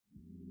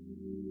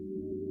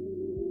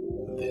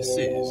This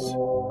is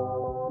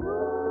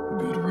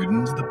Good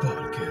Riddance, the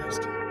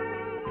podcast.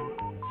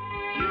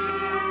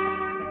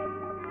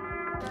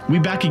 We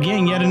back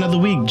again, yet another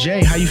week.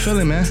 Jay, how you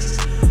feeling, man?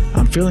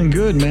 I'm feeling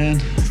good, man.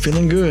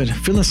 Feeling good.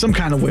 Feeling some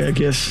kind of way, I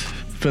guess.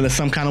 Feeling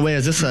some kind of way?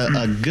 Is this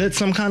a good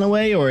some kind of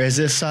way, or is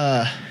this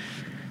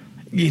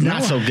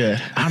not so good?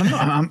 I don't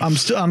know.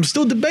 I'm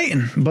still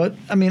debating, but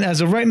I mean,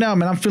 as of right now,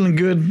 man, I'm feeling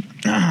good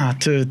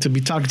to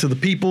be talking to the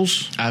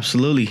peoples.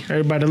 Absolutely.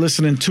 Everybody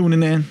listening,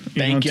 tuning in.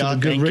 Thank y'all.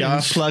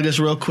 Plug us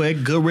real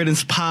quick. Good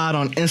Riddance Pod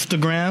on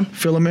Instagram.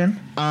 Fill them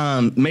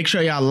in. Make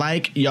sure y'all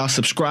like, y'all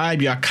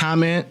subscribe, y'all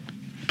comment.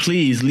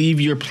 Please leave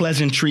your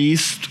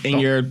pleasantries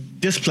and your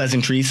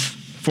displeasantries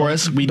for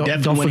us. We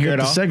definitely want to hear it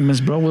all. Don't forget the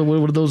segments, bro.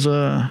 What are those?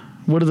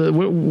 What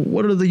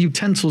are the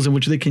utensils in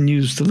which they can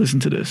use to listen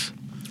to this?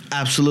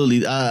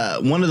 Absolutely.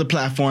 One of the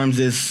platforms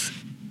is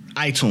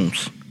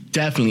iTunes.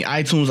 Definitely.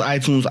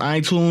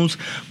 iTunes,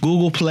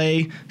 Google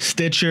Play,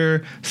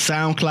 Stitcher,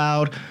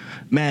 SoundCloud.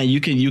 Man,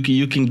 you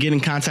can get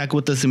in contact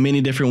with us in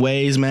many different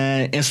ways,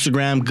 man.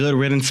 Instagram, Good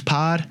Riddance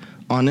Pod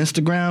on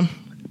Instagram.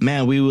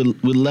 Man, we'd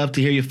love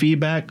to hear your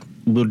feedback.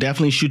 We'll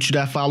definitely shoot you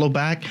that follow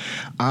back.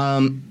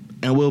 And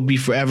we'll be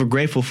forever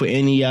grateful for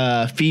any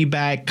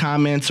feedback,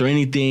 comments, or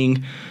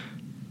anything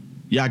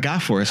y'all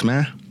got for us,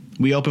 man.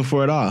 We open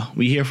for it all.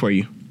 We here for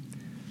you.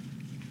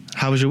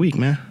 How was your week,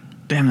 man?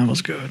 Damn, that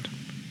was good.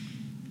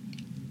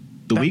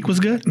 The week was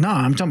good? No,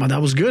 I'm talking about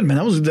that was good, man.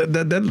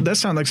 That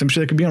sounded like some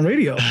shit that could be on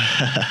radio.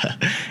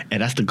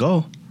 And that's the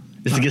goal.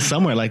 Is to get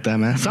somewhere like that,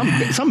 man.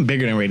 Something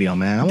bigger than radio,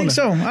 man. I think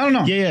so. I don't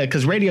know. Yeah,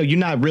 because radio, you're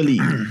not really.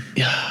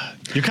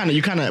 You're kind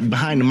of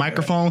behind the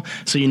microphone,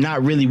 so you're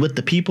not really with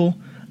the people.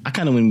 I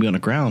kind of want to be on the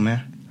ground,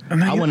 man.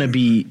 I want to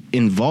be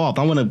involved.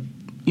 I want to,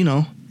 You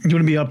want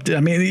to be up there.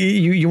 I mean,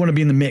 you want to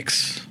be in the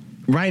mix.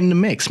 Right in the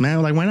mix,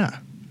 man. Like, why not?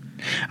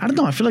 I don't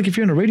know. I feel like if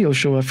you're in a radio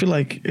show, I feel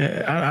like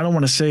I don't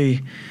want to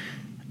say.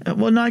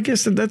 Well, no, I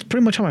guess that's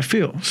pretty much how I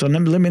feel. So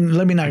let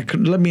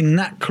me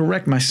not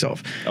correct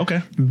myself.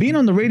 Okay. Being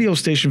on the radio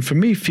station for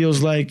me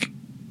feels like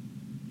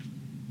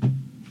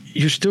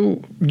you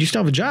still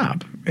have a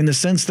job in the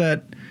sense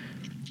that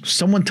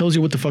someone tells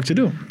you what the fuck to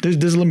do.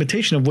 There's a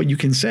limitation of what you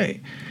can say.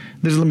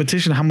 There's a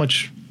limitation of how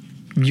much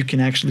you can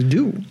actually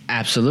do.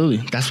 Absolutely.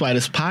 That's why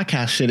this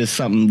podcast shit is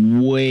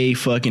something way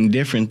fucking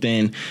different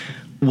than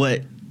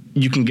what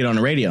you can get on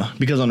the radio.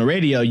 Because on the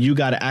radio, you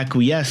got to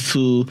acquiesce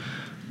to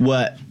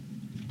what,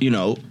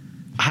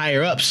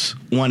 higher ups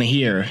want to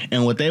hear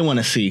and what they want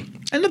to see.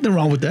 And nothing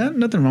wrong with that. There's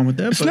nothing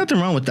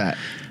wrong with that.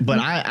 But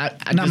I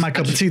not my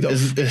cup of tea, though.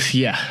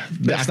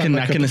 I couldn't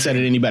have said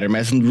it any better,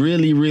 man. It's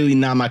really, really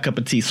not my cup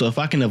of tea. So if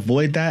I can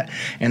avoid that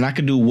and I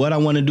can do what I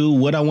want to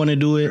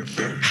do, it,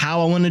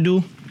 how I want to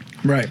do,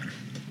 right?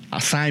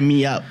 Sign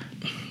me up.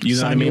 You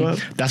know what I mean?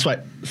 That's why.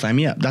 Sign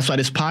me up. That's why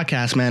this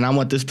podcast, man. I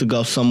want this to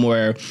go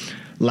somewhere,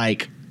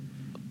 like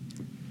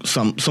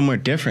somewhere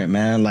different,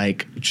 man.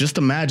 Like, just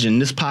imagine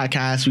this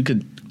podcast. We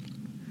could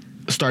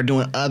start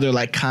doing other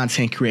like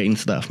content creating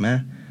stuff,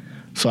 man.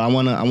 So I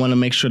wanna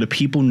make sure the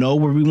people know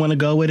where we want to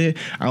go with it.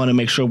 I want to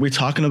make sure we're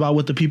talking about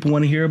what the people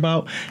want to hear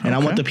about, and I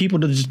want the people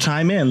to just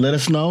chime in, let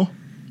us know.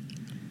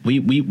 We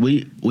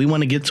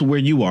want to get to where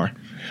you are.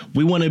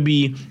 We want to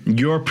be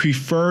your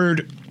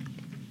preferred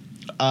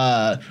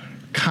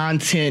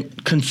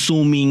content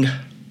consuming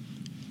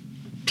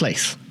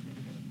place.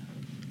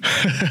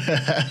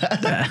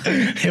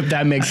 If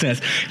that makes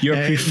sense. Your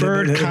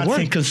preferred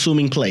content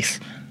consuming place.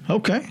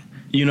 Okay.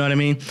 You know what I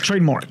mean?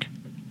 Trademark.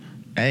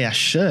 Hey,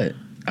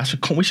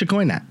 we should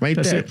coin that right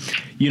there. It.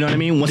 You know what I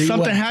mean? When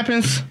something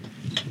happens,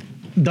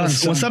 when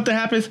something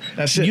happens,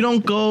 that's it. You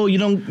don't go. You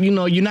don't.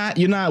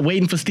 You're not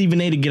waiting for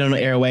Stephen A. to get on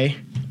the airway.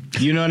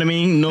 You know what I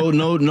mean? No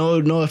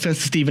offense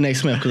to Stephen A.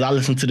 Smith, because I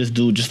listen to this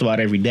dude just about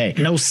every day.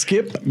 No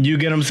skip. You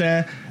get what I'm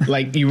saying?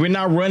 Like, we're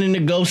not running to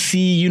go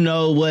see,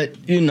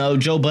 what,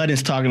 Joe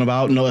Budden's talking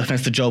about. No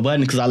offense to Joe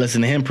Budden, because I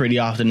listen to him pretty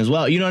often as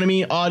well. You know what I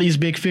mean? All these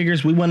big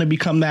figures, we want to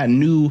become that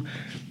new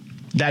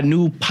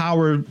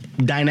power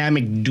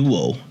dynamic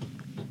duo.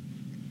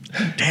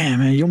 Damn,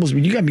 man,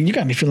 you got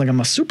me feeling like I'm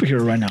a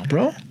superhero right now,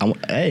 bro.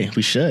 Hey,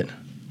 we should.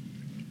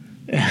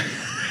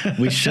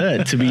 We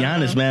should, to be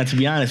honest, man.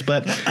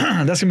 But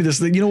that's gonna be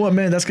this. You know what,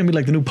 man? That's gonna be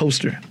like the new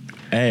poster.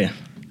 Hey,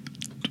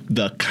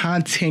 the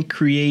content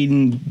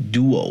creating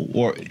duo,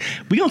 or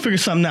we gonna figure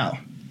something out.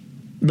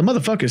 The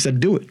motherfuckers that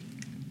do it.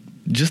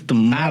 Just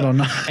I don't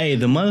know. Hey,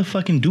 the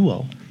motherfucking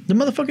duo. The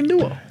motherfucking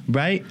duo.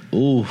 Right?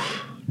 Ooh.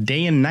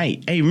 Day and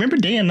Night. Hey, remember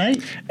Day and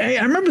Night? Hey,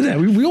 I remember that.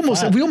 We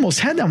almost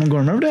had that one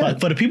going. Remember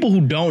that? For the people who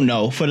don't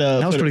know, for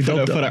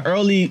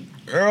the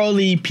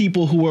early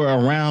people who were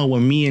around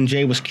when me and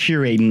Jay was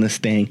curating this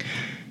thing,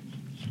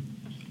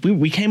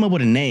 we came up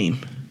with a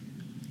name,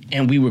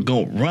 and we were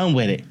going to run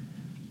with it.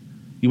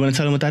 You want to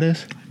tell them what that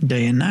is?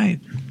 Day and Night.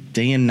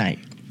 Day and Night.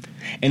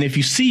 And if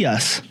you see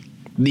us,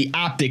 the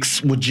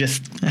optics would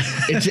just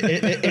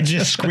it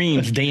just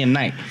screams Day and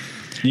Night.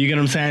 You get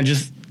what I'm saying?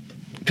 Just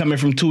coming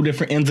from two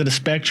different ends of the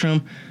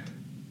spectrum.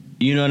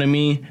 You know what I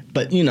mean?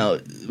 But,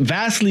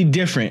 vastly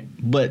different,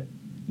 but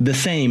the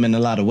same in a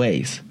lot of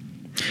ways.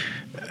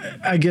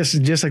 I guess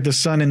just like the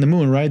sun and the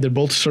moon, right? They're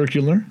both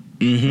circular,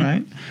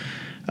 right?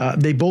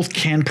 They both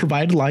can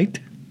provide light.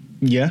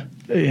 Yeah.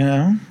 You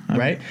know,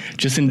 Right.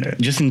 Just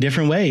in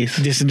different ways.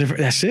 Just in different.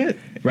 That's it.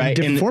 Right.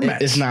 In different And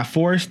formats. it's not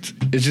forced.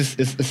 It's just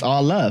it's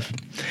all love.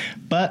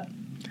 But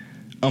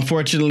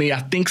unfortunately, I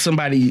think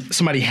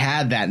somebody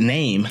had that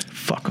name.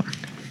 Fuck them.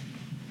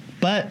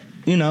 But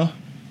you know,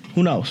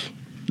 who knows?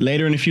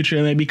 Later in the future,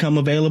 it may become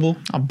available,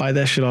 I'll buy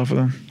that shit off of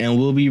them. and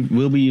we'll be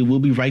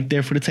right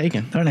there for the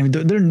taking. They're not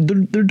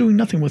even. They're doing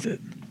nothing with it.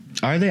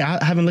 Are they?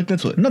 I haven't looked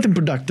into it. Nothing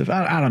productive.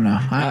 I don't know.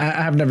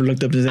 I have never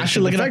looked up to that. I should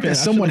shit. look The it up fact and- that I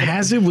should someone look it up.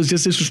 has it was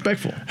just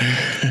disrespectful.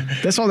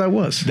 That's all that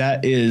was.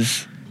 That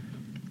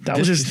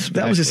was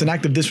just an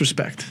act of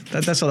disrespect.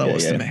 That's all that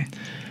was yeah. to me.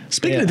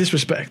 Speaking Yeah. of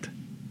disrespect,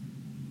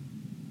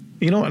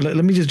 you know what?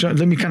 Let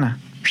me kind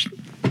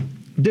of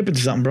dip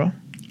into something, bro.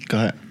 Go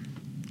ahead.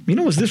 You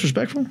know what's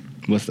disrespectful?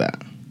 What's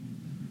that?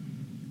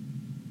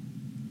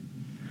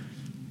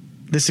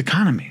 This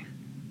economy.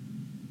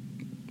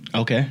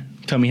 Okay.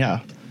 Tell me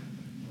how.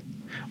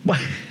 What?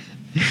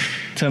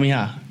 Tell me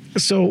how.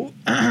 So,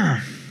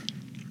 let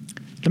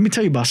me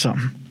tell you about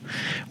something.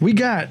 We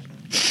got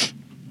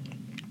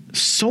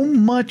so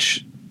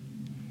much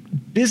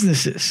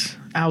businesses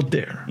out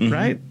there,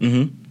 right?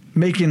 Mm-hmm.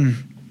 Making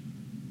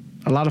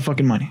a lot of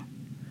fucking money.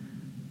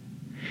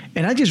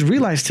 And I just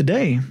realized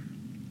today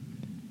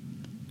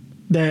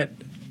that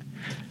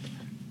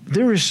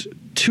there is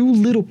too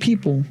little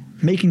people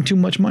making too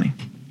much money.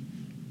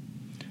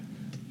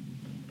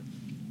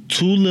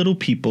 Too little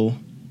people,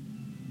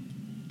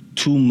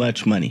 too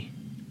much money.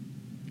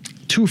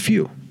 Too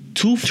few.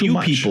 Too few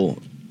much.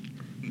 people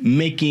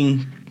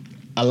making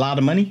a lot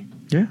of money.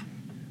 Yeah.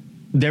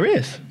 There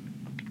is.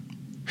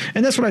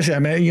 And that's what I say. I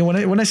mean, you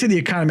know, when I say the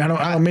economy,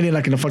 I don't mean it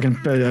like in a fucking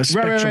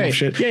spectrum right. of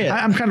shit. Yeah.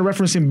 I'm kind of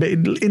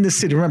referencing in the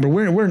city. Remember,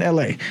 we're in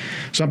LA,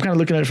 so I'm kind of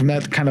looking at it from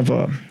that kind of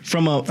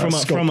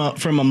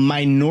From a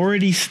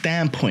minority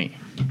standpoint,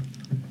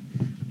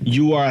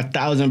 you are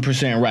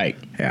 1,000% right.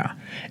 yeah.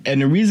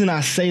 And the reason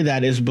I say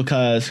that is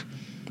because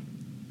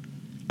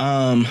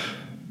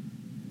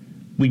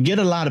we get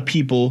a lot of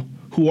people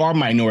who are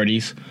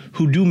minorities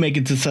who do make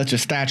it to such a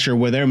stature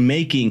where they're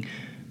making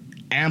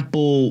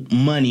ample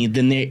money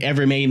than they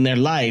ever made in their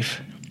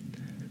life.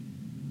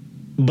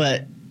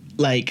 But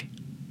like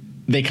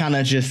they kind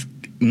of just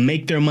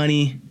make their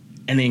money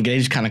and then they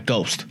just kind of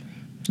ghost.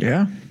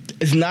 Yeah.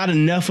 It's not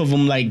enough of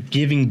them like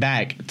giving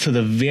back to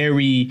the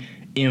very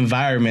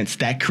environments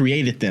that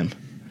created them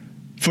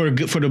for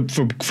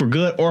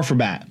good or for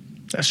bad.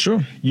 That's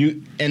true.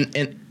 You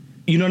and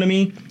you know what I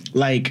mean?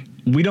 Like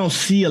we don't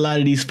see a lot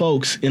of these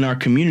folks in our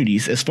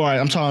communities as far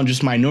as I'm talking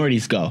just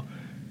minorities go.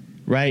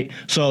 Right?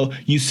 So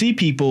you see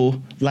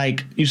people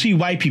like you see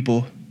white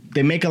people,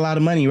 they make a lot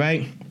of money,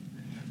 right?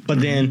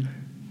 But then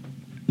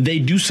they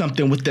do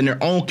something within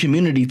their own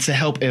community to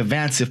help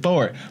advance it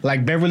forward.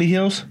 Like Beverly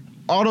Hills,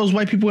 all those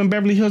white people in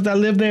Beverly Hills that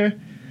live there,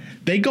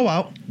 they go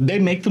out, they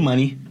make the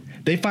money,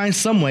 they find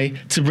some way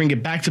to bring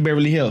it back to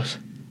Beverly Hills.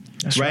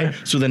 That's right?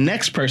 So the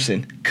next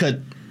person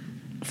could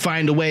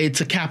find a way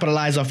to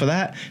capitalize off of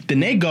that. Then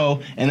they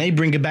go and they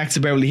bring it back to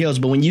Beverly Hills.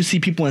 But when you see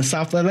people in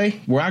South LA,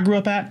 where I grew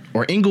up at,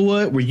 or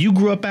Inglewood, where you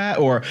grew up at,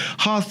 or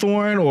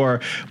Hawthorne, or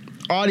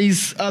all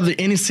these other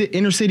inner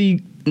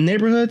city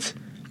neighborhoods,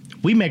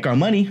 we make our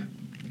money.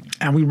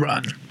 And we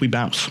run. We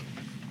bounce.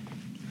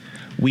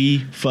 We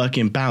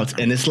fucking bounce.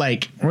 And it's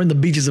like, We're in the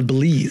beaches of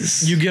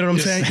Belize. you get what I'm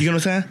saying? You get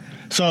what I'm saying?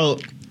 So,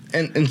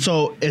 and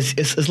so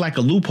it's like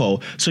a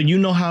loophole. So you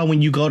know how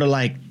when you go to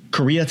like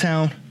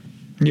Koreatown,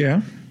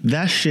 Yeah.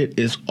 that shit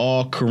is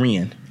all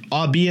Korean.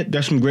 Albeit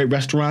there's some great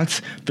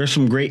restaurants. There's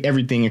some great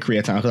everything in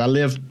Koreatown. Because I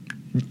live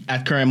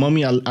at Current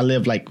Momi, I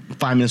live like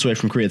 5 minutes away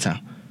from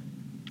Koreatown.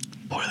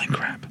 Boiling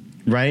crab.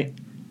 Right?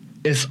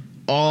 It's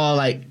all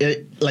like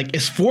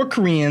it's for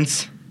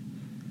Koreans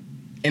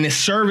and it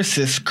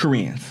services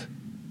Koreans.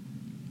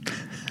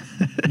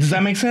 Does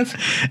that make sense?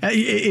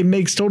 It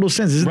makes total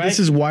sense. Right? This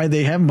is why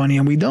they have money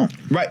and we don't.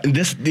 Right. And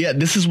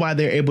this is why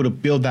they're able to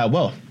build that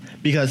wealth.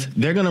 Because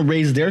they're gonna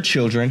raise their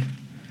children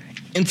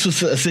into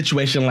a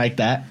situation like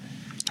that.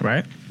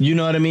 Right. You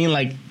know what I mean?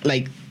 Like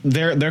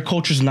their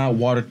culture's not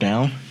watered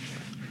down.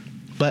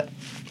 But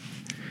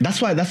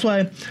that's why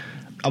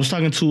I was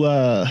talking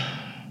to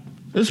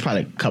this was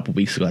probably a couple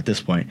weeks ago at this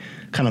point,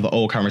 kind of an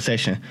old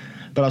conversation.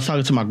 But I was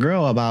talking to my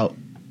girl about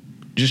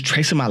just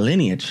tracing my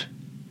lineage.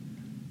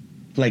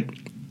 Like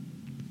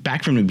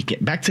back to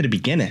the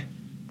beginning.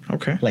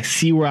 Okay. Like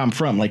see where I'm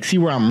from. Like see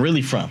where I'm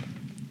really from.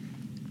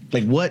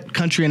 Like what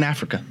country in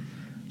Africa?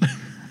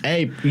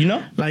 Hey, you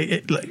know?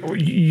 Like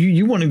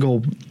you want to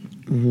go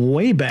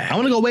way back. I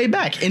want to go way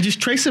back and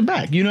just trace it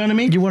back. You know what I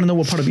mean? You want to know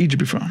what part of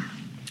Egypt you're from.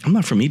 I'm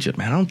not from Egypt,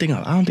 man. I don't think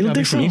I'll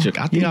be from Egypt.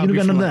 I think you I'll don't be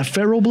got from none of that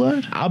Pharaoh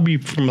blood? I'll be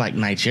from like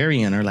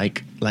Nigerian or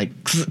like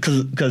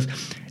because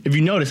if you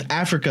notice,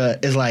 Africa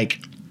is like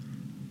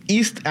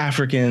East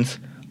Africans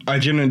are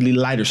generally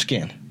lighter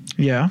skin.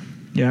 Yeah.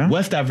 Yeah.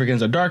 West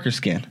Africans are darker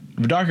skin,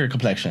 darker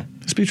complexion.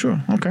 Let's be true.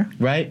 Okay.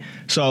 Right?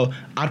 So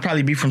I'd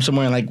probably be from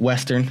somewhere in like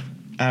Western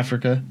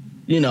Africa.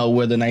 you know,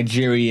 where the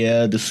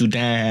Nigeria, the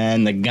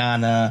Sudan, the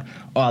Ghana,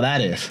 all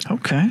that is.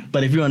 Okay.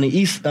 But if you're on the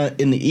east,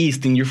 in the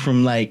east, and you're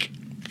from like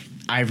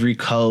Ivory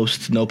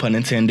Coast, no pun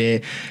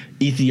intended,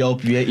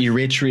 Ethiopia,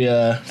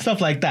 Eritrea,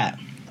 stuff like that.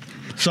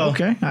 So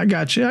Okay, I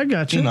got you.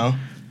 you know,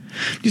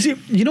 You see,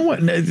 you know what?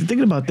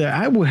 Thinking about that,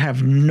 I would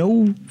have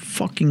no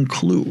fucking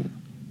clue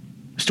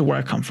as to where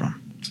I come from.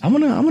 I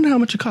wonder how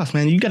much it costs,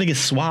 man. You got to get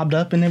swabbed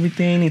up and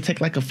everything. They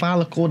take like a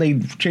follicle, they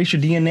trace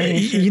your DNA. And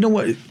shit. You know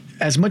what?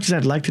 As much as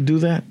I'd like to do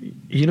that,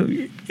 you know,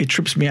 it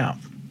trips me out.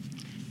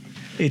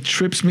 It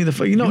trips me the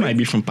fuck. You know, You might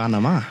be from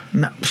Panama.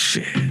 no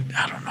shit.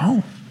 I don't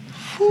know.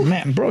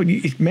 Man, bro,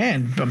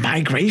 but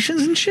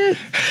migrations and shit.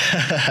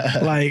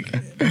 Like,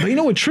 but you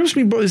know what trips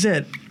me, bro, is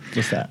that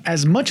What's that?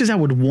 as much as I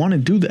would want to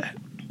do that,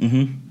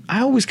 Mm-hmm.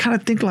 I always kind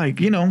of think like,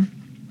 you know,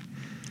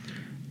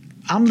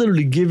 I'm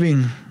literally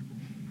giving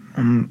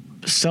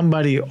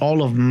somebody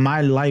all of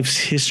my life's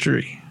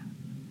history.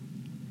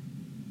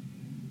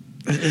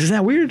 Isn't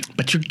that weird?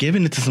 But you're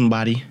giving it to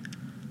somebody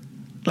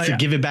Like, to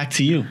give it back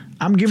to you.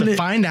 I'm giving to it.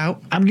 find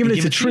out. I'm giving and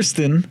it to give you.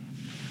 Tristan,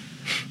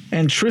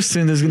 and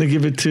Tristan is gonna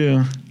give it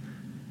to.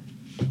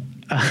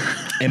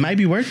 It might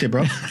be worth it,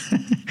 bro.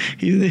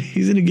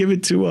 He's gonna give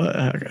it to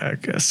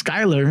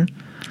Skylar,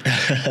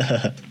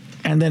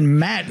 and then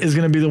Matt is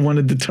gonna be the one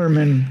to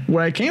determine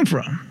where I came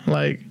from.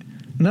 Like,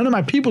 none of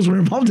my peoples were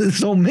involved in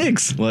this whole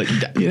mix. Well,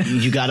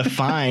 you gotta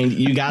find.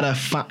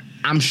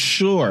 I'm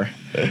sure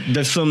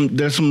there's some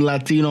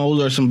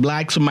Latinos or some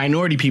blacks or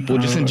minority people,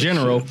 just in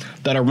general,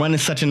 that are running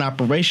such an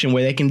operation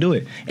where they can do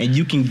it, and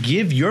you can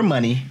give your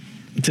money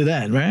To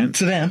that, right?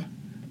 to them.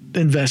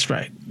 Invest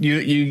right.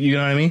 You know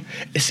what I mean?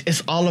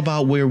 It's all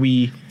about where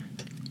we.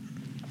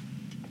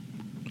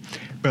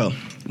 Bro,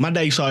 my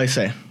dad used to always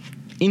say,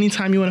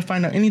 anytime you want to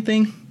find out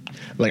anything,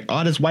 like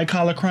all this white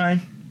collar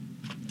crime,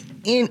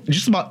 in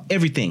just about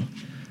everything,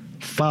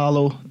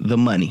 follow the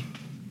money.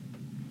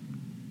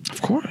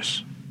 Of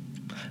course.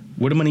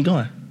 Where the money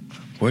going?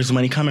 Where's the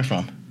money coming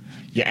from?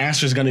 Your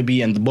answer is going to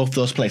be in both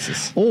those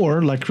places.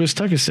 Or, like Chris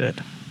Tucker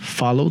said,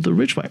 follow the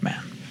rich white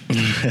man.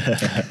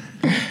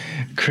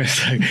 Chris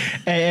Tucker.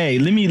 Hey,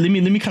 let me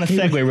kind of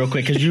segue real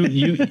quick, because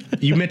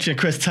you mentioned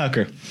Chris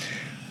Tucker.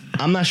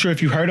 I'm not sure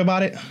if you heard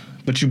about it,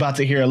 but you're about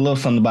to hear a little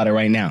something about it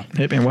right now.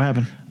 Hey, man, what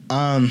happened?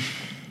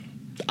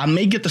 I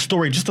may get the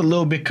story just a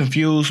little bit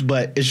confused,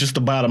 but it's just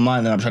the bottom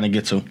line that I'm trying to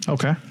get to.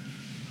 Okay.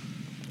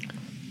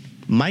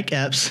 Mike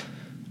Epps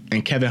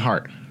and Kevin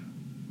Hart.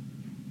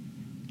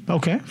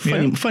 Okay.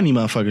 Funny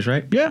motherfuckers,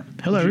 right? Yeah.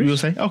 Hilarious. You will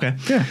say? Okay.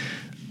 Yeah.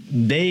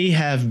 They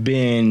have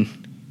been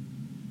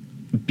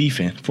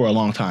beefing for a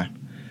long time.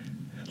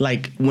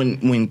 Like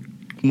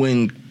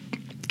when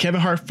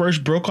Kevin Hart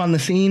first broke on the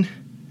scene,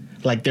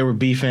 like they were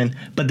beefing,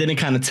 but then it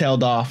kind of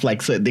tailed off.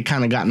 Like, so they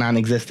kind of got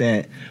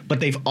non-existent. But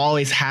they've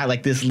always had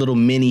like this little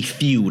mini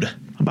feud.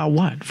 About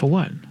what? For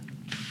what?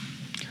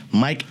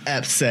 Mike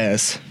Epps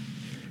says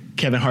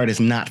Kevin Hart is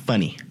not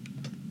funny.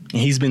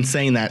 And he's been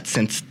saying that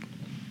since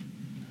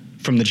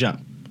from the jump,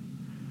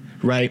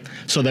 right?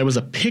 So there was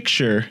a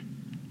picture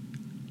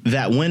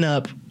that went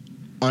up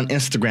on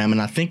Instagram,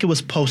 and I think it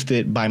was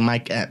posted by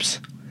Mike Epps.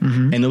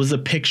 Mm-hmm. And it was a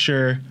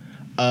picture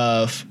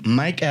of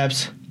Mike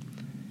Epps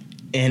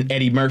and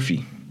Eddie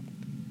Murphy.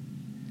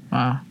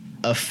 Wow.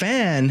 A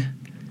fan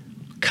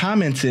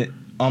commented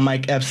on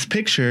Mike Epps'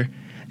 picture,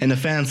 and the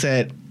fan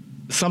said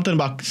something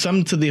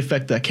to the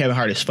effect that Kevin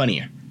Hart is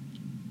funnier.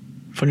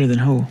 Funnier than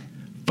who?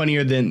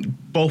 Funnier than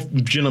both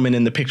gentlemen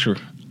in the picture,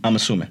 I'm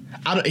assuming.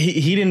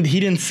 He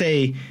didn't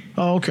say.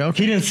 Oh, okay.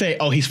 He didn't say,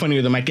 oh, he's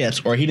funnier than Mike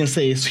Epps, or he didn't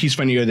say he's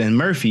funnier than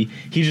Murphy.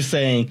 He just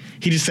said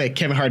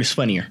Kevin Hart is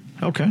funnier.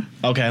 Okay.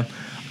 Okay.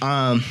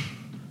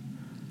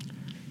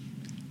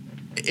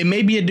 It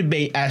may be a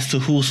debate as to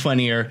who's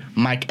funnier,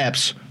 Mike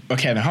Epps or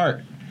Kevin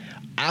Hart.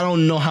 I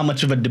don't know how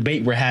much of a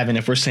debate we're having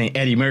if we're saying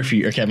Eddie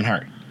Murphy or Kevin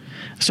Hart.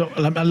 So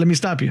let me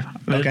stop you.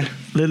 Okay.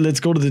 Let's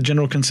go to the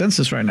general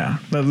consensus right now.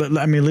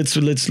 I mean,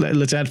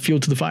 let's add fuel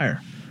to the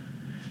fire.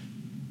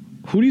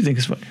 Who do you think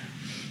is funnier,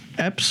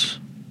 Epps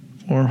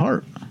or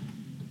Hart?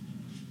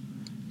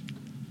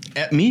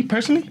 Me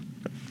personally,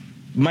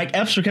 Mike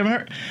Epps or Kevin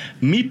Hart?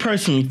 Me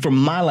personally, for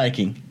my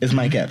liking, is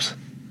Mike Epps.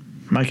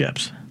 Mike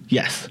Epps.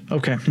 Yes.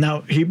 Okay.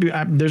 Now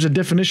there's a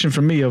definition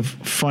for me of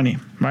funny,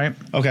 right?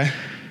 Okay.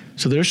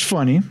 So there's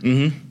funny.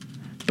 Mm-hmm.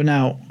 But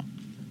now,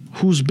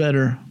 who's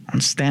better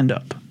on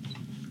stand-up?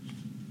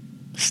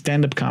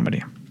 Stand-up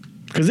comedy.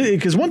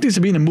 Because one thing's to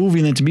be in a movie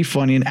and then to be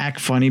funny and act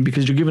funny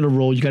because you're given a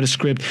role, you got a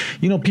script.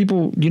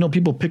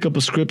 People pick up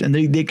a script and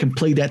they can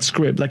play that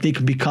script, like they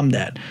can become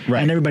that,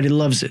 right? And everybody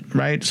loves it,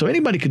 right? So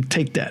anybody could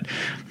take that.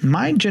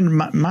 My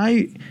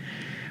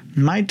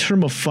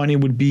term of funny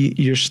would be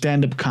your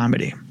stand-up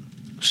comedy.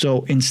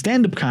 So in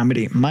stand-up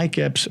comedy, Mike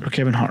Epps or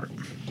Kevin Hart?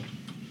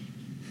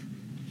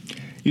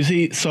 You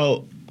see,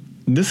 so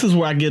this is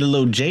where I get a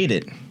little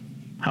jaded.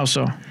 How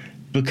so?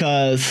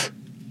 Because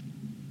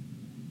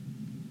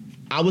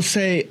I would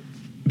say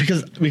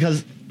because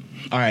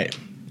all right,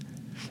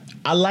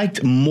 I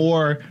liked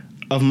more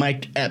of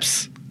Mike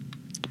Epps'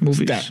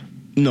 Movies.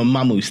 No,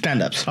 my movie,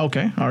 stand-ups.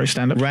 Okay, all right,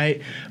 stand up.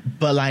 Right?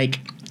 But like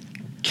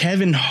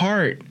Kevin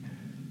Hart,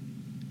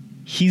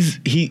 he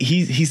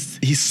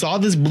saw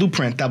this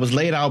blueprint that was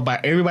laid out by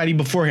everybody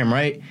before him,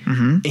 right?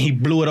 Mm-hmm. And he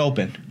blew it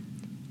open.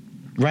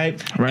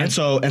 Right? Right. And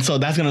so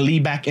that's gonna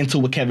lead back into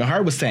what Kevin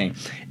Hart was saying,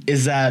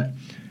 is that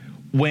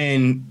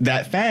when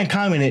that fan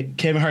commented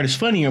Kevin Hart is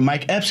funnier,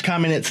 Mike Epps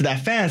commented to that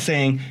fan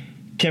saying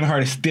Kevin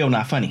Hart is still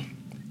not funny.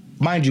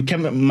 Mind you,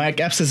 Mike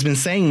Epps has been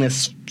saying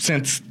this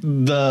since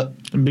the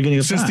Beginning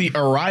of time. the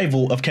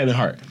arrival of Kevin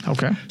Hart.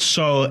 Okay.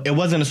 So it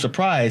wasn't a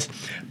surprise.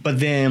 But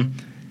then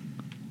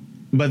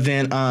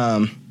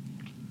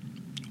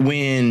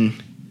when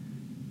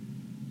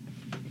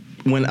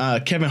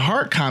Kevin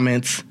Hart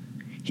comments,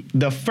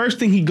 the first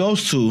thing he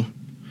goes to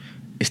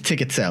is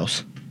ticket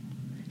sales.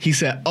 He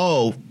said,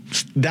 "Oh,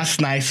 that's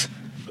nice.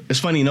 It's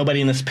funny, nobody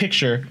in this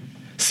picture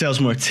sells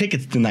more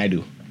tickets than I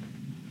do."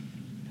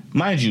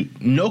 Mind you,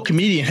 no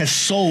comedian has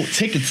sold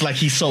tickets like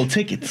he sold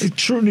tickets.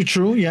 True.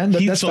 Yeah,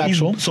 that's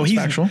factual.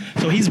 Factual.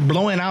 So he's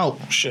blowing out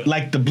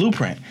like the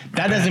blueprint.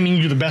 That doesn't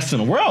mean you're the best in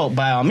the world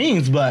by all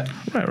means, but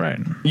Right.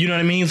 you know what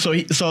I mean.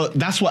 So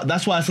that's why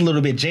it's a little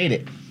bit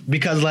jaded,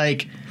 because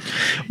like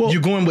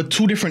you're going with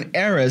two different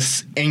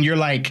eras and you're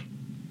like.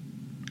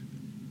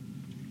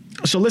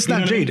 So let's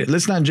not jade it.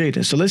 Let's not jade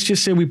it. So let's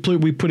just say we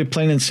put it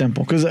plain and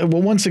simple. Because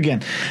once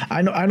again,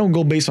 I don't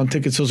go based on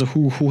ticket sales of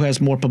who has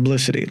more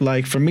publicity.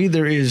 Like for me,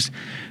 there's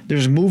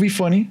movie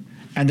funny,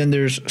 and then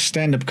there's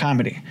stand up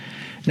comedy.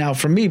 Now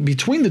for me,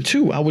 between the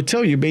two, I would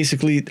tell you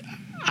basically,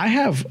 I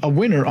have a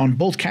winner on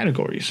both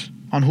categories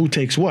on who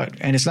takes what,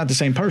 and it's not the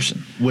same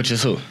person. Which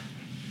is who?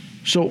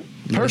 So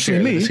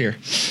personally, Let's hear.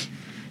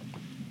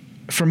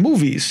 For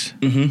movies,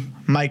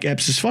 Mike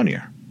Epps is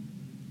funnier.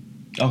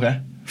 Okay.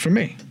 For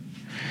me.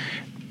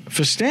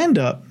 For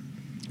stand-up,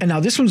 and now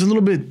this one's a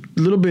little bit,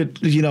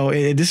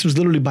 this was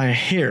literally by a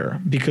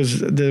hair,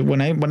 because when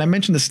I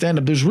mentioned the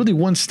stand-up, there's really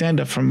one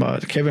stand-up from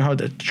Kevin Hart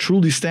that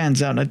truly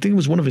stands out, and I think it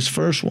was one of his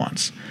first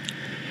ones.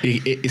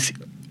 And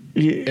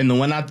the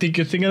one I think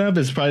you're thinking of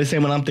is probably the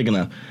same one I'm thinking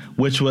of,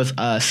 which was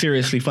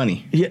Seriously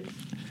Funny. Yeah.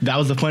 That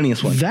was the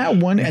funniest one. That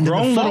one, and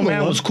Grown then the Little Man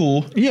follow-up was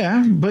cool.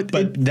 Yeah, but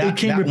it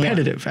became that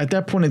repetitive. At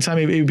that point in time,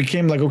 it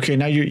became like, okay,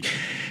 now you're...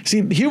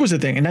 See, here was the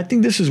thing, and I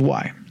think this is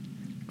why.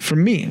 For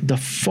me, the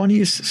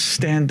funniest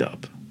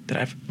stand-up that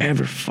I've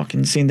ever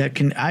fucking seen that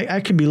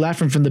I can be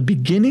laughing from the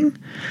beginning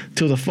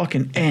till the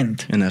fucking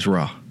end. And that's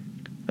Raw.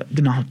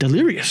 No,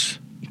 Delirious.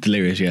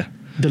 Yeah.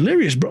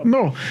 Delirious,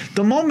 bro.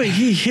 The moment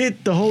he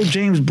hit the whole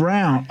James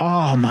Brown,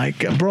 oh my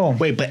God, bro.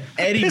 Wait, but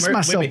Eddie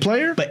Murphy...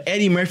 player. But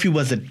Eddie Murphy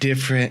was a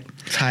different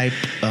type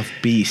of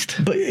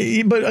beast. But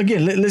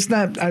again, let's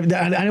not... I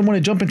didn't want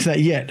to jump into that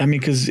yet. I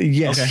mean, because,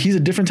 yes, he's a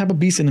different type of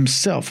beast in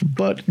himself.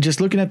 But just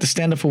looking at the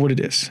stand-up for what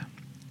it is.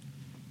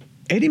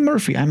 Eddie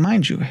Murphy, I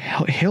mind you,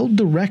 held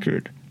the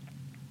record,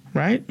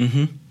 right?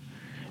 Mm-hmm.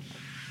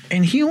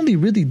 And he only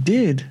really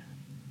did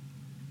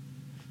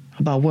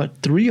about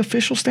 3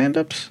 official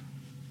stand-ups?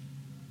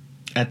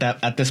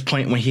 At this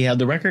point when he held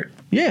the record?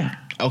 Yeah.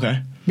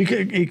 Okay.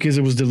 Because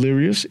it was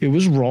Delirious, it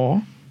was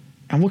Raw,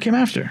 and what came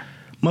after?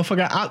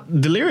 Motherfucker,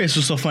 Delirious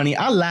was so funny.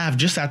 I laughed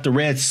just at the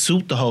red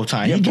suit the whole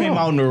time. Yeah, he bro. came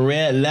out in the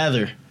red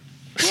leather.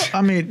 Well,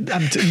 I mean,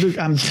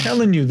 I'm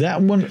telling you,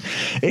 that one...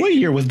 What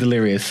year was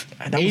Delirious?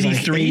 That was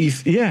like 83?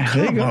 Yeah,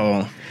 there you Come go.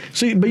 on.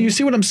 So, but you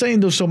see what I'm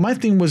saying, though? So my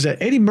thing was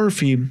that Eddie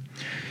Murphy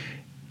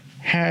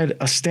had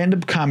a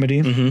stand-up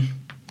comedy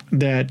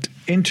that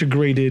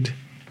integrated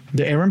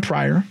the Aaron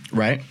Pryor,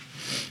 Right.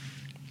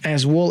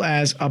 as well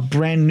as a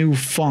brand new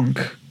funk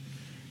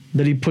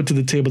that he put to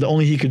the table that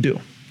only he could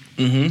do.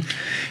 Mm-hmm.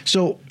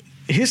 So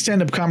his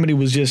stand-up comedy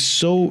was just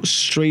so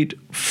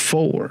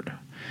straightforward.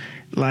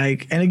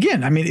 Like, and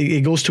again, I mean,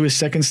 it goes to his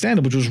second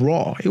stand-up, which was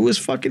Raw. It was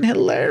fucking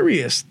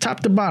hilarious, top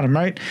to bottom,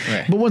 right?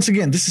 But once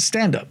again, this is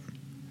stand-up.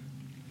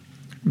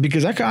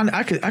 Because I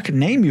could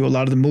name you a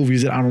lot of the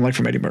movies that I don't like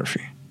from Eddie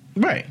Murphy.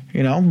 Right.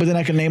 You know, but then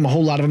I can name a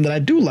whole lot of them that I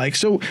do like.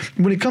 So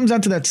when it comes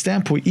down to that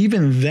standpoint,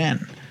 even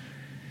then,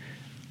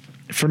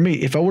 for me,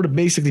 if I were to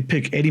basically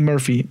pick Eddie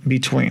Murphy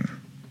between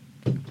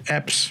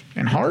Epps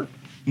and Hart,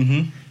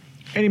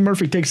 Eddie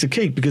Murphy takes the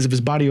cake because of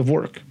his body of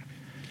work.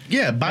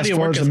 Yeah, body As of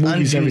far work as is the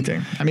movies,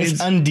 everything. I mean, it's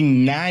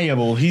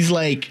undeniable. He's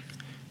like,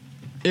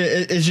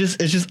 it's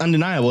just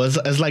undeniable.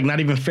 It's like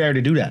not even fair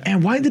to do that.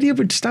 And why did he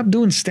ever stop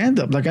doing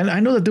stand-up? Like, I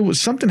know that there was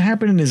something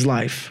happened in his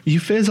life. You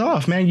fizz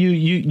off, man.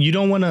 You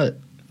don't want to.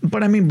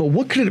 But I mean,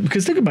 what could it?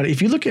 Because think about it.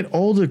 If you look at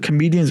all the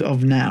comedians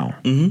of now,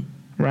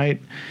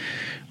 right?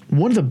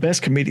 One of the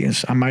best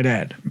comedians, I might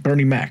add,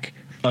 Bernie Mac.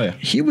 Oh yeah.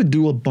 He would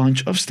do a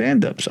bunch of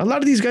stand-ups. A lot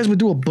of these guys would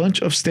do a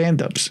bunch of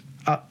stand-ups.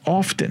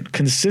 Often,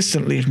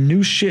 consistently,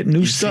 new shit,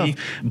 new stuff. See,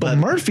 but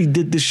Murphy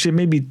did this shit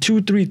maybe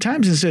 2-3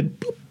 times and said,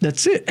 boop,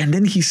 that's it. And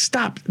then he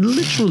stopped,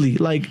 literally,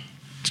 like,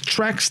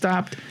 track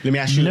stopped. Let me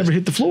ask you never this.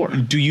 hit the floor.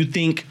 Do you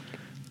think,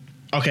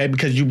 okay,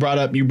 because you brought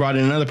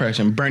in another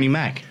person, Bernie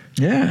Mac.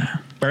 Yeah.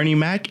 Bernie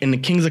Mac and the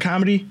Kings of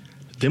Comedy,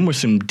 them were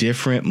some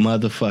different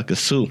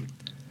motherfuckers too.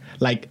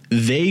 Like,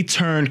 they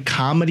turned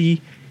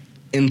comedy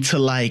into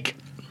like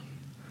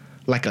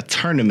a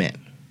tournament.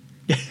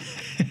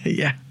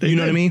 Yeah. You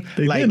know what I mean?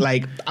 They Like, did.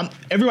 like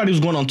everybody was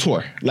going on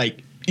tour.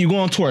 Like, you go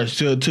on tours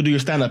to do your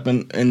stand up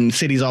in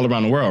cities all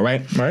around the world,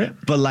 right? Right.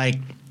 But like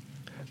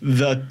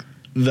the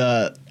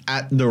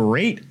at the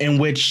rate in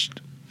which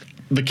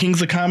the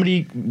Kings of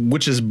Comedy,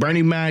 which is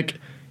Bernie Mac,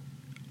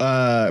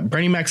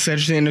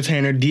 Cedric the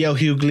Entertainer, D.L.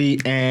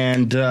 Hughley,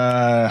 and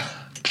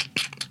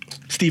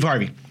Steve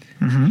Harvey.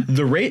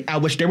 The rate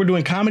at which they were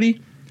doing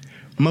comedy,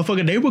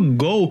 motherfucker, they would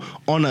go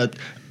on a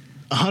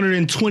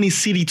 120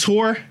 city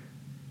tour,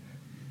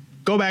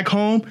 go back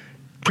home,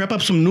 prep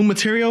up some new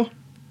material,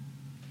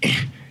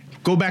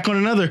 go back on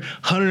another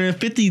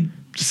 150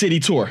 city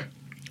tour.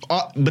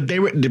 But they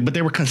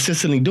were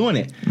consistently doing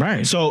it.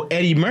 Right. So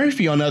Eddie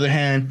Murphy, on the other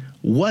hand,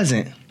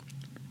 wasn't.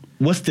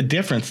 What's the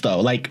difference though?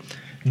 Like,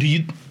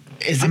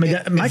 is my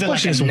it question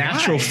like is a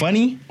natural why?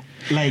 funny?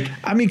 Like,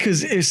 I mean,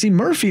 because see,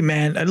 Murphy,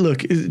 man,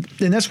 look, and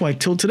that's why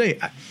till today,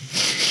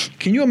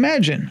 can you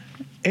imagine?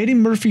 Eddie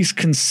Murphy's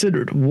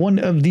considered one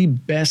of the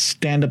best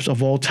stand-ups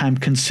of all time,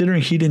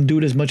 considering he didn't do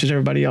it as much as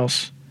everybody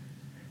else.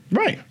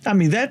 right. I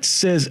mean, that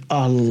says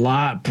a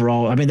lot,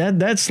 bro. I mean,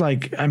 that's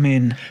like, I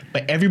mean,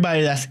 But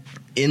everybody that's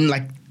in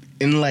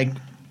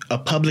a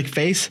public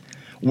face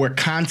where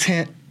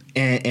content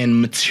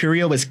and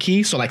material is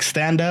key. So like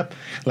stand up,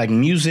 like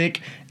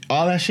music,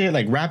 all that shit,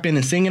 like rapping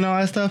and singing, all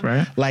that stuff.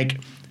 Right. Like,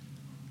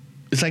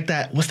 it's like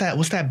that. What's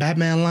that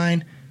Batman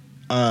line?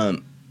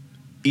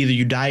 Either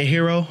you die a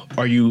hero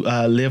or you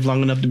live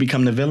long enough to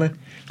become the villain.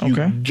 You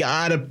Okay.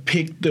 gotta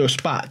pick their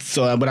spots.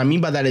 So what I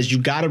mean by that is you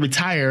gotta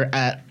retire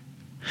at.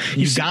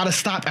 You gotta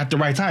stop at the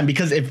right time,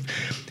 because if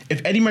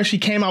Eddie Murphy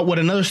came out with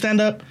another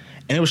stand up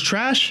and it was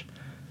trash,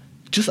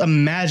 just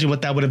imagine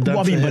what that would have done.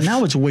 well, I mean, to but his-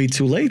 now it's way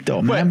too late,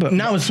 though, man. But But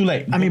now it's too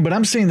late. I mean, but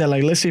I'm saying that,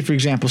 like, let's say, for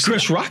example,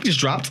 Chris Rock just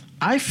dropped,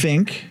 I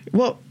think,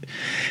 well,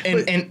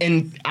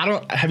 and I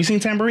don't. Have you seen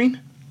Tambourine?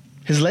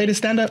 His latest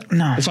stand up?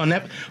 No. It's on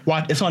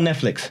It's on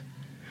Netflix.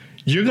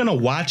 You're gonna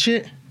watch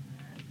it,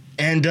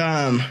 and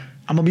I'm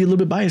gonna be a little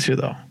bit biased here,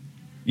 though.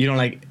 you don't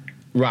like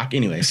Rock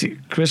anyways. See,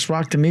 Chris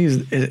Rock to me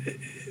is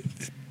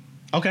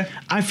Okay.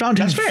 I found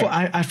him. That's fair.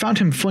 I found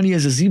him funny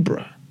as a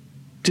zebra,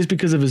 just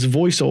because of his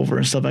voiceover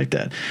and stuff like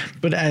that.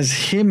 But as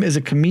him as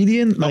a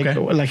comedian, like Okay.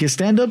 like his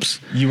stand-ups,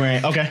 You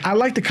ran. Okay. I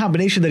like the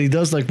combination that he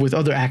does, like with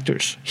other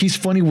actors. He's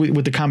funny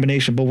with the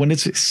combination, but when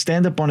it's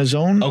stand-up on his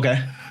own, Okay.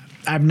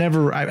 I've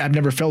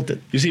never felt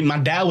it. You see, my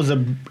dad was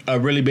a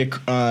really big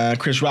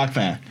Chris Rock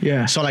fan.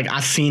 Yeah. So like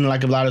I seen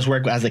like a lot of his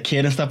work as a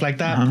kid and stuff like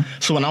that. Uh-huh.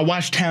 So when I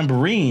watched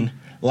Tambourine,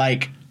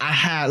 like I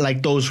had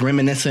like those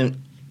reminiscent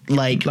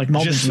like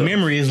moments just of-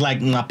 memories,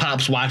 like my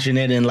pops watching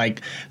it and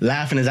like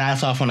laughing his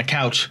ass off on the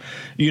couch.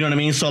 You know what I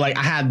mean? So like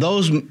I had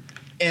those,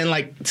 and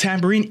like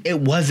Tambourine, it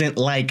wasn't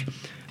like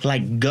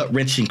gut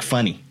wrenching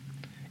funny.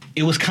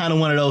 It was kind of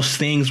one of those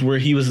things where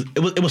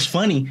it was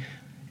funny.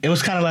 It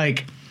was kind of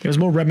like, It was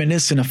more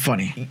reminiscent of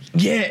funny,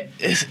 yeah,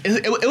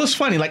 it was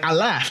funny. Like I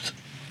laughed.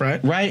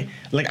 right? Right?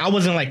 Like I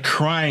wasn't like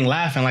crying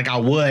laughing like I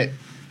would,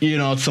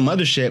 some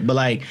other shit, but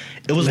like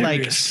it was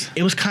Hilarious. like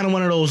it was kind of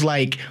one of those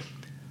like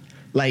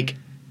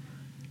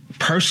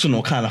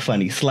personal kind of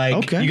funnies. Like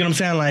Okay. you get what I'm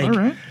saying? Like All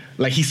right.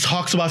 like he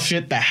talks about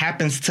shit that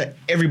happens to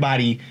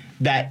everybody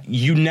that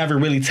you never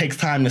really takes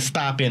time to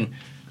stop and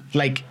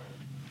like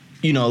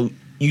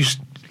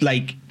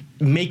like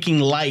making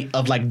light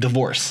of like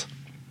divorce.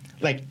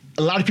 Like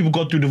a lot of people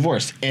go through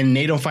divorce and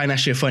they don't find that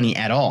shit funny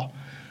at all.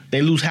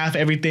 They lose half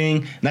everything.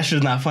 And that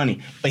shit's not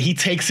funny. But he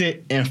takes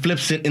it and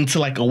flips it into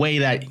like a way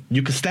that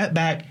you can step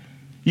back,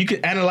 you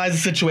can analyze the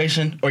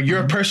situation or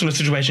your personal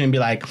situation and be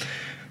like,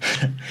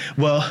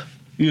 well,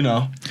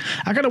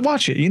 I gotta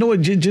watch it. You know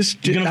what?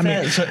 Just You know what I I'm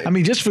mean, saying? So- I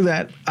mean, just for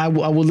that, I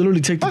will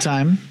literally take the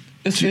time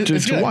It's to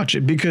good. watch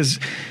it, because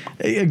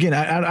again,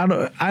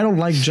 I don't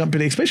like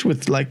jumping, especially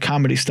with like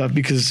comedy stuff,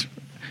 because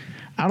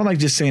I don't like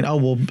just saying, oh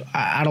well,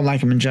 I don't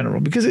like him in general,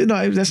 because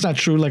that's not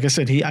true. Like I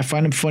said, I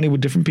find him funny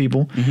with different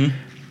people. Mm-hmm.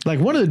 Like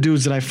one of the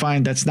dudes that I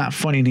find that's not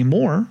funny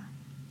anymore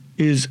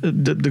is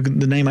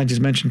the name I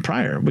just mentioned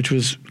prior, which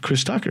was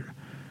Chris Tucker.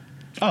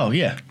 Oh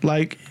yeah.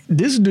 Like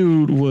this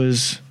dude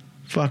was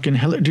fucking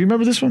hilarious. Do you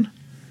remember this one?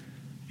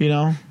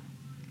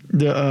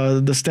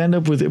 The stand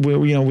up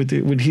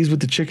when he's with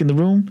the chick in the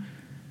room,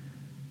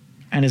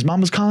 and his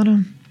mom was calling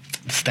him.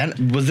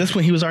 Was this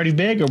when he was already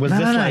big, or was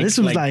this like this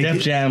was like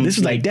Def Jam? This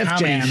was like Def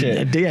comedy Jam,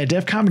 shit? yeah,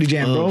 Def Comedy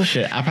Jam, Oh bro.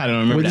 shit! I probably don't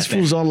remember Where that. this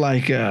fool's all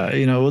like,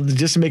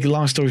 just to make a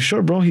long story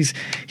short, bro, he's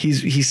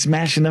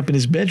smashing up in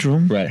his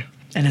bedroom, Right.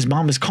 And his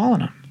mom is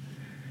calling him.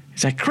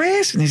 He's like,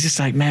 Chris, and he's just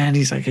like, man,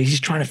 he's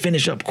trying to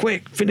finish up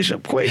quick.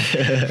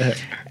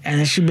 And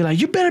then she'd be like,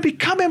 you better be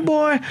coming,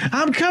 boy.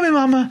 I'm coming,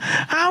 mama.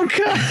 I'm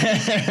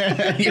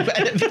coming. You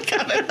better be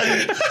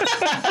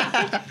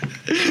coming.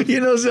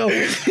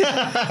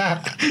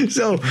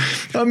 So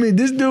I mean,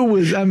 this dude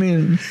was,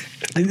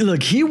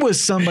 look, he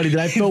was somebody that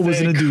I felt was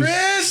gonna do.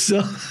 Chris!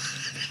 So,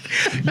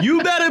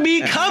 You better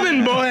be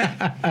coming, boy.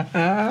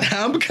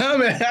 I'm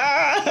coming.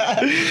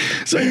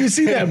 so you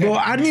see that, bro?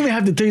 I didn't even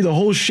have to tell you the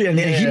whole shit, and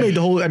he made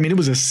the whole. I mean, it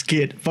was a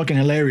skit, fucking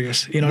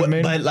hilarious. You know what I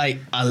mean? But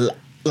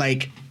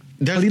like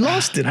But he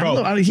lost it. I Bro,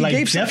 don't know. He like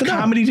gave Def something up.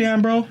 Comedy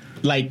Jam, bro.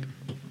 Like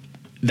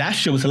that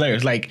shit was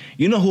hilarious. Like,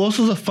 you know who else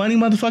was a funny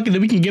motherfucker? That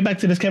we can get back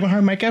to this Kevin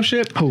Hart Mike Epps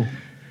shit? Who?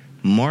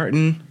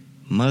 Martin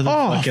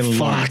motherfucking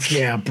Lawrence. Fuck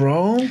yeah,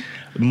 bro.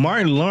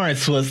 Martin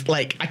Lawrence was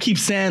like, I keep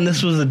saying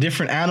this was a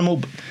different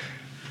animal,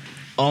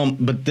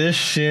 but this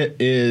shit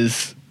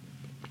is.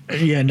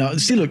 Yeah, no.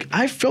 See, look,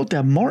 I felt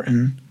that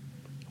Martin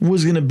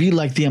was gonna be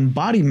like the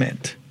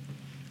embodiment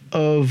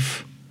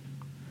of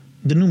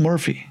the new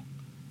Murphy.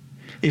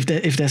 If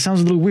that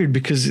sounds a little weird,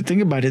 because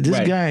think about it, this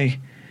Right. guy.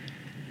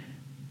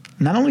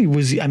 Not only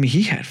was he, I mean,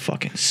 he had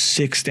fucking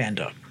sick stand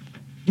up.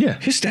 Yeah.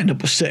 His stand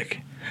up was sick.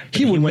 He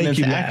He would went make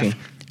you into laugh. acting.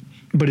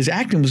 But his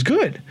acting was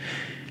good.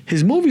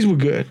 His movies were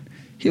good.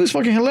 He was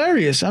fucking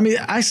hilarious. I mean,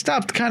 I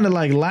stopped kind of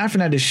like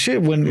laughing at his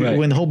shit when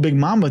Right. the whole Big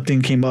Mama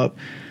thing came up.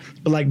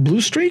 But like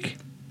Blue Streak,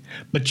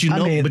 But you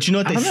know, mean, what I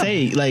they don't know.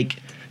 say, like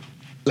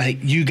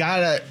you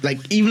gotta, like,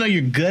 even though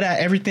you're good at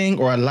everything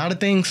or a lot of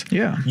things,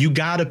 Yeah. you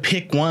gotta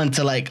pick one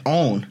to like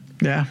own,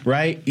 yeah,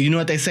 right? You know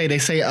what they say? They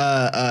say,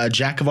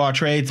 jack of all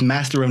trades,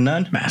 master of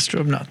none. master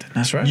of nothing.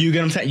 That's right. You get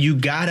what I'm saying? You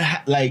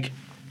gotta like,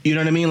 you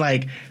know what I mean?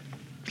 Like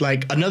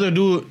another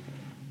dude,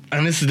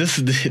 and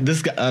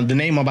this guy, the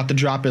name I'm about to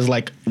drop is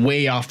like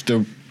way off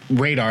the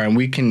radar, and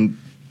we can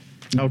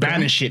Okay.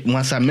 banish it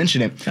once I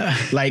mention it.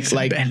 Like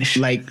Banish.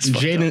 It's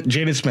fucked up.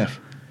 Jaden Smith,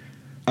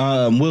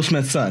 Will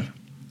Smith's son.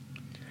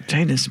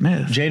 Jaden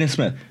Smith. Jaden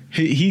Smith.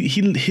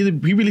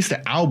 He released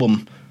an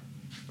album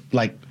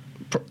like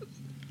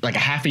a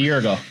half a year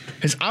ago.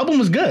 His album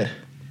was good,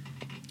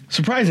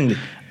 surprisingly.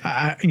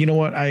 You know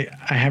what? I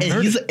haven't And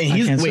heard he's it. and I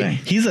he's can't wait, say.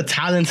 he's a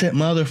talented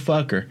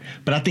motherfucker.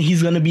 But I think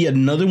he's gonna be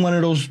another one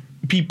of those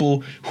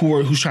people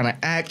who's trying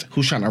to act,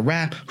 who's trying to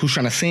rap, who's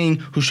trying to sing,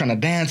 who's trying to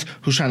dance,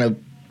 who's trying to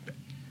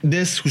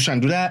this, who's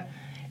trying to do that.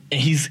 And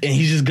he's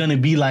just gonna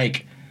be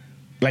like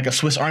a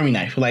Swiss Army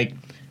knife. Like,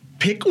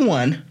 pick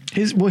one,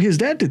 His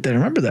dad did that.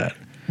 Remember that?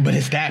 but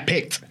his dad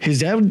picked. His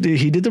dad,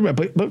 he did the rap,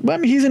 but I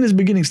mean, he's in his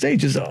beginning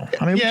stages, though.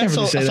 I mean, we can't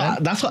really say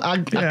that. That's what I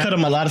Yeah. cut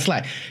him a lot of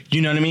slack.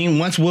 You know what I mean?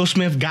 Once Will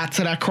Smith got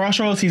to that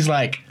crossroads, he's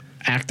like,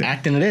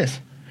 acting it is.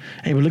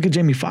 Hey, but look at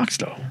Jamie Foxx,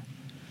 though.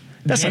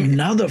 That's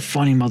another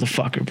funny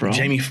motherfucker, bro.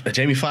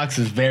 Jamie Foxx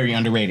is very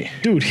underrated.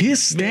 Dude,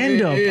 his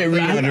stand up, Very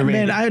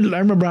underrated. man. I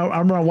remember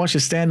I watched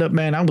his stand up,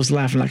 man. I was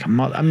laughing like a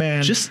mother,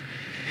 man. Just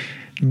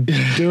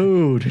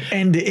dude,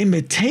 and the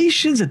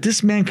imitations that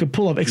this man could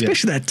pull off,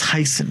 especially that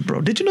Tyson,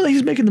 bro. Did you know that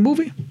he's making the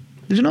movie?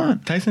 Did you know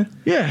that? Tyson.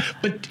 Yeah,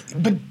 But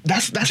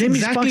that's Jamie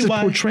exactly Foxx is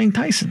why. portraying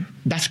Tyson.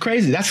 That's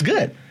crazy. That's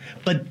good.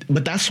 But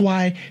that's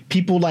why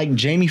people like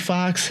Jamie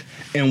Foxx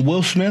and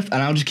Will Smith,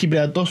 and I'll just keep it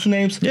at those two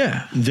names.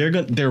 Yeah.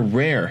 they're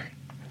rare.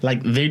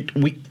 Like we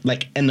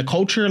in the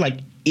culture,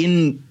 like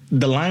in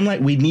the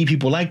limelight, we need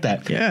people like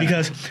that. Yeah.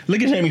 Because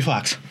look at Jamie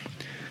Foxx,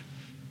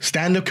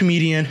 stand-up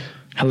comedian,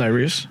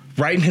 Hilarious,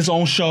 writing his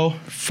own show,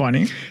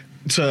 funny,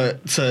 to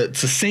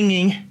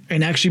singing,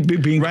 and actually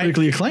being Right.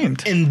 critically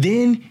acclaimed. and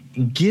then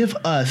give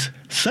us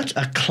such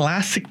a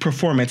classic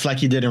performance like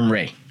he did in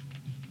Ray.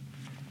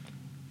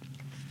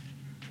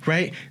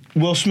 Right?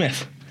 Will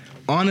Smith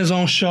on his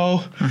own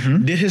show,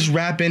 did his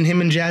rapping,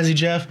 him and Jazzy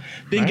Jeff,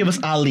 then Right. give us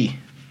Ali.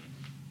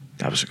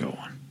 That was a good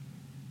one.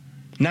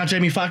 Now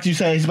Jamie Foxx, you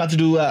say he's about to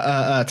do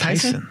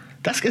Tyson?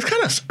 Tyson. It's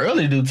kind of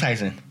early to do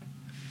Tyson.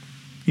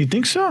 You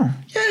think so?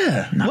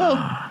 Yeah. Nah. Well,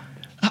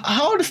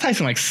 how old is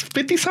Tyson? Like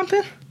 50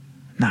 something?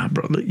 Nah,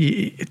 bro.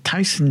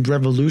 Tyson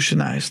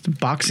revolutionized the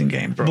boxing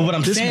game, bro. But what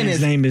I'm this saying man's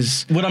is- name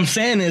is. What I'm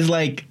saying is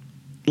like,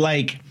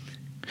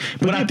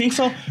 but I think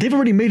so. They've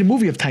already made a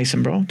movie of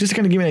Tyson, bro. Just to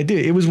kind of give you an idea,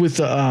 it was with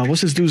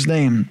what's this dude's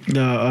name?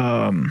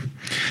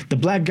 The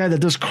black guy that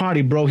does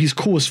karate, bro. He's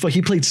cool as fuck.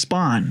 He played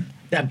Spawn.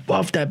 That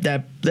buff,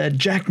 that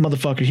jacked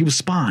motherfucker. He was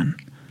Spawn.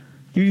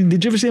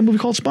 Did you ever see a movie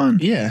called Spawn?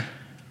 Yeah.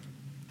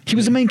 He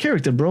was the main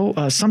character, bro.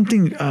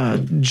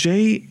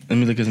 J. Let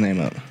me look his name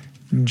up.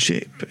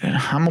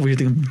 I'm over here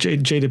thinking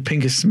J the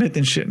Pinkett Smith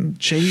and shit.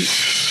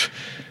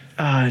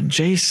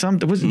 J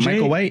something. Was it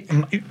Michael White?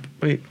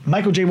 Wait,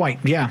 Michael J. White.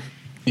 Yeah.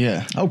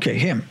 Yeah. Okay,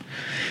 him.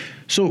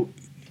 So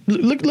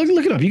look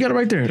it up. You got it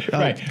right there.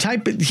 Right.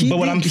 Type it. But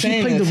what I'm saying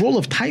he played is- the role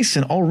of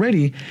Tyson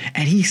already,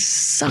 and he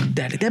sucked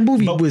at it. That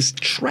movie was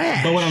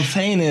trash. But what I'm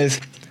saying is,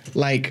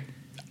 like,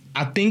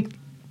 I think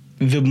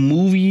the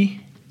movie,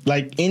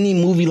 like any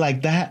movie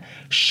like that,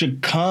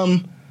 should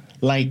come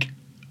like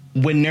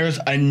when there's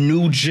a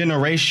new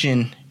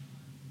generation.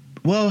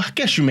 Well, I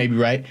guess you may be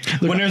right.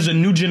 When there's a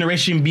new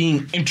generation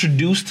being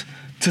introduced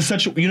to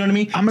such, you know what I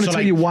mean? I'm gonna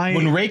tell you why-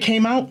 When Ray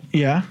came out,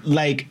 Yeah.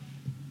 like,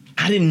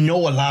 I didn't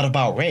know a lot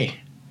about Ray.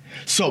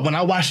 So when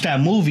I watched that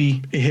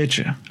movie, It hit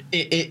you.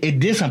 it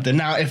did something.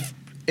 Now, if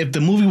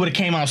the movie would have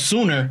came out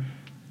sooner,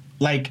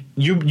 like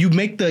you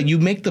make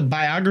the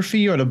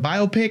biography or the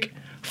biopic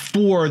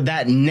for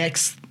that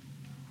next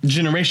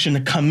generation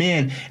to come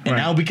in, and Right.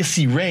 now we can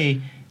see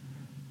Ray.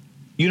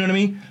 You know what I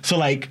mean? So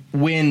like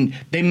when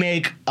they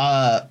make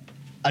a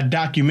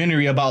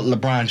documentary about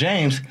LeBron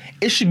James,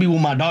 it should be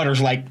when my daughter's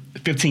like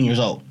 15 years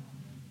old.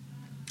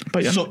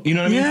 But So, you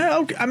know what I mean? Yeah.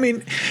 Okay. I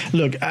mean,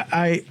 look,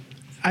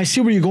 I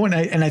see where you're going,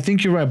 and I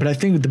think you're right. But I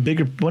think not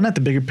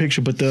the bigger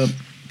picture, but the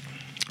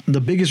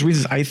biggest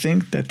reasons I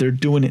think that they're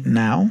doing it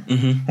now,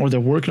 or they're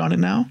working on it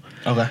now.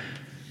 Okay.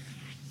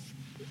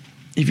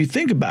 If you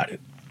think about it,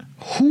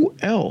 who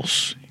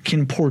else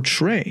can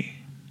portray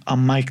a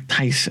Mike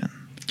Tyson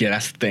Yeah,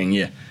 that's the thing.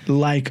 Yeah.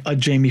 like a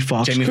Jamie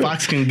Foxx? Jamie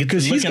Foxx can get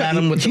because looking at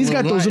him with he's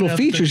got those little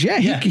features. Yeah,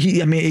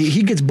 I mean,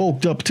 he gets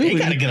bulked up too. He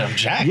got to get him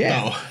jacked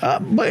though.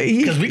 But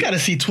Because we got to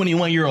see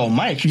 21-year-old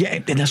Mike. yeah,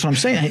 and that's what I'm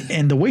saying.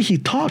 And the way he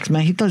talks,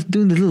 man, he does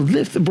doing the little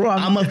lift, bro.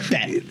 I'm a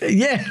fat.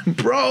 Yeah,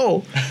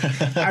 bro.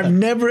 I've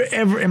never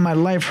ever in my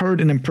life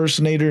heard an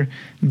impersonator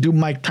do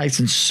Mike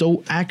Tyson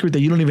so accurate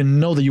that you don't even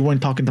know that you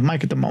weren't talking to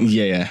Mike at the moment.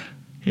 Yeah.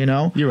 You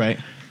know, You're right.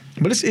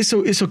 but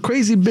it's a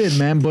crazy bid,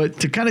 man. But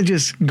to kind of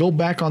just go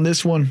back on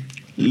this one,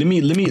 Let me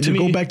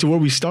go back to where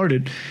we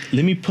started.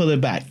 Let me pull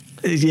it back.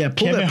 Yeah,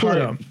 pull it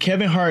up.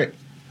 Kevin Hart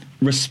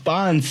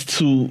responds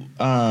to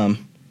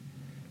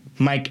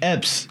Mike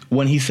Epps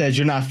when he says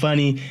you're not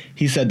funny.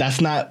 He said that's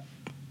not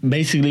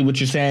basically what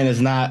you're saying is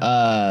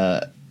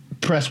not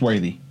press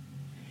worthy.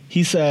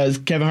 He says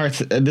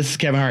this is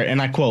Kevin Hart,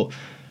 and I quote,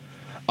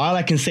 "All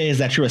I can say is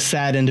that you're a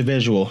sad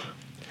individual.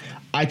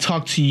 I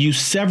talked to you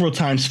several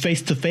times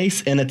face to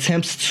face in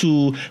attempts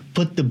to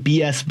put the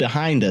BS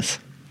behind us.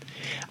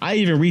 I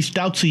even reached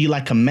out to you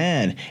like a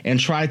man and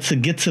tried to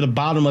get to the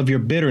bottom of your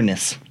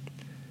bitterness.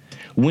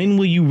 When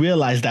will you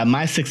realize that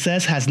my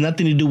success has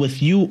nothing to do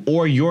with you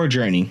or your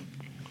journey?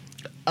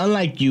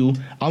 Unlike you,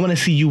 I want to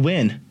see you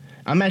win.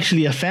 I'm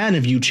actually a fan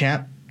of you,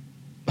 champ."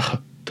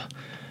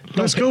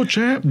 Let's go,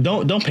 champ.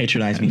 Don't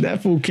patronize me.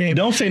 That fool came.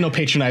 Don't say no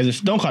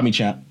patronizers. Don't call me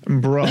champ.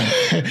 Bro,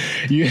 Let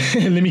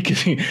me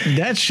continue.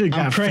 that shit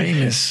got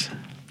famous.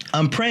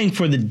 I'm praying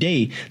for the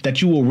day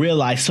that you will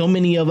realize so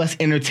many of us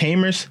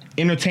entertainers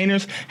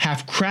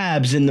have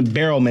crabs in the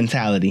barrel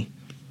mentality.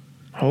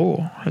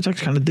 Oh, that's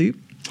actually kind of deep.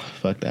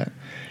 Fuck that.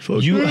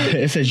 Fuck It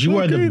that. says you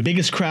Fuck are the it.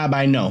 biggest crab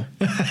I know.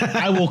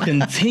 I will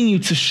continue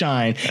to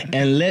shine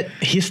and let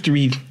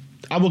history.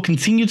 I will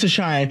continue to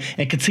shine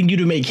and continue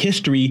to make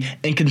history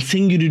and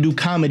continue to do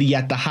comedy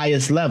at the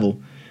highest level.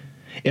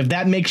 If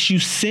that makes you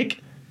sick,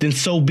 then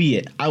so be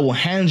it. I will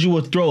hand you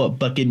a throw-up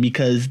bucket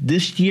because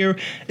this year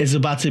is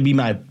about to be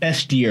my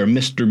best year,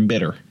 Mr.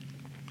 Bitter.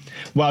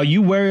 While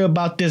you worry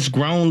about this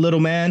grown little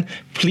man,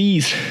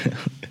 please.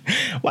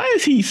 Why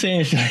is he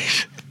saying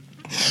shit?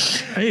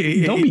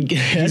 Hey, Don't be-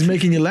 He's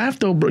making you laugh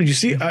though, bro. You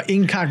see,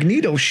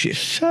 incognito shit.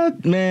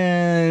 Shut,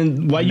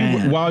 man.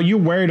 While you're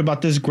worried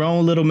about this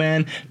grown little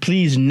man,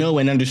 please know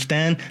and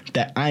understand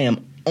that I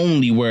am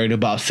only worried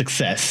about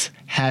success.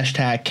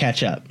 Hashtag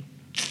catch up.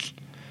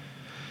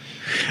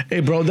 Hey,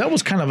 bro, that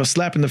was kind of a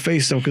slap in the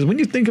face though, because when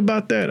you think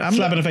about that, I'm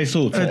Slap in the face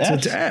too.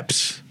 to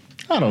Epps.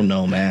 I don't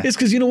know, man. It's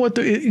because you know what?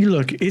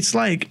 Look, it's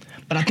like.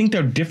 But I think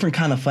they're different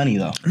kind of funny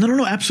though.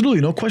 No,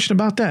 absolutely, no question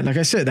about that. Like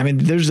I said, I mean,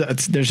 there's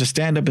a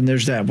stand up and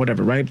there's that,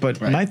 whatever, right? But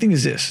Right. my thing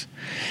is this: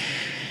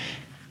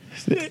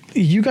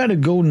 you got to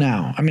go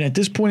now. I mean, at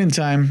this point in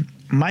time,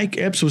 Mike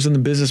Epps was in the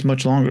business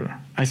much longer,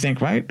 I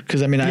think, right?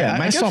 Because I mean, Yeah, I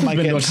Mike saw Epps has Mike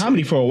been doing Epps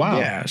comedy for a while.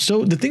 Yeah.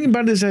 So the thing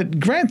about it is that,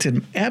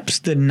 granted, Epps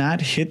did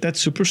not hit that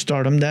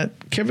superstardom that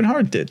Kevin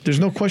Hart did. There's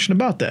no question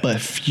about that.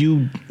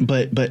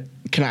 But but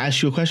can I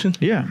ask you a question?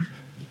 yeah.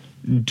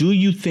 Do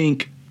you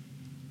think?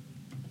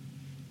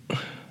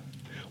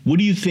 What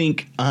do you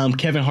think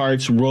Kevin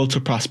Hart's road to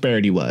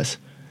prosperity was?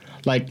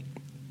 Like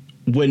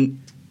who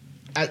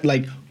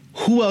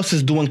else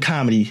is doing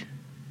comedy?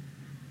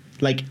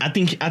 Like I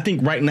think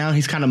right now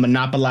he's kind of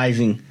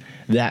monopolizing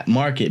that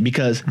market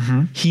because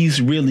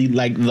he's really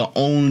like the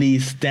only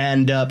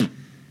stand-up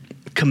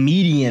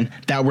comedian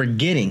that we're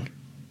getting.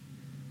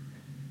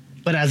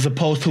 But as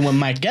opposed to when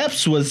Mike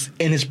Epps was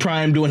in his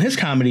prime doing his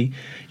comedy,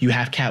 you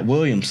have Cat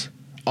Williams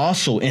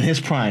also in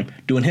his prime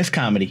doing his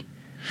comedy.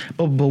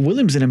 But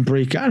Williams didn't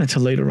break out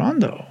until later on,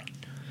 though.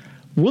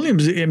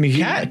 Williams, I mean,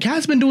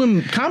 Cat's been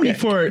doing comedy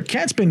for.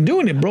 Cat's been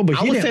doing it, bro. But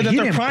I would say that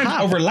their prime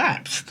pop.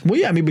 overlapped. Well,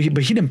 yeah, I mean,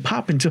 but he didn't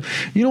pop until,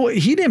 you know what?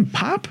 He didn't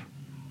pop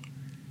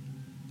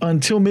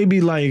until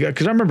maybe like,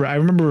 because I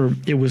remember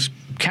it was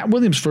Cat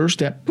Williams first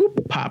that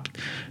popped.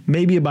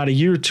 Maybe about a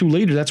year or two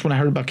later, that's when I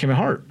heard about Kevin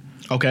Hart.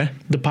 Okay.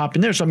 The pop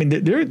in there. So I mean,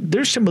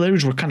 their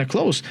similarities were kind of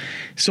close.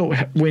 So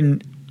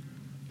when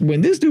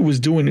this dude was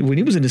doing, when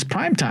he was in his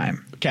prime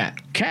time,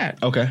 Cat.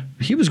 Okay.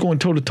 He was going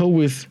toe to toe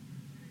with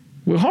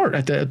Hart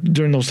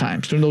during those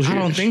times, during those years. I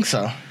don't think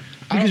so.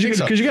 Because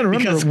you got to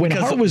remember when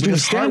Hart was doing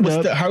stand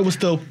up, Hart was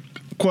still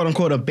quote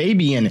unquote a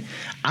baby in it.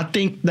 I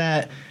think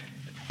that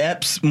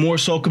Epps more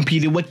so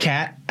competed with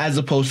Cat as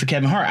opposed to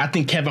Kevin Hart. I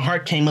think Kevin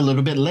Hart came a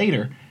little bit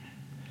later.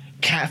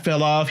 Cat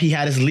fell off. He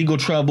had his legal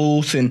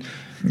troubles and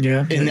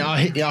all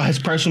his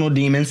personal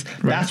demons.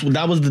 Right.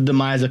 That was the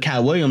demise of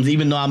Cat Williams.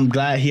 Even though I'm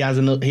glad he has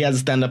a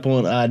stand up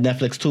on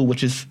Netflix too,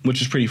 which is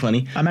pretty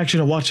funny. I'm actually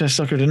gonna watch that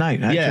sucker tonight.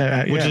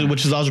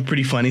 Which is also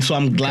pretty funny. So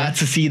I'm glad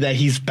to see that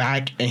he's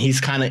back and he's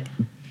kind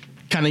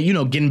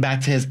of getting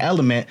back to his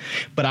element.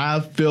 But I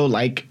feel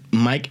like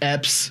Mike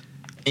Epps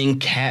and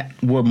Cat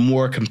were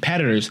more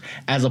competitors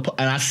and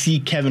I see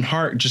Kevin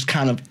Hart just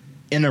kind of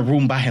in a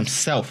room by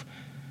himself.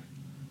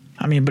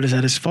 I mean, but is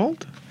that his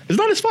fault? It's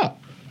not his fault.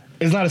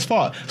 It's not his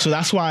fault. So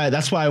that's why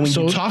when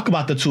you talk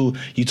about the two,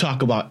 you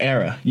talk about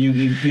era. You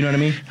know what I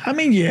mean? I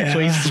mean, yeah.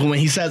 So when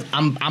he says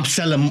I'm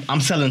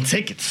selling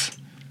tickets.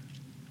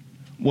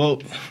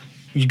 Well,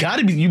 you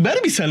better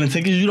be selling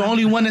tickets. You're the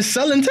only one that's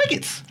selling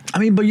tickets. I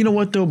mean, but you know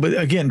what though? But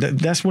again,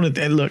 that's one of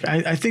the, look,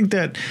 I think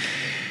that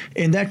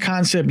in that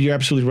concept, you're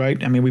absolutely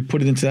right. I mean, we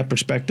put it into that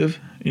perspective,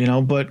 you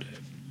know, but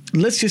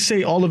let's just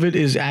say all of it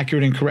is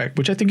accurate and correct,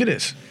 which I think it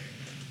is.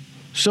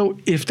 So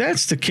if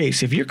that's the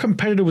case, if your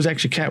competitor was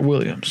actually Cat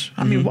Williams,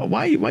 I mean,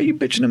 why are you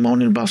bitching and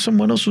moaning about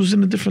someone else who's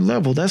in a different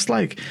level? That's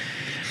like,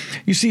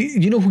 you see,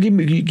 you know who gave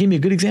me a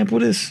good example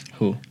of this?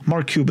 Who?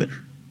 Mark Cuban.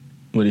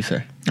 What did he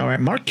say? All right,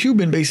 Mark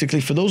Cuban,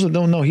 basically, for those that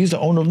don't know, he's the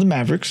owner of the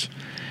Mavericks.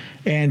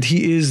 And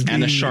he is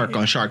a shark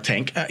on Shark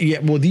Tank. Yeah,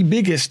 well, the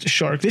biggest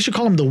shark. They should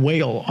call him the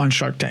whale on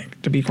Shark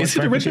Tank, to be quite Is he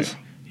the richest?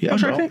 Yeah, on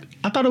Shark Tank?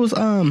 I thought it was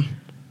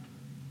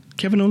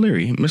Kevin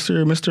O'Leary,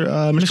 Mr.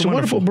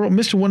 Wonderful, bro.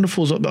 Mr.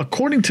 Wonderful's,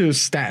 according to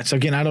stats,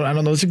 again, I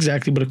don't know this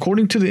exactly, but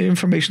according to the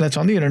information that's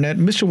on the internet,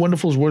 Mr.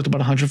 Wonderful is worth about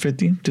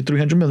 150 to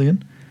 300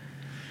 million.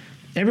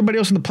 Everybody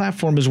else on the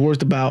platform is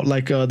worth about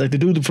like the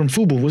dude from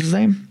Fubu. What's his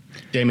name?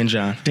 Damon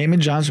John.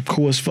 Damon John's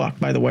cool as fuck,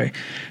 by the way.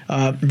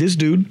 This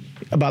dude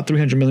about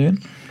 300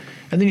 million,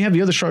 and then you have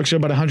the other sharks here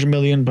about 100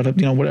 million, but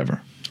you know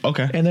whatever.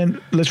 Okay. And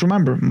then let's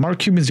remember, Mark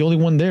Cuban's the only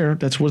one there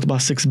that's worth about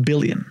 $6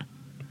 billion.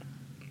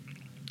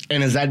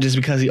 And is that just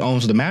because he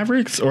owns the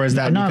Mavericks, or is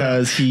that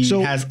because he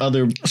has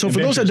other? So for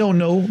those that don't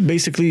know,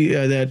 basically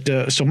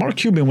so Mark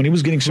Cuban, when he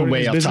was getting started,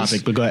 way in off his business,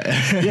 topic, but go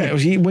ahead.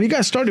 yeah, when he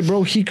got started,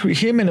 bro,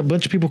 him and a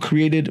bunch of people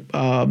created.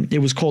 It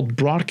was called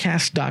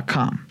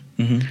Broadcast.com.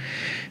 Mm-hmm.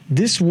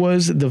 This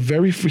was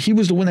he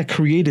was the one that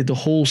created the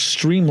whole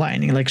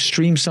streamlining, like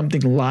stream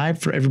something live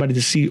for everybody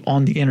to see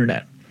on the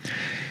internet.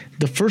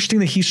 The first thing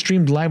that he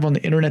streamed live on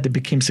the internet that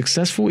became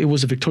successful, it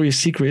was a Victoria's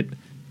Secret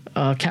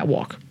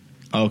catwalk.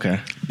 Okay.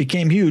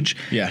 Became huge.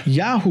 Yeah.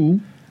 Yahoo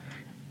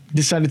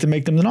decided to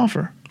make them an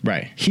offer.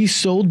 Right. He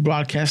sold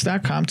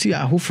Broadcast.com to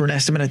Yahoo for an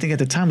estimate, I think at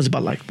the time was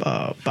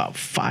about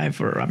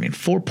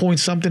 4 point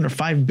something or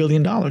 $5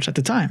 billion at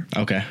the time.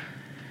 Okay.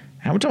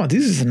 And we're talking about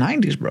this is the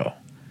 90s, bro.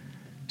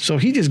 So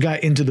he just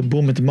got into the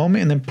boom at the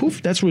moment, and then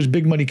poof, that's where his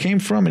big money came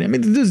from. And I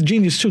mean, this is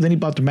genius too. Then he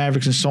bought the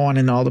Mavericks and so on,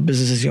 and all the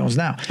businesses he owns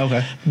now.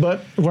 Okay.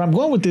 But where I'm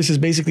going with this is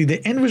basically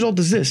the end result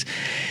is this.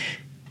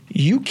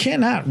 You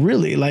cannot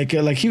really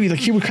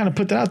he would kind of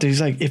put that out there.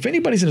 He's like, if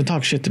anybody's going to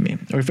talk shit to me,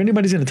 or if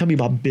anybody's going to tell me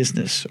about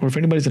business, or if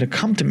anybody's going to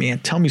come to me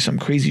and tell me some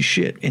crazy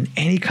shit in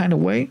any kind of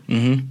way,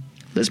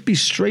 let's be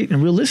straight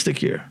and realistic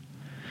here.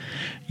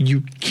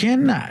 You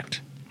cannot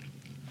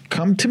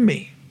come to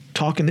me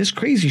talking this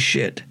crazy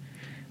shit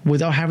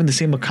without having the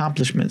same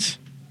accomplishments.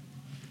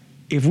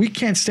 If we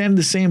can't stand in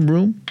the same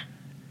room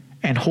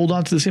and hold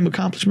on to the same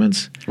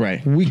accomplishments,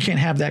 right, we can't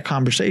have that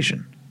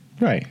conversation.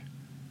 Right.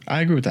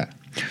 I agree with that.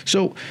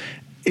 So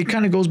it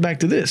kind of goes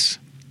back to this.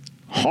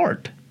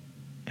 Hart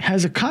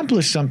has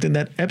accomplished something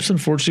that Epps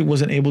unfortunately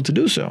wasn't able to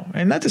do so.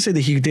 And not to say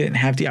that he didn't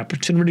have the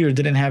opportunity or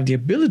didn't have the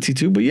ability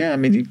to, but yeah, I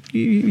mean,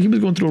 he was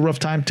going through a rough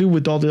time too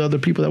with all the other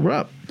people that were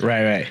up.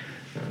 Right.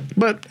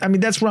 But I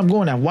mean, that's where I'm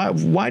going at.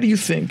 Why do you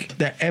think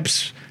that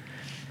Epps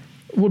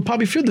would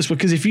probably feel this way?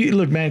 Because if you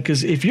look, man,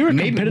 because if you're a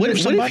competitor, what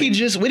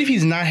if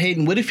he's not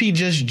hating? What if he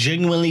just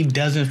genuinely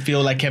doesn't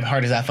feel like Kevin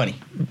Hart is that funny?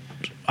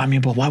 I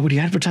mean, but why would he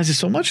advertise it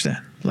so much then?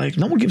 Like,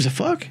 no one gives a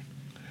fuck.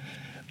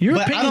 Your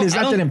opinion is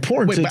not that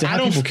important to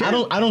how people care.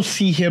 I don't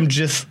see him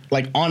just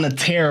like on a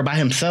tear by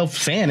himself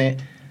saying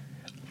it.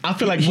 I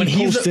feel like when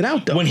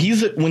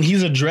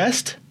he's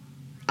addressed,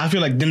 I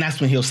feel like then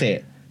that's when he'll say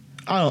it.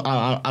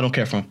 I don't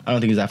care for him. I don't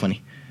think he's that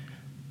funny.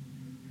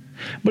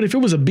 But if it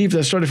was a beef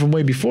that started from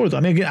way before, though, I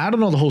mean, again, I don't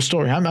know the whole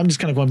story. I'm just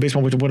kind of going based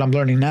on what I'm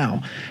learning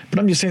now. But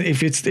I'm just saying,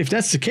 if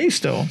that's the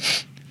case, though,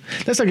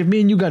 that's like if me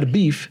and you got a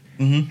beef,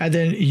 and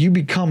then you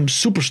become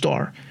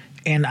superstar,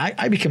 and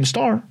I became a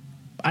star.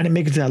 I didn't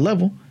make it to that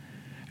level,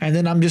 and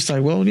then I'm just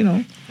like, well, you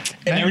know.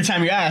 And every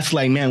time you ask,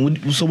 like,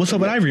 man, so what's up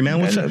with Ivory,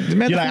 man? What's up?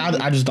 You're like,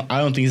 I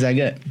don't think he's that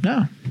good.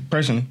 No,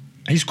 personally,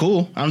 he's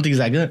cool. I don't think he's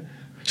that good.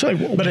 So, like,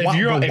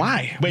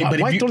 why?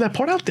 Why throw that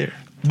part out there?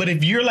 But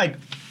if you're like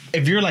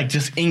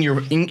just at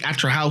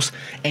your house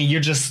and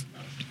you're just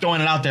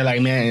throwing it out there,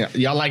 like, man,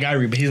 y'all like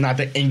Ivory, but he's not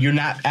there, and you're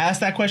not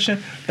asked that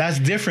question, that's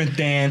different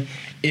than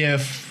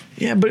if.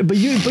 Yeah, but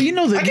you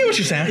know that I get what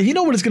you're saying. You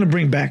know what it's gonna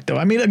bring back though.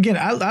 I mean, again,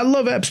 I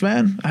love Epps,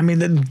 man. I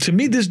mean, to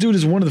me, this dude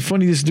is one of the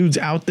funniest dudes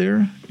out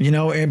there. You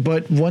know,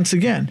 but once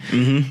again,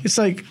 it's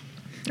like,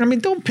 I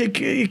mean, don't pick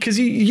because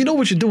you know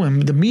what you're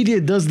doing. The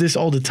media does this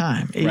all the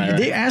time. Right.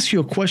 They ask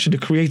you a question to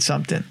create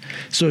something.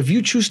 So if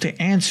you choose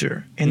to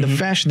answer in the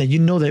fashion that you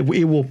know that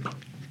it will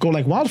go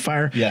like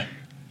wildfire,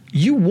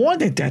 you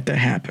wanted that to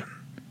happen.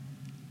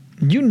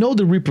 You know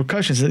the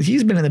repercussions.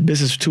 He's been in the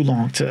business for too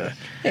long to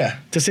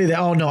say that,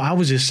 oh, no, I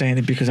was just saying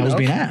it because I was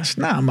being asked.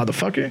 Nah,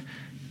 motherfucker.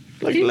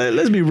 Like,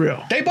 let's be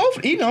real.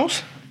 He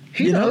knows.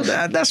 He knows.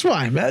 That's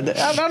why. I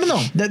don't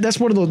know. That's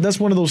one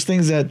of those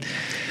things that.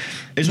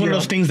 It's one of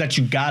those things that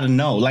you gotta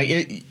know. Like,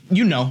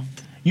 you know,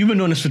 you've been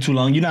doing this for too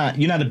long. You're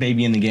not a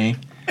baby in the game.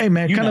 Hey,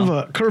 man, You kind of know.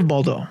 a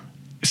curveball, though.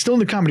 Still in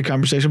the comedy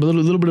conversation, but a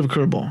little bit of a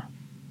curveball.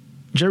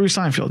 Jerry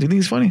Seinfeld. Do you think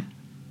he's funny?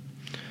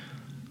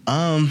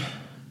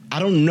 I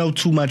don't know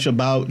too much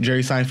about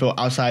Jerry Seinfeld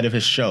outside of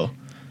his show.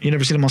 You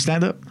never seen him on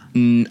stand-up?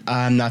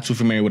 I'm not too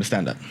familiar with a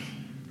stand-up.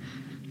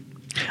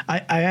 I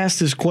asked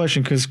this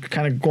question because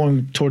kind of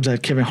going towards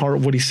that Kevin Hart,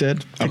 what he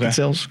said, ticket Okay.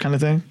 sales kind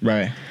of thing.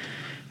 Right.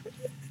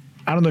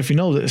 I don't know if you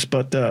know this,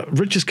 but the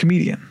richest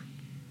comedian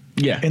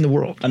Yeah. in the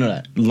world. I know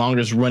that.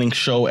 Longest running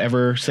show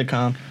ever,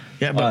 sitcom.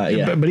 Yeah, but,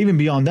 yeah. but even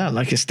beyond that,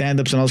 like his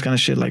stand-ups and all this kind of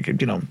shit, like,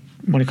 you know,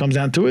 when it comes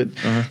down to it,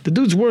 the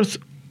dude's worth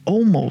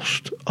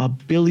almost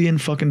 $1 billion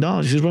fucking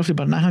dollars. He's roughly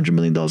about $900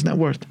 million net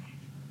worth.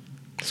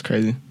 It's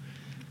crazy.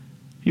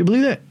 You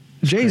believe that?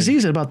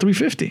 Jay-Z's at about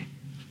 350.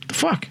 The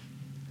fuck?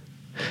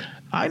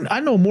 I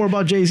know more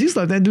about Jay-Z's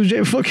life than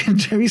fucking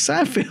Jerry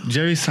Seinfeld.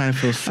 Jerry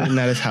Seinfeld sitting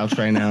at his house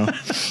right now,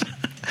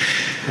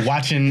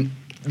 watching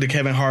the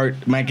Kevin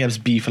Hart, Mike Epps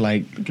beef.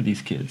 Like, look at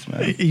these kids,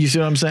 man. You see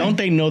what I'm saying? Don't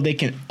they know they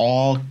can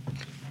all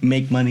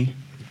make money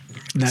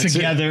That's it.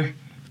 together?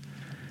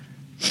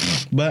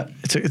 But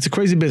It's a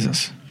crazy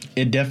business.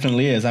 it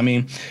definitely is. I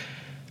mean,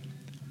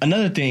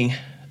 another thing,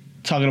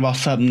 talking about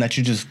something that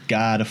you just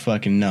gotta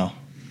fucking know.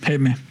 Hey,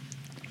 man.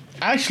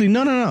 Actually,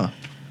 no.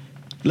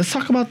 Let's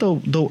talk about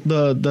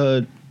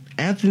the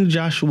Anthony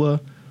Joshua,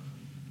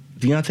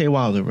 Deontay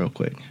Wilder real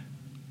quick.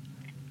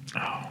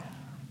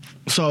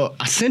 So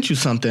I sent you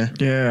something,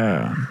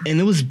 Yeah. and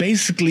it was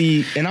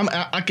basically, and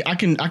I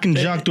can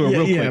jog through it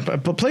real quick. Yeah,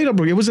 but play it up.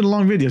 It wasn't a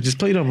long video. Just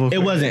play it up. Real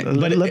quick. wasn't,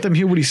 Let, but let them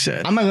hear what he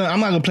said. I'm not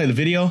gonna play the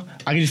video.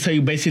 I can just tell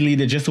you basically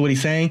the gist of what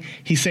he's saying.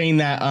 He's saying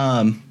that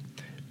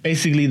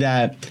basically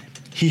that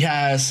he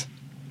has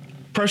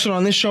person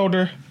on this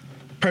shoulder,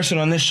 person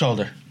on this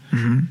shoulder.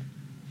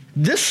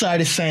 This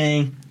side is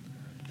saying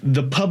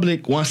the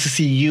public wants to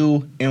see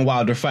you and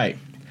Wilder fight,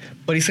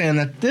 but he's saying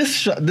that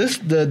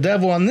the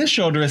devil on this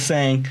shoulder is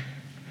saying,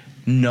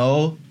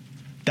 no,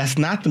 that's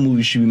not the move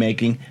you should be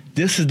making.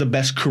 This is the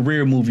best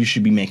career move you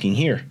should be making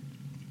here.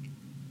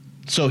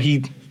 So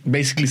he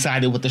basically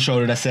sided with the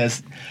shoulder that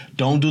says,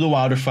 don't do the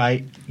Wilder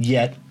fight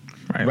yet,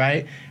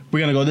 right? We're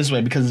going to go this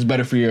way because it's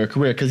better for your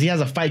career. Because he has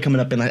a fight coming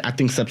up in, I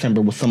think,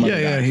 September with some other guy.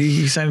 Yeah,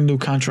 he signed a new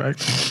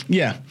contract.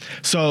 Yeah.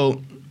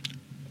 So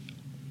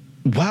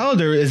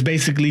Wilder is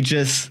basically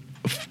just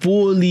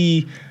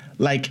fully,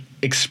 like,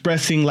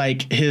 expressing,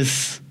 like,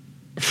 his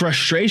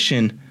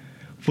frustration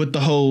with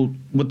the whole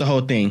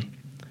thing.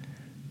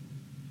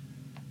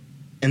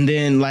 And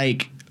then,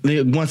 like,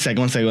 one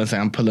second.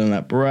 I'm pulling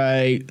up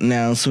right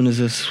now. As soon as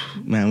this,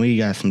 man, we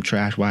got some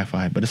trash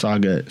Wi-Fi, but it's all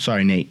good.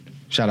 Sorry, Nate.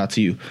 Shout out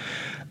to you.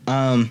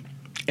 And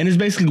it's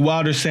basically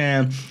Wilder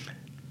saying,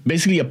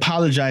 basically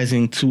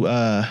apologizing to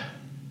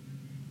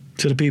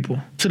the people.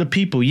 To the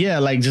people, yeah,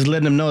 like just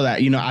letting them know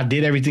that, you know, I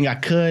did everything I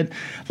could.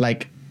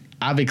 Like,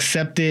 I've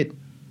accepted.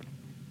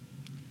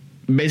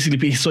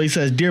 Basically, so he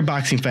says, "Dear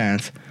boxing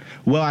fans,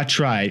 well, I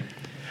tried.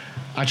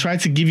 I tried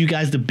to give you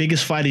guys the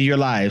biggest fight of your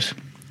lives.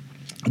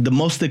 The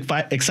most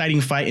exciting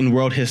fight in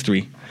world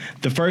history.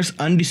 The first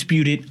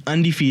undisputed,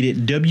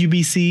 undefeated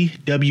WBC,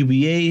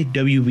 WBA,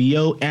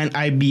 WBO, and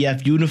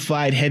IBF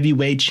unified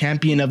heavyweight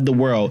champion of the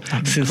world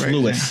since crazy.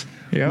 Lewis.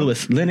 Yeah.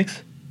 Lewis.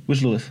 Lennox?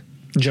 Which Lewis?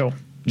 Joe.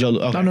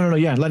 Okay. No.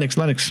 Yeah, Lennox.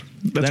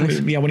 That's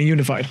Lennox? when he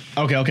unified.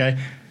 Okay.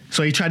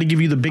 So he tried to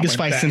give you the biggest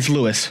went fight back. since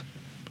Lewis.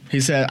 He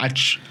said,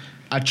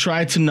 I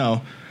tried to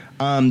know.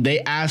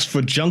 They asked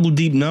for jungle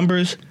deep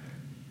numbers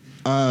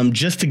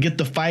just to get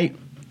the fight.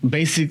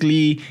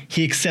 Basically,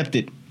 he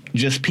accepted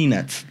just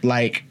peanuts.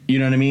 Like, you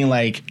know what I mean?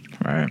 Like,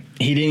 Right.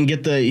 he didn't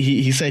get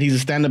he said he's a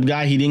stand-up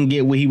guy. He didn't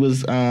get what he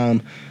was,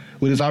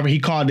 with his offer. He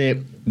called it,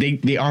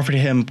 they offered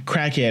him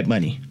crackhead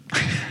money.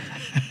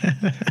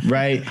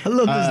 Right? I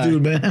love this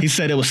dude, man. He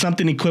said it was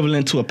something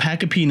equivalent to a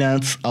pack of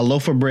peanuts, a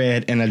loaf of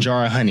bread, and a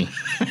jar of honey.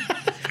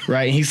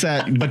 Right? And he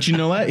said, but you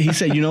know what? He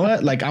said, you know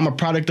what? Like, I'm a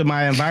product of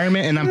my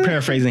environment, and I'm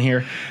paraphrasing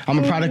here. I'm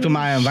a product of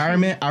my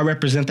environment. I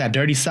represent that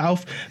dirty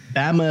South.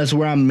 Bama is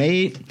where I'm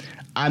made.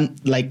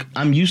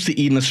 I'm used to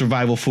eating a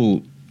survival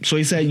food. So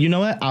he said, you know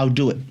what? I'll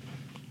do it.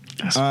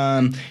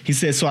 He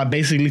said, so I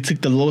basically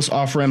took the lowest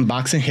offer in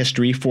boxing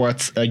history for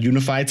a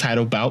unified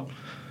title bout.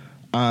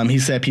 He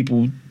said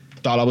people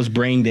thought I was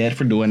brain dead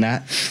for doing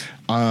that.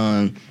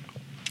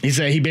 He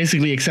said he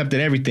basically accepted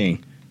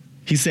everything.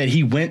 He said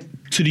he went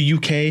to the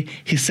UK.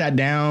 He sat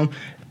down.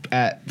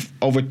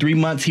 Over 3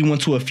 months, he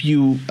went to a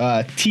few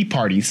tea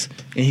parties.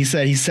 And he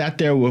said he sat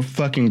there with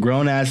fucking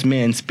grown-ass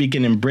men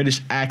speaking in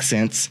British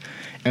accents,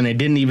 and they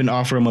didn't even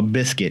offer him a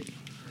biscuit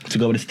to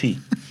go with his tea.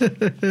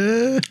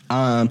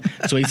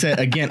 So he said,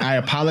 again, I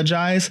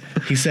apologize.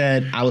 He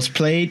said, I was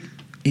played.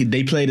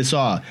 They played us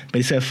all. But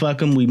he said, fuck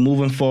them. We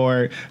moving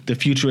forward. The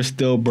future is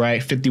still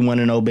bright.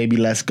 51-0, baby.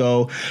 Let's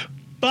go.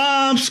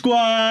 Bomb Squad.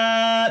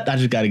 I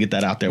just got to get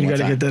that out there. You got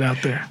to get that out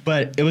there.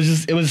 But it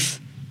was.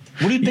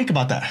 What do you think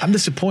about that? I'm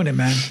disappointed,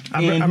 man.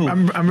 In who?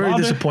 I'm very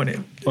Wilder?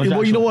 disappointed. Or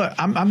Well, you know Joshua?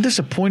 what? I'm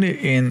disappointed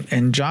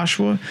in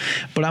Joshua,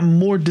 but I'm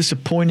more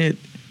disappointed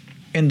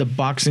in the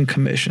boxing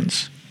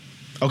commissions.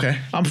 Okay.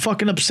 I'm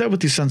fucking upset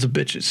with these sons of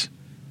bitches.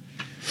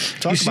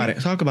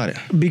 Talk about it.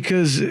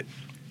 Because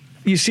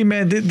you see,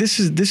 man, this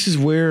is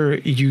where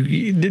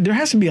there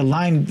has to be a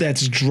line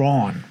that's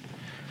drawn.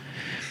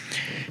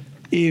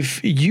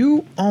 If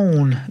you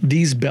own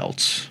these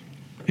belts,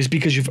 it's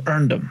because you've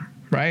earned them,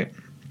 right?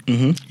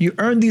 Mm-hmm. You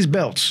earned these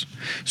belts.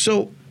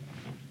 So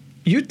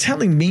you're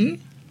telling me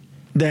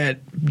that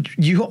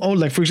you own,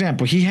 like, for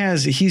example,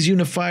 he's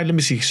unified. Let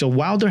me see. So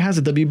Wilder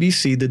has the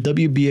WBC, the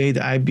WBA,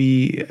 the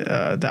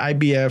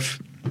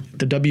IBF,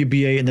 the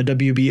WBA, and the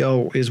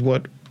WBO is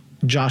what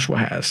Joshua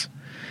has.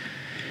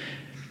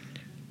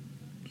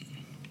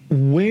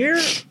 Where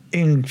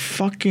in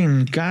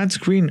fucking God's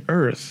green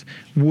earth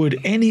would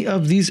any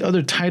of these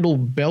other title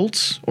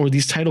belts or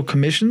these title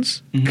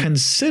commissions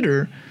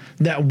consider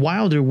that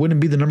Wilder wouldn't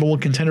be the number one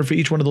contender for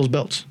each one of those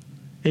belts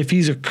if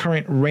he's a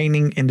current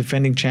reigning and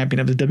defending champion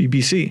of the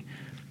WBC?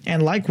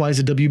 And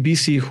likewise, the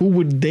WBC, who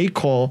would they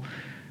call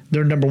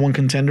their number one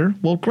contender?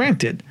 Well,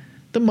 granted,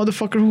 the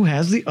motherfucker who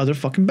has the other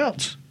fucking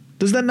belts.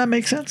 Does that not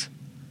make sense?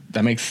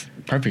 That makes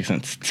perfect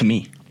sense to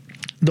me.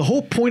 The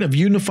whole point of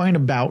unifying a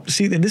bout,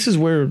 see, and this is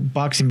where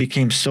boxing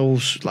became so,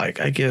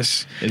 like, I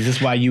guess. Is this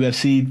why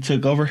UFC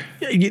took over?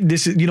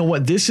 This is, you know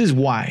what? This is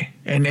why,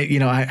 and you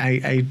know,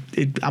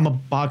 I'm a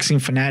boxing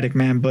fanatic,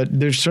 man. But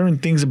there's certain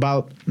things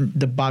about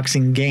the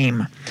boxing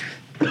game,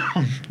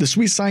 the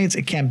sweet science,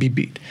 it can't be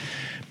beat.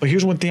 But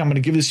here's one thing I'm going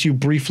to give this to you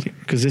briefly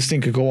because this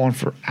thing could go on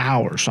for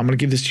hours. So I'm going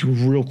to give this to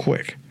you real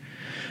quick.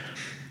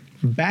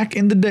 Back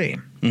in the day,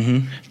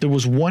 there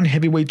was one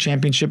heavyweight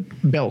championship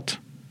belt.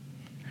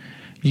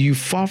 You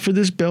fought for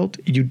this belt,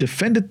 you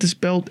defended this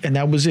belt, and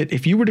that was it.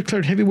 If you were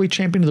declared heavyweight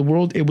champion of the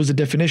world, it was a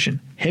definition.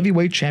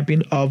 Heavyweight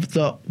champion of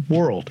the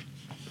world.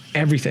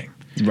 Everything.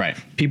 Right.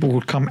 People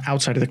would come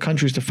outside of the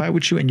countries to fight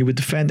with you, and you would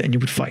defend, and you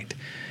would fight.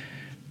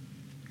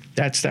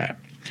 That's that.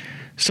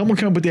 Someone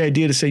came up with the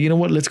idea to say, you know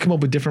what, let's come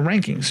up with different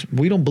rankings.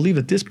 We don't believe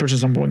that this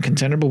person's number one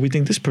contender, but we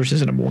think this person's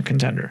the number one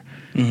contender.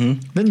 Then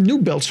new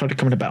belts started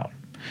coming about.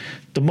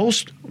 The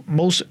most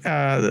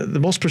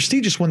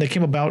prestigious one that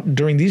came about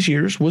during these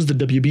years was the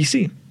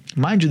WBC.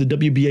 Mind you, the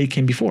WBA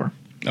came before.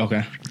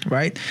 Okay.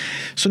 Right?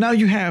 So now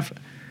you have,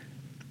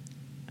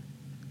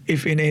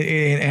 and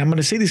I'm going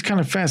to say these kind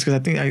of fast because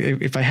I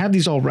think if I have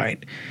these all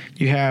right,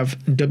 you have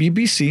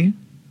WBC,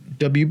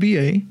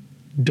 WBA,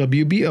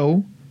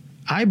 WBO,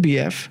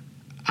 IBF,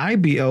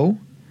 IBO,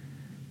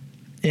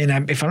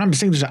 and if I'm not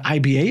mistaken, there's an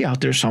IBA out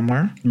there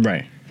somewhere.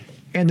 Right.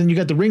 And then you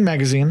got the Ring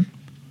Magazine.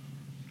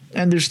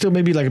 And there's still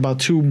maybe like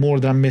about two more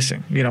that I'm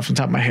missing, you know, from the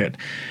top of my head.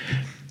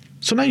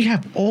 So now you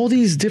have all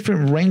these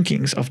different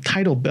rankings of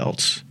title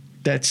belts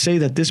that say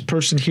that this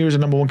person here is a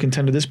number one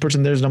contender, this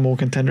person there is a number one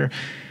contender.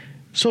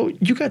 So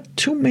you got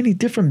too many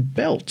different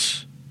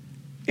belts.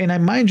 And I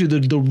mind you,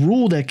 the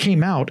rule that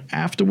came out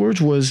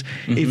afterwards was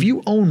if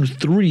you own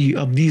 3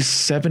 of these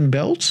 7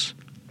 belts,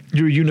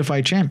 you're a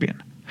unified champion.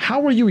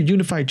 How are you a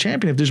unified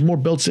champion if there's more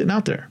belts sitting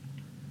out there?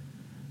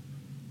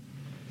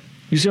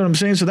 You see what I'm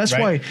saying? So that's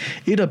why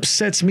it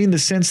upsets me in the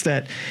sense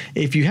that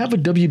if you have a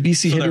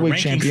WBC heavyweight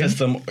champion,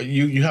 system,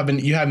 you have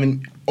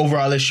an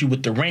overall issue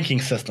with the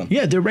ranking system.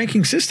 Yeah, their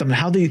ranking system,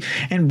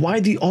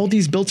 why all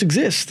these belts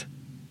exist.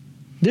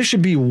 There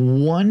should be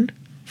one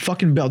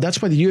fucking belt. That's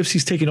why the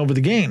UFC's taking over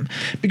the game.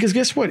 Because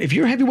guess what? If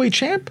you're a heavyweight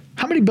champ,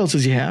 how many belts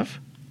does he have?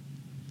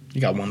 You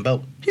got one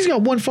belt. He's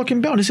got one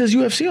fucking belt. It says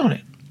UFC on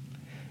it.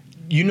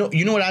 You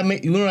know what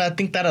I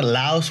think that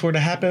allows for to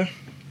happen?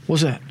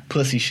 What's that?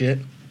 Pussy shit.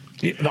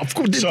 Yeah, of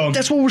course,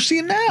 that's what we're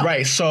seeing now.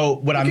 Right. So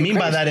what I mean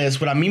by that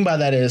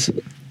is,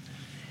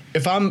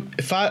 if I'm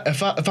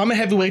a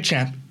heavyweight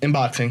champ in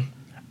boxing,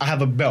 I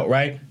have a belt,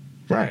 right?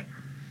 Right.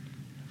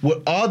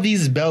 With all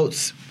these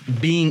belts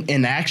being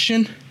in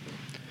action,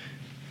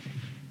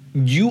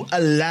 you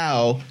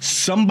allow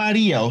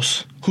somebody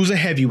else who's a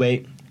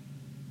heavyweight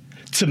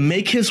to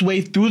make his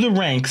way through the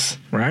ranks,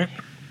 right,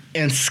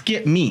 and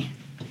skip me.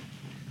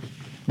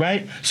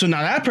 Right? So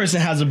now that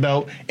person has a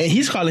belt, and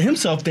he's calling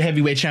himself the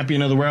heavyweight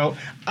champion of the world.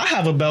 I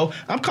have a belt.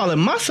 I'm calling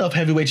myself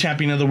heavyweight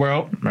champion of the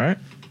world. Right.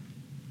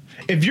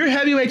 If you're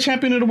heavyweight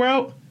champion of the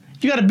world,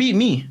 you got to beat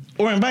me,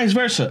 or vice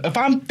versa. If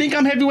I think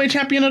I'm heavyweight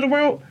champion of the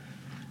world,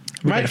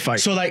 we gotta fight.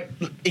 So like,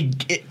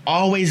 it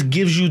always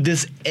gives you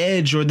this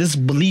edge or this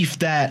belief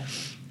that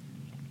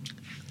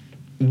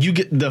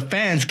the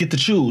fans get to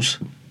choose,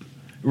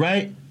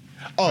 right?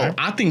 Oh, right.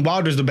 I think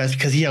Wilder's the best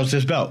because he has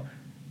this belt.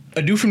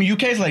 A dude from the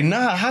UK is like,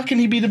 nah, how can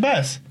he be the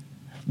best?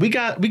 We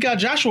got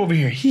Joshua over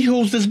here. He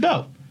holds this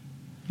belt.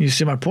 You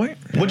see my point?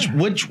 Yeah.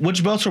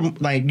 Which belts are,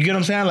 like, you get what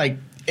I'm saying? Like,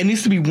 it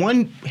needs to be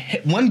one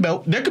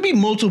belt. There could be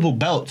multiple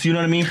belts, you know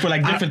what I mean, for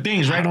like different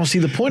things, right? I don't see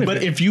the point of it.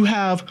 But if you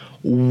have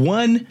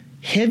one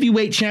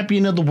heavyweight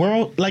champion of the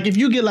world, like if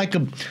you get like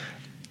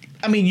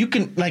you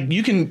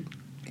can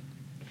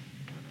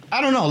I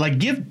don't know, like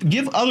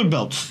give other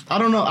belts. I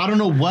don't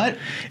know what.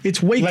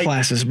 It's weight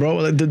classes,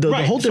 bro.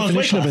 The whole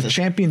definition of a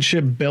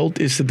championship belt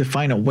is to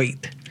define a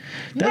weight.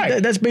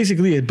 That's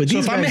basically it. But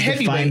these guys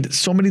defined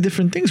so many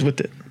different things with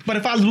it. But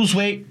if I lose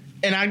weight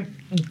and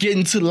get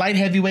into light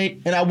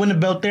heavyweight and I win a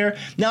belt there,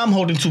 now I'm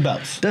holding 2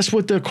 belts. That's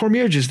what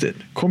Cormier just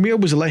did. Cormier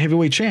was a light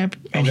heavyweight champ,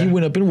 and he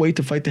went up in weight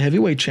to fight the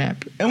heavyweight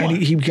champ, and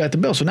he got the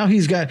belt. So now he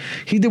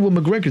did what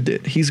McGregor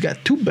did. He's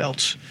got 2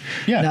 belts.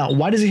 Yeah. Now,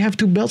 why does he have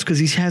 2 belts? Because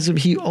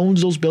he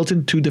owns those belts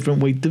in 2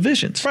 different weight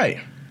divisions. Right.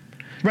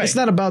 It's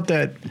not about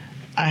that.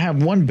 I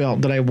have 1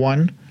 belt that I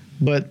won,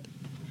 but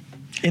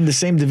in the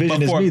same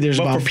division as me, there's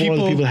about 4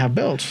 other people that have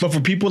belts. But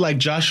for people like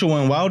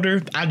Joshua and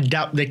Wilder, I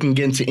doubt they can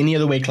get into any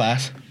other weight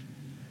class.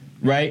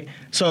 Right?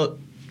 So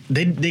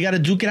they got to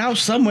duke it out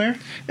somewhere.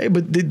 Hey,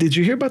 but did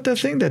you hear about that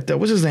thing that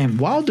what's his name?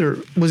 Wilder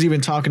was even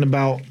talking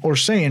about or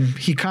saying,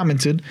 he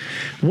commented,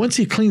 once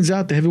he cleans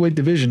out the heavyweight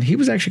division, he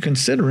was actually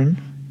considering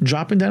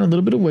dropping down a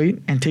little bit of weight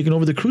and taking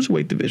over the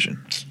cruiserweight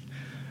division.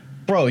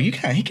 Bro, he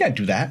can't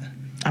do that.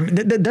 I mean,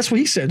 that's what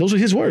he said. Those are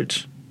his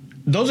words.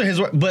 Those are his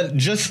words. But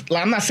just,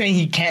 like, I'm not saying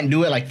he can't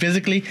do it, like,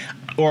 physically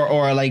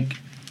or like,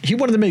 he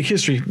wanted to make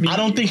history. I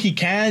don't think he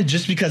can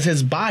just because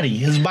his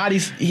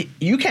body's,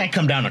 you can't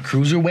come down to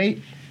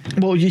cruiserweight.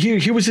 Well,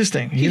 here was his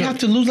thing. He'd have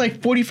to lose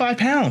like 45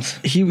 pounds.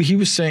 He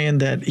was saying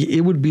that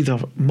it would be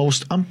the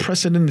most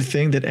unprecedented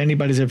thing that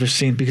anybody's ever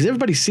seen, because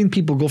everybody's seen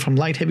people go from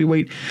light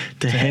heavyweight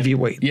to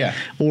heavyweight. Yeah.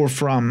 Or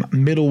from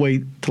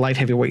middleweight to light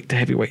heavyweight to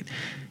heavyweight.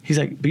 He's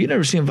like, but you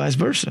never seen vice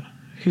versa.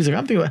 He's like,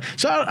 I'm thinking about.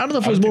 So I don't know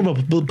if it was more of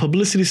a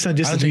publicity stunt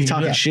just to be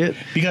talking shit.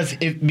 Because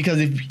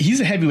if he's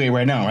a heavyweight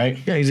right now, right?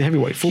 Yeah, he's a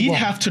heavyweight. Full He'd blown.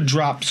 have to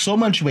drop so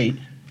much weight.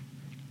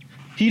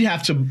 He'd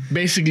have to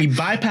basically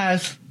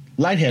bypass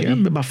light heavy.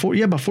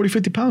 Yeah, about 40,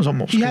 50 pounds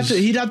almost.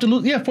 He'd have to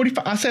lose. Yeah,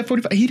 45. I said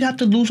 45. He'd have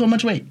to lose so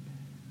much weight.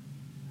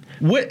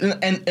 What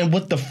and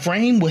with the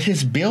frame, with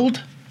his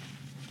build,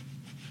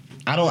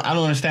 I don't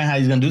understand how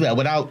he's gonna do that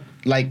without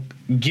like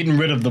getting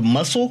rid of the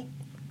muscle,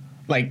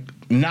 like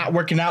not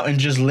working out and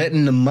just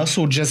letting the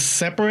muscle just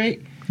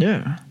separate.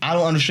 Yeah. I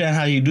don't understand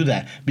how you do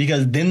that,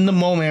 because then the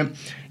moment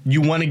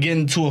you want to get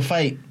into a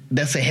fight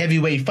that's a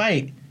heavyweight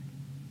fight,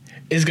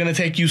 it's gonna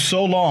take you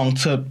so long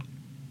to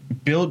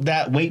build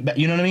that weight back.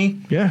 You know what I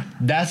mean? Yeah.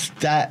 That's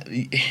that.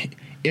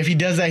 If he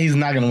does that, he's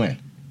not gonna win.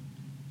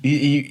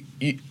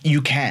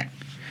 You can't.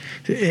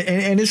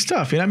 And it's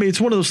tough. You know, I mean,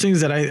 it's one of those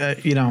things that I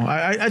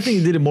think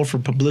he did it more for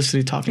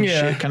publicity, talking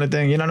shit kind of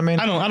thing. You know what I mean?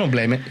 I don't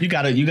blame it. You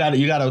gotta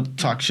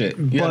talk shit.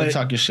 You gotta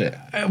talk your shit.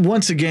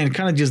 Once again,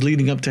 kind of just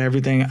leading up to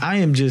everything, I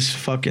am just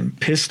fucking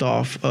pissed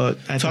off at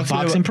the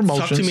boxing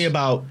promotions. Talk to me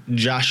about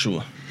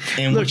Joshua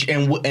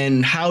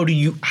and how do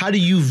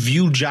you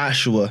view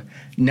Joshua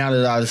now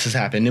that all this has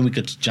happened? Then we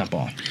could jump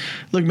on.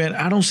 Look, man,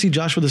 I don't see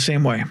Joshua the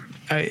same way.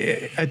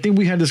 I think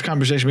we had this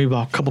conversation maybe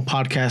about a couple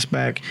podcasts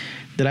back,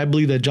 that I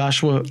believe that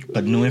Joshua,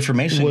 but new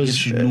information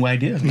gives you new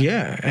ideas. Man.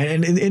 Yeah,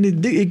 and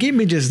it gave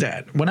me just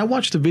that. When I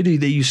watched the video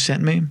that you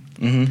sent me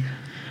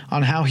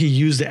on how he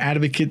used the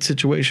advocate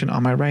situation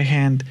on my right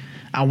hand,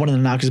 I wanted to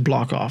knock his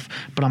block off,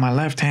 but on my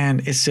left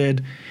hand it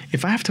said,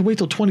 if I have to wait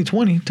till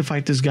 2020 to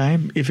fight this guy,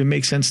 if it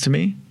makes sense to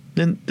me,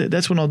 then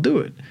that's when I'll do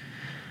it.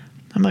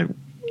 I'm like,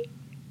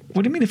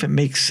 what do you mean if it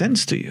makes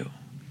sense to you?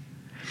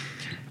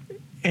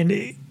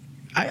 And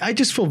I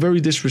just feel very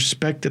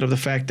disrespected of the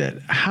fact that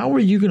how are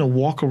you going to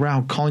walk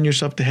around calling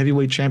yourself the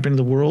heavyweight champion of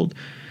the world,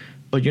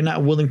 but you're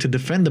not willing to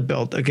defend the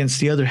belt against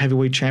the other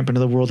heavyweight champion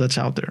of the world that's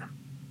out there?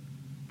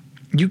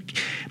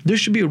 There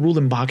should be a rule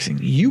in boxing.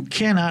 You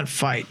cannot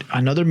fight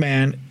another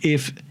man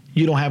if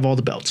you don't have all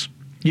the belts.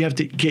 You have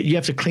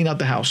to clean out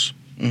the house.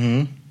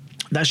 Mm-hmm.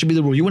 That should be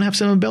the rule. You want to have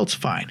 7 belts?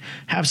 Fine.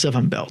 Have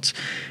 7 belts.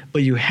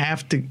 But you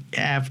have to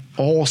have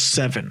all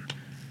 7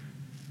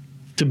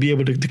 to be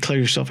able to declare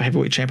yourself a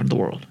heavyweight champion of the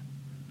world.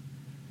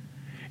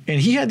 And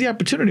he had the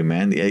opportunity,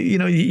 man. You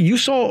know, you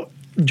saw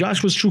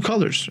Joshua's true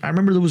colors. I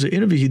remember there was an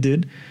interview he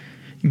did.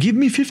 Give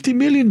me $50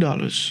 million,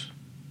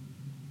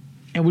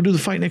 and we'll do the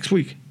fight next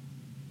week.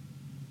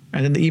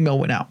 And then the email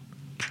went out.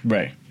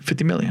 Right.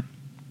 $50 million.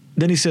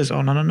 Then he says,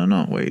 oh,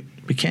 no. Wait,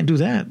 we can't do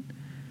that.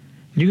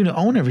 You're going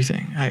to own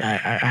everything. I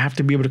have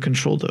to be able to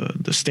control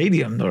the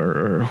stadium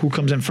or who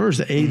comes in first,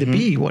 the A, the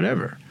B,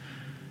 whatever.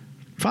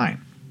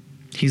 Fine.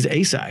 He's the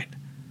A side.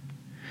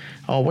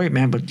 Oh, wait,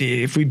 man, but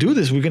if we do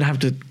this, we're going to have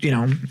to,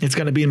 it's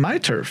going to be in my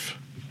turf.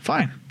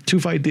 Fine.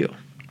 2-fight deal.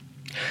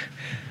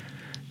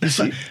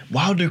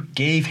 Wilder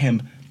gave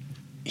him,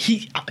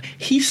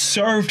 he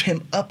served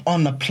him up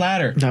on the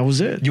platter. That was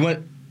it. You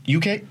want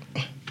UK?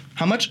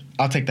 How much?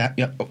 I'll take that.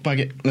 Yeah, fuck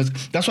it.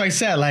 That's why I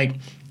said, like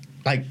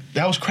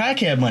that was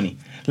crackhead money.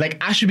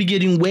 Like, I should be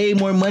getting way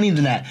more money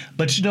than that.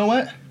 But you know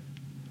what?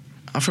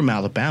 I'm from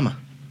Alabama.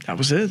 That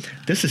was it.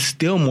 This is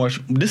still more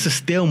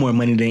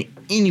money than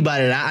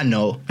anybody that I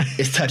know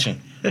is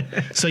touching.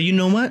 So you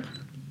know what?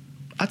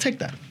 I'll take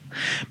that.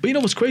 But you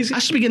know what's crazy? I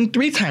should be getting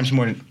 3 times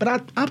more than, but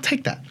I'll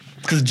take that.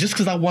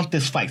 Because I want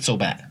this fight so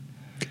bad.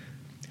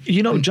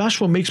 You know,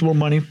 Joshua makes more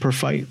money per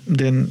fight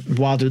than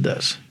Wilder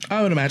does.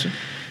 I would imagine.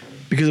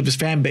 Because of his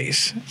fan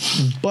base.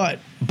 But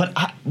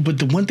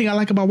the one thing I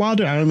like about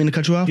Wilder, I don't mean to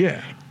cut you off,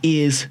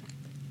 is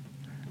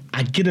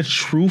I get a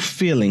true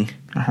feeling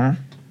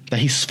that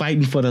he's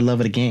fighting for the love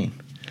of the game.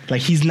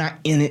 Like, he's not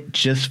in it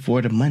just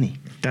for the money.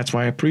 That's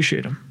why I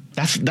appreciate him.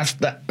 That's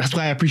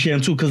why I appreciate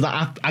him too, because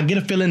I get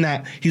a feeling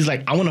that he's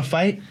like, I want to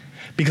fight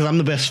because I'm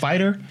the best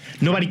fighter.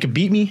 Nobody could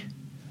beat me.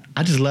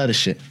 I just love this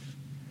shit,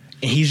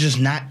 and he's just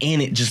not in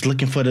it, just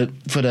looking for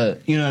the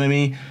you know what I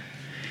mean?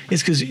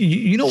 It's because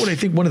you know what I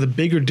think one of the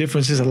bigger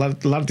differences, a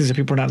lot of things that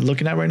people are not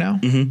looking at right now.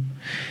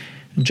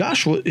 Mm-hmm.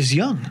 Joshua is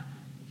young.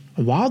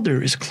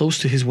 Wilder is close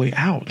to his way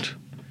out.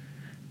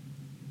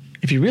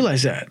 If you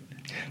realize that,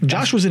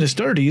 Joshua's in his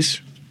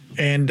 30s.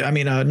 And I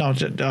mean,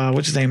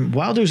 what's his name?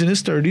 Wilder's in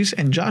his 30s,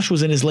 and Josh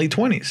was in his late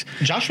 20s.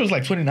 Joshua's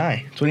like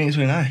 28,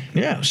 29.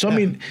 Yeah. So, I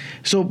mean,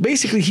 so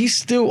basically, he's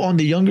still on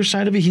the younger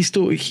side of it.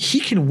 He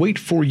can wait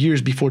 4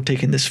 years before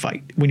taking this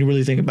fight when you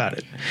really think about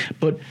it.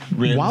 But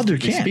Wilder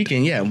can't.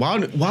 Speaking, yeah.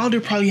 Wilder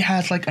probably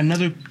has like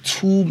another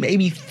 2,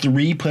 maybe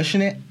 3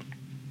 pushing it.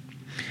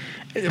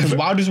 Because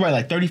Wilder's right,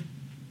 like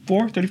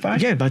 34,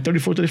 35? Yeah, by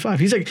 34, 35.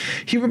 He's like,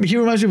 he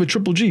reminds me of a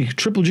Triple G.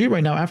 Triple G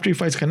right now, after he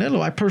fights Canelo,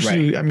 I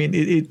personally, I mean,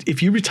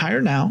 if you retire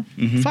now,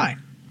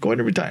 fine. Go ahead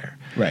and retire.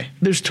 Right.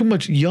 There's too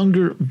much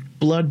younger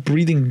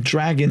blood-breathing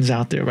dragons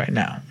out there right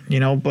now, you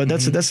know, but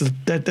that's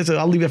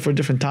I'll leave that for a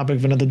different topic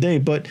of another day.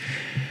 But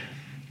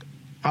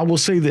I will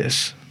say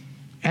this.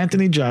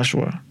 Anthony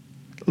Joshua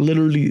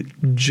literally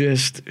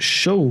just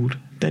showed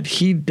that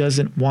he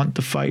doesn't want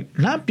to fight,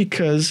 not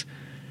because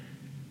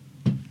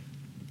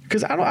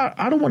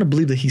I don't want to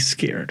believe that he's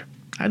scared.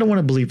 I don't want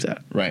to believe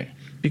that. Right.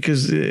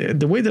 Because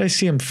the way that I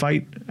see him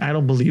fight, I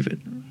don't believe it.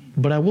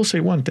 But I will say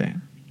one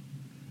thing.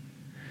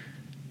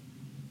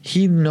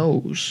 He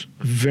knows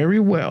very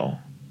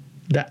well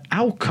the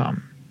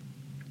outcome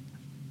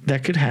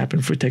that could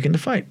happen for taking the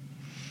fight.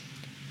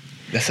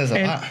 That says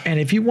a lot. And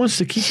if he wants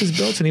to keep his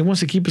belts and he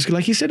wants to keep his,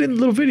 like he said in the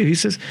little video, he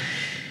says,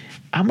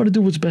 I'm going to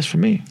do what's best for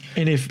me.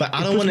 And if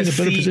I don't want to in a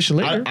better position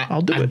later,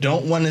 I'll do it. I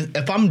don't want to.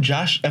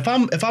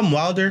 If I'm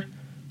Wilder,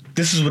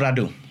 this is what I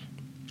do.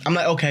 I'm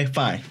like, okay,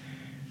 fine.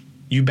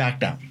 You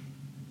backed out.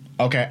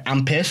 Okay,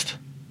 I'm pissed.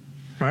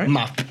 Right.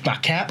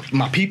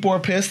 My people are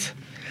pissed.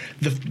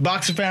 The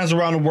boxing fans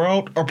around the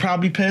world are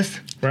probably pissed.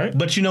 Right.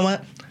 But you know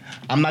what?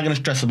 I'm not gonna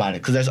stress about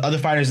it because there's other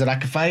fighters that I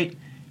can fight.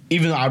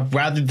 Even though I'd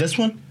rather this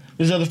one,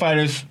 there's other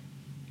fighters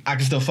I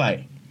can still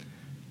fight.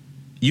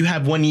 You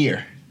have 1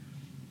 year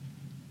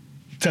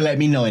to let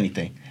me know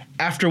anything.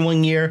 After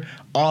 1 year,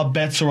 all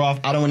bets are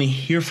off. I don't want to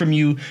hear from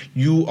you.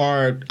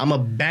 I'm gonna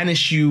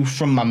banish you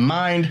from my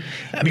mind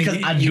because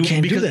you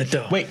can't do that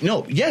though. Wait,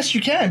 no, yes, you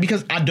can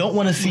because I don't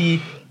want to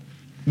see.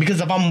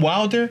 Because if I'm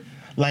Wilder,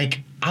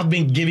 like I've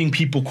been giving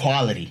people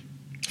quality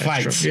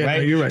fights, yeah, right?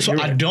 No, you're right. So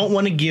I don't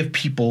want to give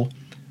people,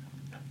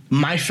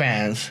 my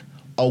fans,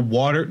 a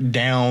watered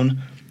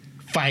down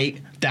fight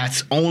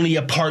that's only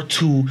a part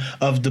 2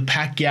 of the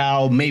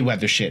Pacquiao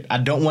Mayweather shit. I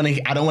don't want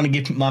to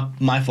give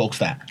my folks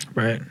that.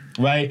 Right.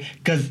 Right?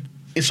 Because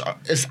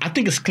I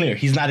think it's clear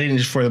he's not in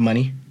it for the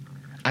money.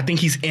 I think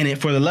he's in it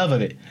for the love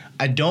of it.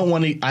 I don't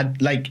want to.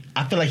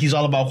 I feel like he's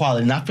all about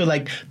quality, and I feel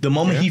like the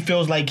moment he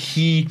feels like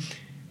he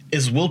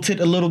is wilted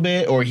a little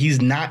bit or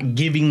he's not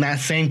giving that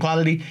same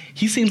quality,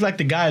 he seems like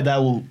the guy that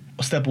will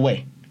step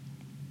away.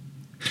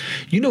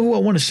 You know who I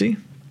want to see?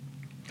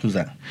 Who's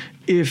that?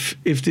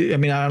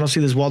 I don't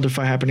see this Wilder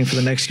fight happening for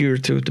the next year or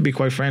two. To be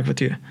quite frank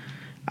with you,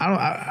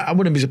 I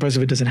wouldn't be surprised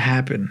if it doesn't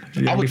happen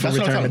before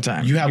retirement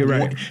time. You're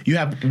right. You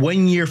have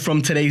 1 year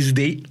from today's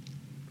date.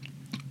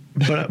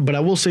 But I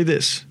will say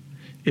this: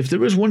 if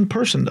there is one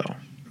person though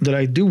that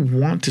I do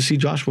want to see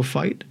Joshua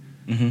fight,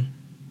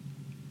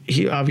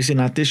 he obviously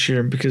not this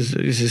year because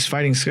it's his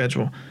fighting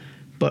schedule,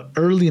 but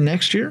early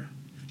next year,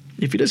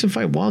 if he doesn't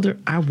fight Wilder,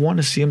 I want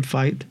to see him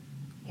fight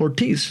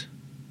Ortiz.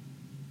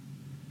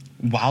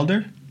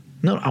 Wilder?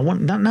 No, I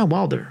want not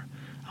Wilder.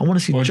 I want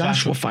to see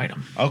Joshua fight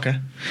him. Okay.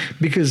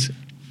 Because,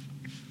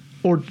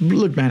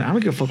 look, man, I don't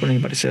give a fuck what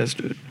anybody says,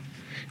 dude.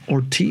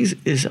 Ortiz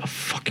is a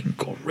fucking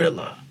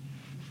gorilla.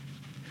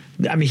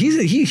 I mean, he's.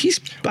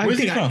 Where's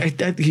he from?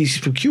 He's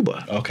from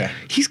Cuba. Okay.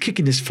 He's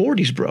kicking his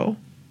 40s, bro.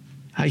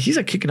 He's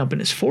like kicking up in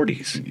his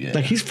 40s. Yeah.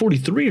 Like he's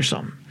 43 or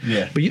something.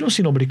 Yeah. But you don't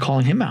see nobody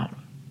calling him out.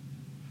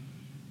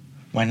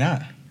 Why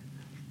not?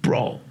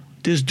 Bro,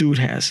 this dude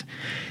has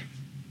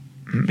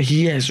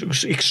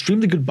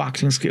extremely good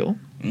boxing skill.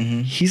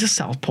 He's a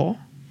southpaw.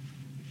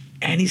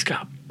 And he's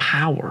got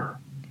power.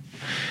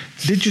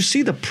 Did you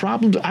see the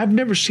problems? I've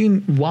never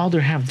seen Wilder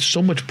have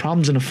so much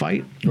problems in a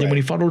fight than when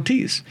he fought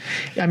Ortiz.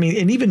 I mean,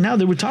 and even now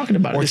they were talking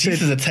about Ortiz it.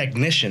 Ortiz is a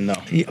technician,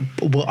 though. Yeah,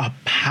 well,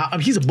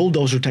 he's a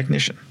bulldozer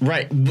technician.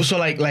 Right. So,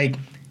 like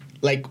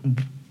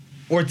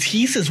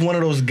Ortiz is one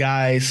of those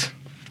guys,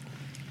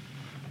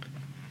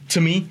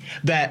 to me,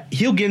 that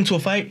he'll get into a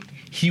fight,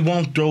 he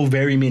won't throw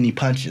very many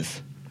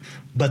punches.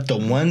 But the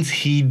ones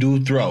he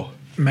do throw,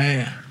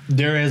 man,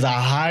 there is a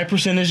high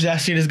percentage that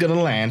shit is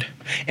gonna land,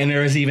 and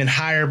there is even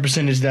higher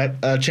percentage that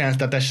chance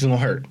that shit's gonna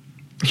hurt.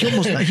 He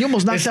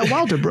almost knocked out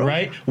Wilder, bro.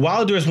 Right?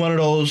 Wilder is one of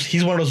those.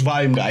 He's one of those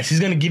volume guys. He's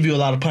gonna give you a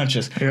lot of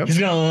punches. Yep. He's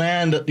gonna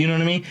land. You know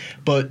what I mean?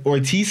 But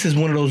Ortiz is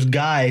one of those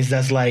guys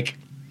that's like,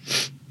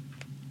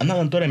 I'm not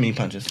gonna throw that many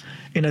punches.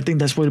 And I think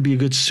that's what would be a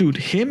good suit.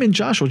 Him and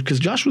Joshua, because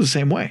Joshua's the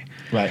same way.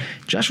 Right.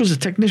 Joshua's a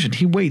technician.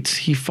 He waits.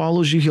 He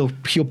follows you. He'll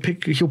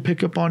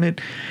pick up on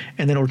it.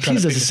 And then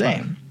Ortiz does the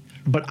same.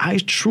 But I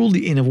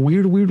truly, in a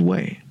weird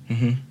way,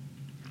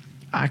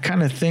 I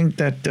kind of think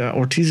that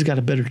Ortiz has got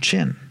a better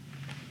chin.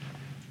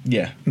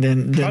 Yeah.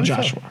 Than Probably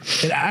Joshua.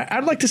 And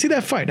I'd like to see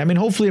that fight. I mean,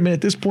 hopefully, at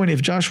this point,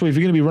 if you're going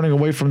to be running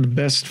away from the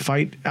best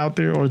fight out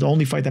there or the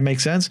only fight that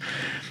makes sense,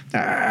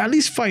 at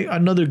least fight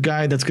another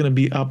guy that's going to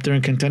be up there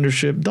in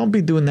contendership. Don't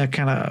be doing that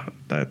kind of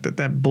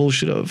that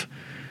bullshit of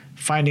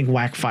finding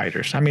whack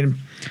fighters. I mean,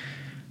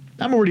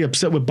 I'm already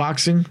upset with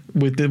boxing,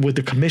 with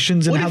the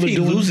commissions and what how if they're he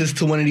doing. loses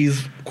to one of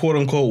these quote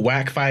unquote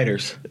whack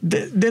fighters?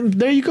 Then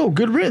there you go.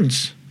 Good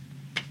riddance.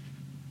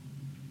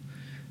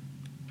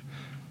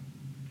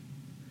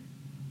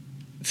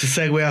 To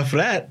segue off of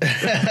that,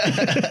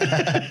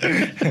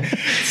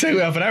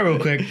 segue off of that real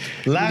quick.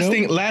 Last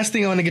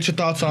thing I want to get your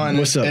thoughts on.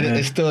 What's up, man?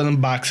 It's still in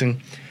boxing.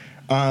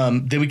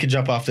 Then we could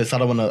jump off this. I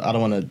don't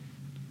want to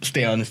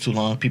stay on this too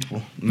long.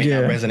 People may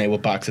not resonate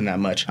with boxing that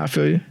much. I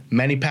feel you.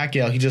 Manny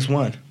Pacquiao, he just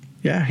won.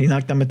 Yeah, he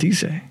knocked out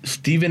Matisse.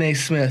 Stephen A.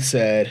 Smith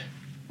said,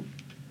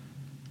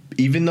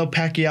 even though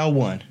Pacquiao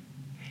won,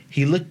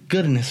 he looked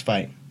good in his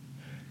fight.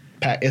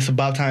 It's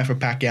about time for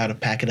Pacquiao to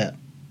pack it up.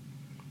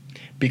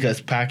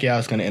 Because Pacquiao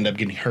is going to end up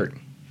getting hurt.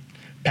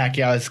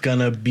 Pacquiao is going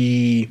to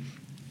be,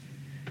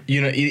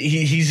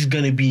 he's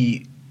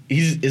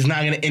it's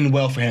not going to end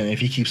well for him if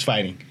he keeps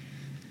fighting.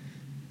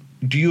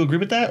 Do you agree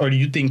with that? Or do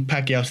you think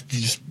Pacquiao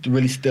just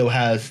really still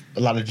has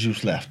a lot of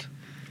juice left?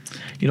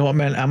 You know what,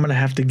 man? I'm going to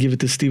have to give it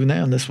to Stephen A.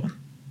 on this one.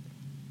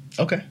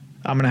 Okay.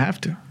 I'm going to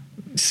have to.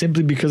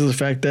 Simply because of the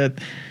fact that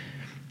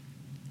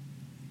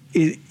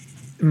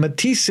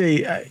Matisse,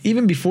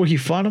 even before he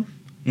fought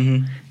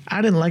him,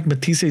 I didn't like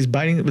Matisse's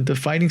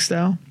fighting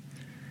style.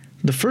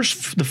 The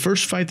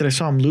first fight that I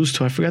saw him lose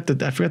to, I forgot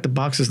the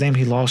boxer's name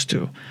he lost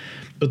to.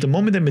 But the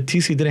moment that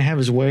Matisse didn't have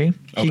his way,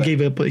 he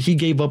gave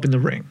up in the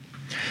ring.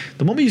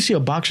 The moment you see a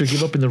boxer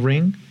give up in the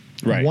ring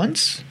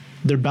once,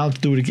 they're bound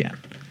to do it again.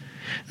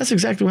 That's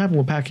exactly what happened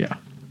with Pacquiao.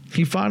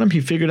 He fought him,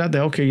 he figured out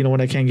that, okay, you know what,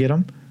 I can't get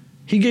him.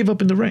 He gave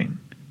up in the ring.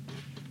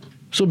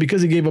 So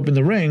because he gave up in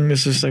the ring,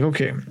 it's just like,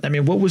 okay, I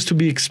mean, what was to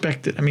be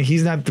expected? I mean,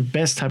 he's not the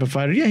best type of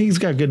fighter. Yeah, he's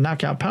got good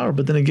knockout power,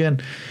 but then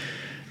again,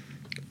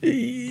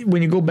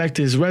 when you go back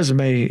to his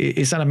resume,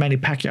 it's not a Manny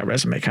Pacquiao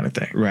resume kind of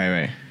thing.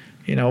 Right.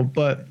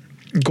 But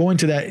going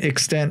to that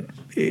extent,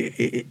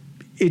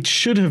 it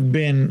should have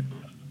been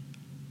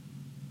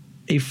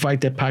a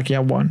fight that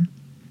Pacquiao won,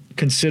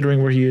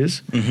 considering where he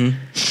is.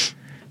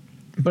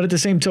 But at the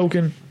same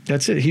token,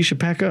 that's it. He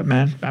should pack up,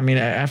 man. I mean,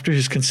 after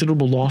his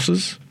considerable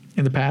losses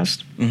in the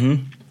past.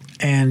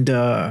 And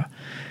I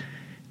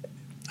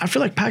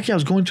feel like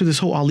Pacquiao's going through this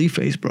whole Ali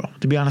phase, bro,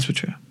 to be honest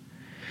with you.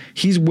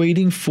 He's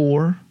waiting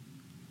for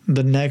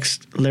the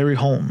next Larry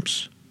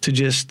Holmes to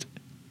just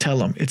tell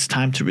him it's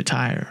time to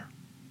retire.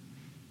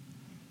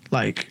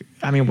 Like,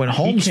 I mean, when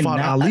Holmes fought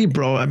Ali,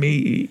 bro, I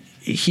mean,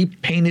 he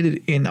painted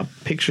it in a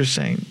picture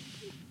saying,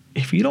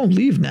 if you don't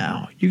leave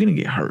now, you're going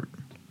to get hurt.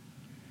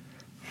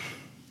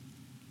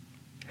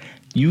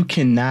 You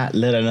cannot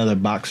let another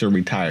boxer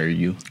retire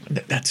you.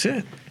 That's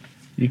it.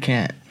 You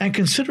can't. And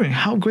considering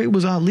how great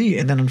was Ali,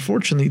 and then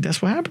unfortunately, that's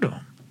what happened to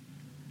him.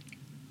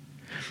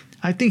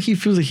 I think he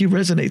feels that he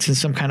resonates in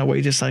some kind of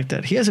way just like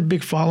that. He has a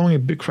big following, a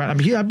big crowd. I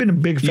mean, I've been a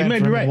big fan for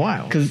him a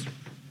while.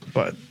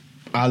 But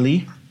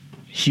Ali,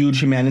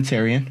 huge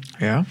humanitarian.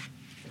 Yeah.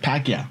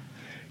 Pacquiao,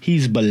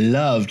 he's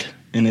beloved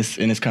in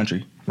his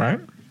country.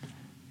 Right.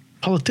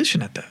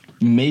 Politician at that.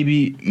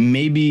 Maybe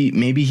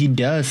he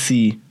does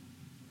see,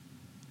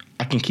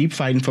 I can keep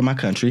fighting for my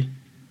country,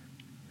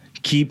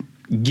 keep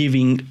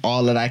giving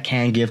all that I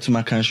can give to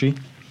my country,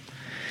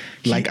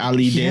 like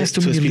Ali did. He has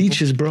too many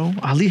leeches, bro.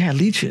 Ali had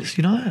leeches.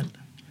 You know that?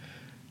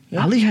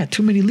 Yeah. Ali had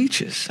too many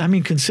leeches. I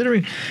mean,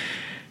 considering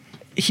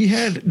he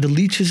had the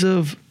leeches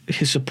of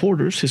his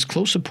supporters, his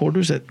close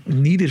supporters that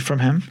needed from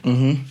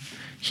him.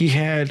 He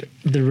had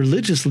the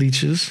religious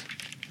leeches,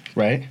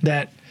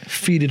 that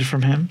feeded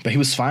from him. But he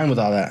was fine with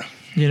all that.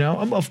 You know,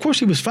 of course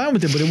he was fine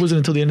with it, but it wasn't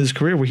until the end of his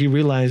career where he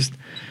realized,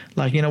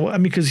 like, you know, I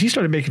mean, because he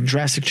started making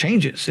drastic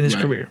changes in his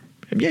career.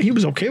 Yeah, he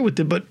was okay with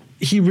it, but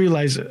he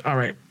realized, all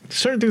right,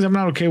 certain things I'm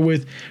not okay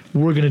with,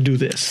 we're going to do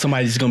this.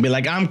 Somebody's going to be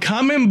like, I'm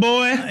coming,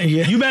 boy.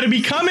 Yeah. You better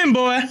be coming,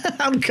 boy.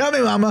 I'm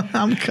coming, mama.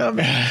 I'm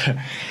coming.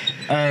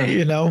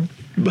 You know?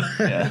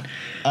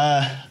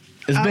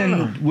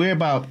 We're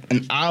about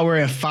an hour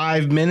and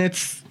 5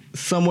 minutes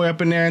somewhere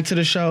up in there into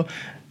the show.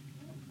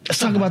 Let's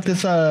talk about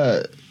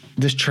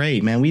this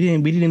trade, man. We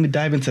didn't even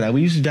dive into that.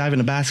 We used to dive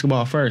into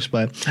basketball first,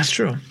 but that's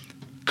true.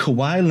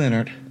 Kawhi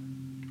Leonard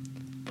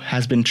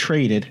has been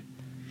traded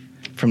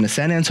from the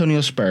San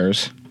Antonio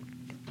Spurs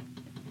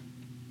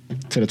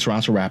to the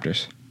Toronto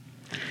Raptors.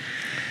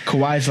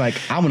 Kawhi's like,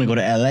 I want to go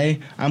to LA.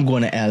 I'm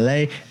going to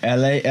LA.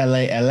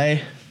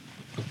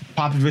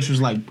 Popovich was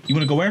like, you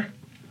want to go where?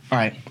 All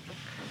right.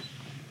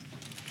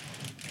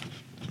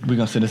 We're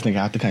going to send this nigga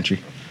out the country.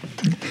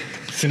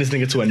 Send this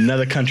nigga to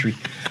another country.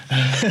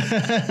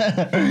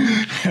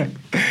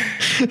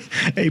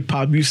 Hey,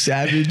 Pop, you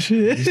savage.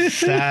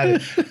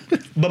 Sad.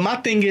 But my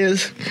thing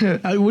is,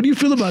 What do you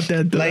feel about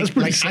that? Though? like, That's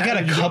pretty I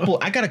got a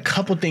savage,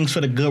 couple things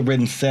for the good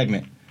riddance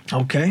segment. bro.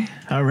 Okay.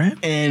 All right.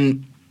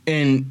 And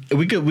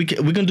we're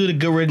gonna do the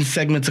good riddance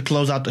segment to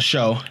close out the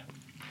show.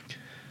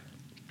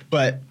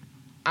 But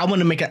I want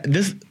to make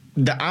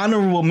the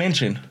honorable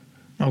mention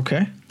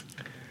Okay.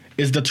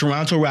 is the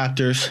Toronto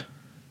Raptors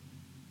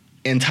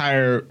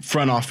entire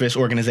front office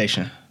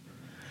organization.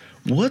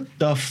 What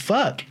the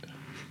fuck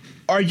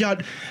are y'all?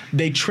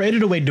 They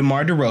traded away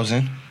DeMar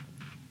DeRozan,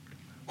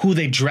 who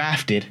they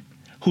drafted.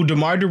 Who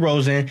DeMar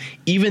DeRozan,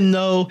 even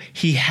though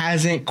he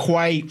hasn't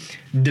quite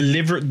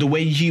delivered the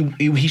way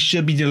he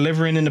should be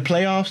delivering in the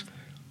playoffs,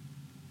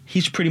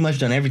 he's pretty much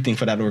done everything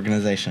for that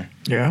organization.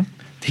 Yeah.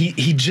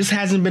 He just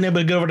hasn't been able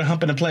to get over the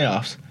hump in the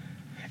playoffs.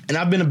 And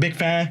I've been a big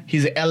fan.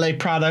 He's an LA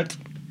product,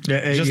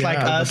 just like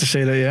I was about us. to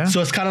say that, yeah.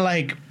 So it's kind of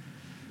like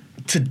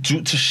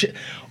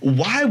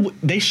why would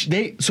they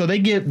get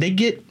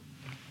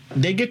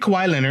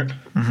Kawhi Leonard.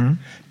 Mm-hmm.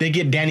 They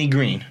get Danny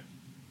Green.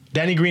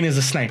 Danny Green is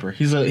a sniper.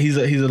 He's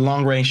a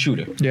long range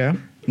shooter. Yeah.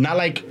 Not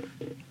like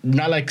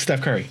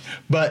Steph Curry,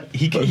 but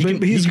he's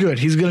good. He's good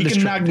He at this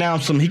can track. knock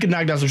down some. He can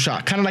knock down some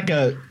shots. Kind of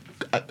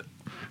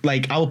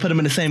like I would put him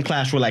in the same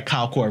class with like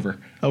Kyle Korver,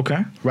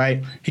 Okay.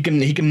 right? He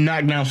can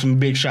knock down some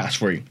big shots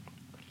for you.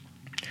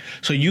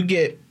 So you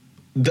get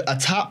a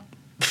top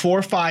 4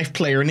 or 5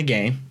 player in the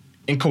game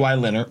in Kawhi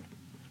Leonard.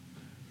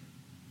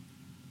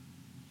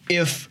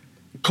 If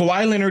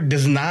Kawhi Leonard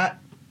does not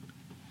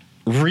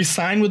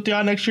re-sign with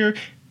y'all next year,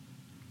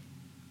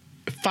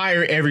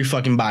 fire every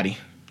fucking body.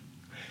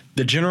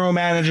 The general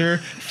manager,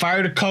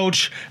 fire the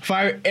coach,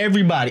 fire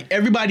everybody.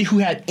 Everybody who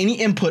had any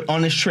input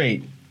on this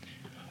trade.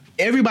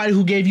 Everybody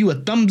who gave you a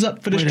thumbs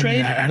up for this Wait a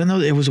trade. minute, I don't know.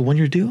 It was a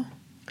 1-year deal?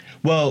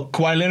 Well,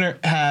 Kawhi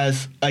Leonard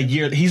has a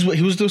year. He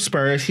was the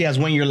Spurs. He has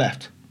 1 year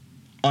left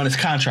on his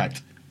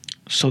contract.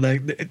 So they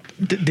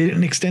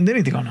didn't extend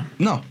anything on him.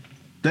 No,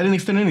 they didn't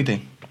extend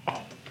anything.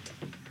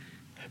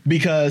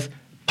 Because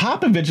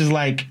Popovich is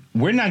like,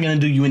 we're not going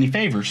to do you any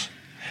favors.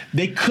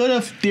 They could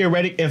have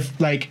theoretically, if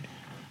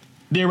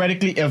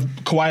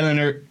Kawhi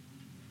Leonard,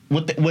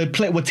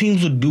 what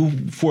teams would do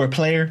for a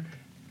player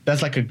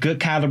that's like a good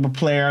caliber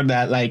player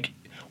that like,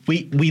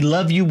 we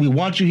love you, we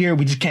want you here,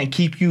 we just can't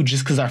keep you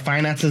just because our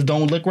finances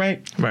don't look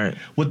right. Right.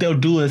 What they'll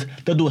do is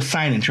they'll do a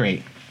sign and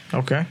trade.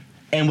 Okay.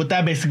 And what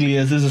that basically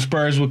is the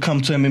Spurs would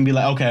come to him and be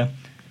like, okay,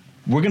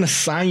 we're going to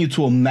sign you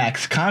to a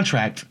max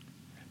contract,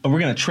 but we're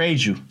going to trade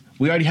you.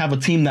 We already have a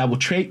team that will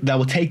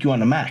take you on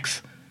the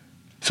max.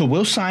 So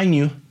we'll sign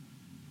you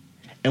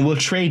and we'll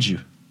trade you.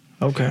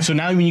 Okay. So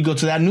now when you go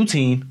to that new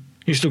team,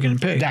 You're still getting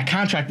paid. that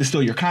contract is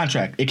still your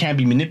contract. It can't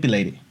be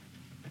manipulated.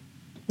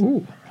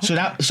 Ooh.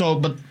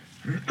 But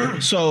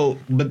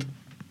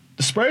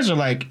the Spurs are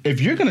like,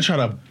 if you're going to try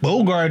to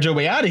bogart your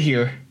way out of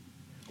here,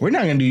 we're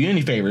not going to do you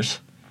any favors.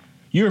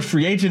 You're a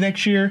free agent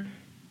next year.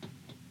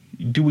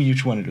 Do what you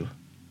want to do.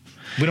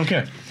 We don't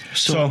care.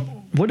 So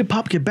what did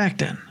Pop get back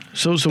then?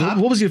 So Pop-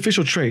 what was the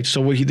official trade?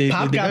 So they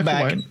Pop got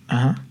back.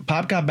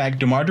 Pop got back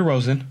DeMar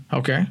DeRozan.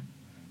 Okay.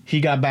 He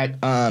got back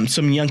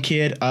some young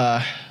kid.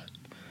 Can't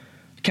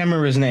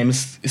remember his name.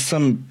 It's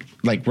some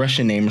like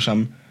Russian name or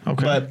something.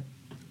 Okay. But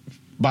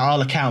by all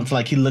accounts,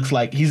 like he looks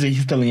like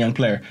he's still a young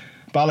player.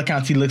 By all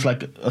accounts, he looks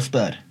like a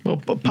stud. Well,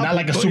 Pop- Not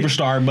like a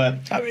superstar, but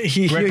I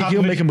mean, Greg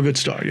he'll Popovich- make him a good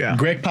star. Yeah.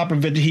 Greg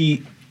Popovich,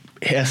 he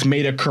has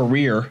made a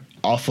career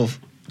off of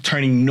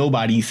turning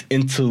nobodies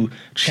into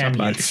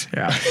champions.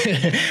 Yeah.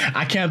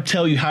 I can't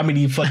tell you how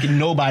many fucking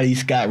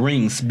nobodies got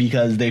rings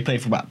because they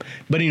played for Bob.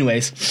 But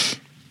anyways,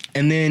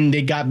 and then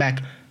they got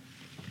back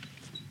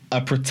a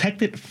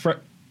protected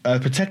top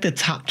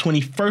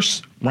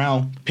 21st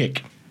round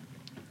pick.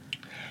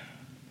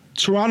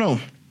 Toronto,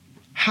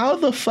 how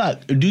the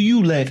fuck do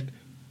you let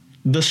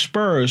the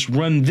Spurs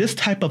run this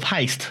type of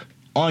heist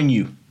on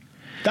you?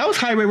 That was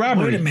highway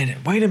robbery.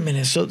 Wait a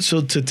minute. So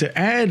to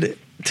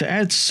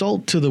add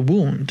salt to the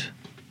wound,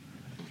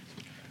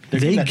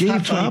 they That top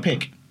gave 20 up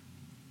pick.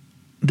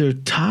 their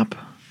top.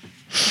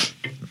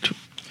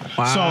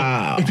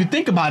 Wow. So if you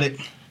think about it,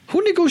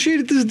 Who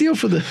negotiated this deal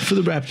for the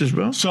Raptors,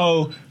 bro?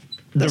 so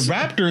the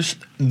Raptors,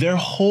 their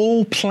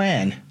whole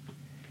plan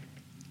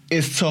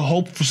is to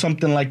hope for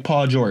something like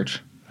Paul George.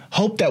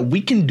 Hope that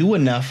we can do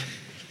enough.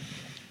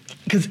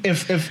 Because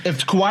if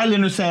Kawhi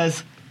Leonard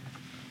says,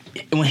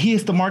 when he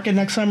hits the market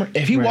next summer,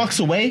 if he Right. walks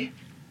away,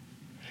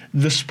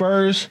 the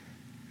Spurs,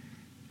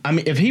 I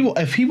mean, if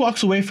he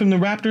walks away from the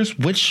Raptors,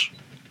 which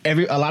a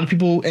lot of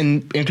people,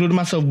 including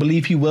myself,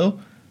 believe he will,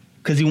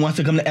 because he wants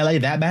to come to LA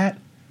that bad,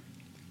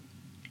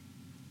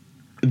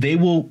 they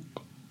will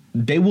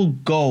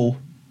go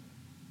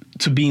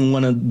to being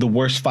one of the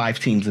worst 5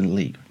 teams in the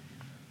league.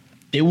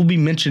 They will be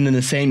mentioned in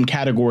the same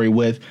category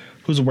with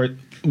the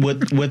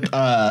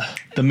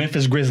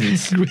Memphis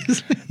Grizzlies.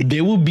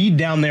 They will be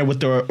down there with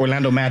the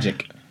Orlando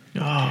Magic.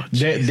 Oh,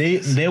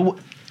 They will,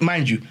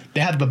 mind you,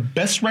 they had the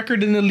best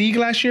record in the league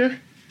last year.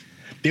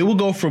 They will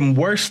go from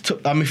first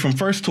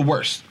to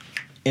worst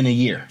in a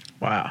year.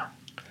 wow.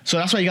 So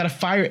that's why you got to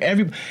fire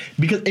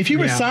because if he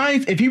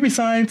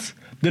resigns,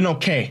 then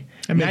okay.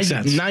 It makes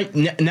sense.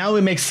 Now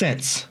it makes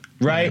sense,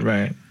 right?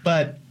 Right.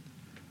 But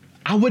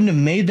I wouldn't have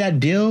made that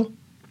deal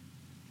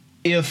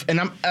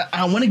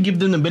I want to give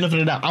them the benefit of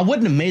the doubt. I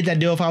wouldn't have made that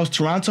deal if I was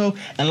Toronto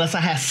unless I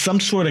had some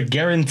sort of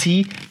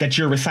guarantee that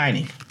you're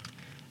resigning.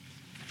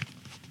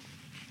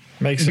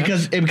 Makes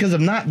sense. Because if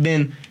not,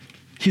 then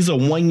he's a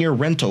 1-year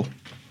rental.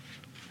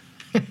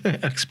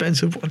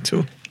 Expensive one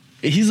too.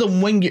 He's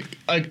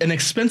an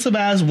expensive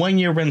ass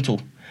 1-year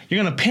rental.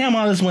 You're gonna pay him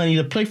all this money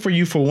to play for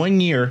you for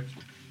 1 year,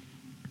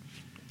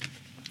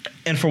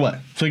 and for what?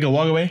 So he can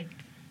walk away.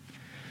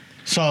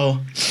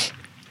 So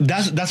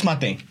that's my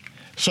thing.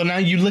 So now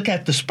you look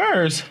at the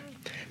Spurs.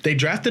 They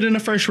drafted in the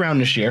first round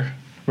this year.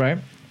 Right.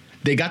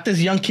 They got this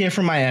young kid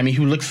from Miami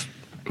who looks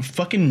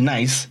fucking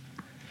nice,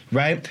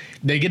 right?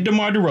 They get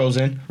DeMar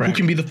DeRozan, who Right.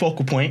 can be the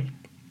focal point.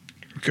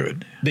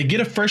 Good. They get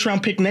a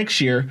first-round pick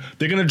next year.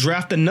 They're going to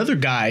draft another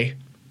guy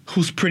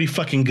who's pretty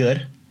fucking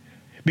good.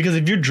 Because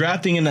if you're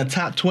drafting in the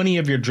top 20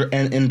 of your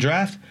in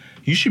draft,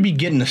 you should be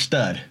getting a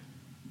stud.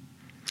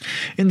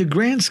 In the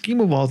grand scheme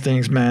of all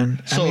things,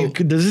 man. So- I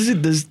mean,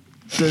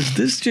 does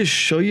this just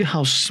show you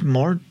how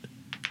smart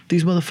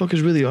these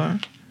motherfuckers really are?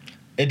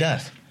 It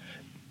does.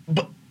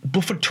 But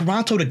for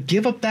Toronto to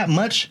give up that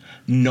much,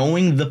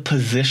 knowing the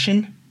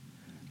position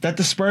that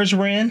the Spurs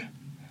were in,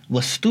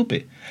 was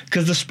stupid.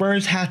 Because the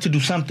Spurs had to do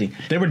something.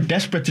 They were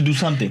desperate to do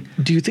something.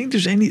 Do you think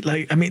there's any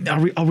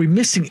are we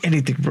missing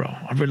anything, bro?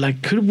 Are we,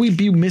 could we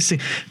be missing?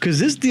 Because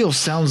this deal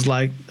sounds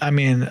like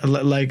like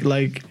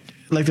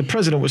the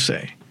president would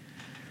say,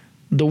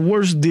 the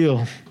worst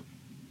deal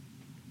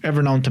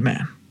ever known to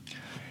man.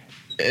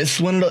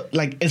 It's one of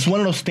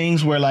those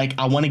things where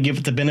I want to give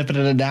it the benefit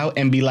of the doubt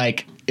and be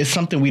like, it's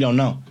something we don't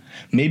know.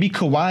 Maybe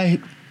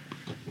Kawhi,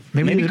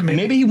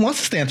 maybe he wants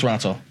to stay in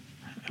Toronto.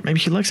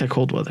 Maybe he likes that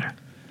cold weather.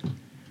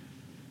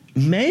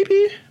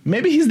 Maybe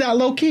he's that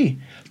low key.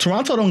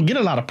 Toronto don't get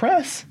a lot of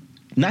press,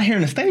 not here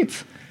in the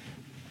States.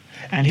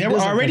 And he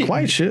doesn't like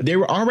quiet shit. They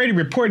were already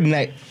reporting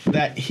that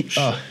he.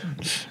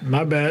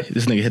 My bad.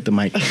 This nigga hit the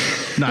mic.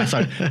 No,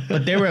 sorry,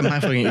 but they were at my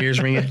fucking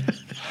ears ringing.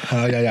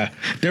 Yeah.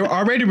 They were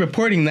already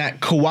reporting that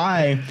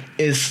Kawhi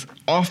is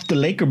off the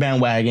Laker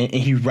bandwagon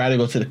and he'd rather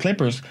go to the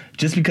Clippers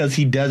just because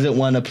he doesn't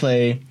want to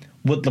play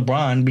with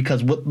LeBron,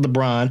 because with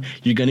LeBron,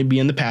 you're going to be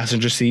in the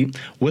passenger seat.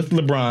 With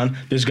LeBron,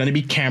 there's going to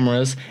be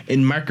cameras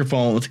and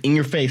microphones in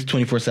your face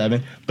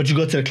 24/7. But you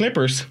go to the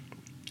Clippers,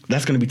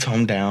 that's going to be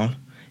toned down.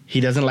 He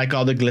doesn't like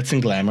all the glitz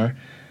and glamour.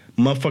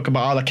 Motherfucker,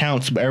 by all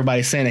accounts, but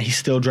everybody's saying that he's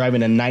still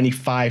driving a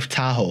 95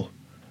 Tahoe.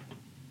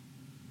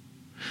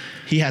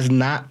 He has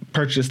not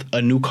purchased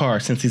a new car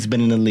since he's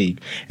been in the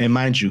league. And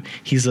mind you,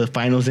 he's a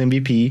finals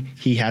MVP,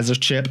 he has a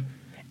chip,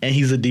 and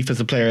he's a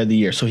defensive player of the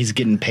year, so he's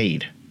getting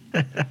paid.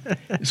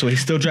 So he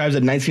still drives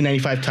a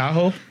 1995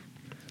 Tahoe?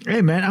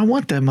 Hey, man, I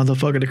want that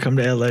motherfucker to come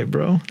to LA,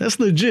 bro. That's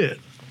legit.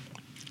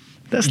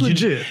 That's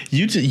legit.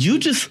 You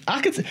just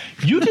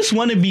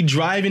want to be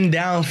driving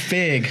down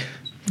Fig,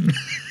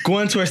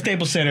 going to our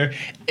Staples Center,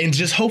 and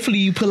just hopefully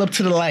you pull up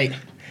to the light.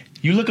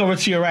 You look over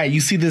to your right, you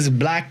see this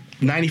black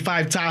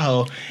 95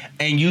 Tahoe,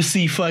 and you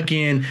see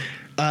fucking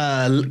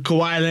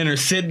Kawhi Leonard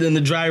sitting in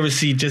the driver's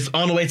seat just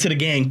on the way to the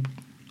game.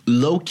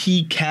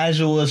 Low-key,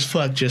 casual as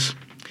fuck, just,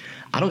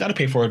 I don't got to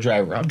pay for a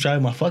driver. I'm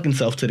driving my fucking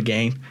self to the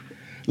game.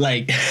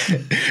 Like,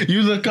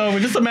 you look over,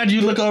 just imagine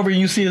you look over and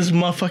you see this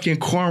motherfucking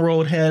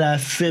cornrowed head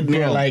ass sitting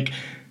there like...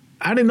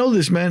 I didn't know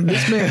this, man.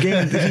 This man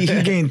he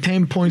gained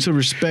 10 points of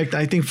respect,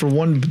 I think, for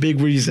one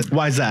big reason.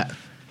 Why is that?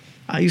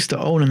 I used to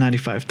own a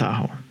 95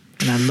 Tahoe,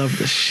 and I loved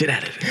the shit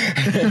out of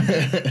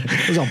it.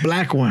 It was a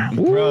black one.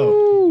 Bro.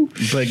 Woo.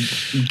 But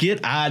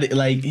get out of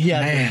it.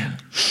 Man.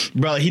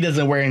 Bro, he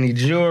doesn't wear any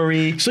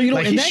jewelry. So, you know,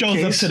 in he that shows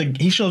case-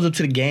 he shows up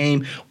to the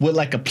game with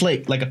like a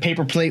plate, like a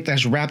paper plate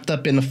that's wrapped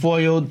up in the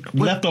foil,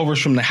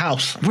 leftovers from the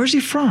house. Where's he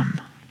from?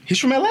 He's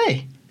from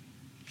LA.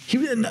 He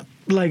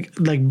like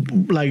born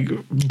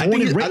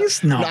and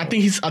raised? No. I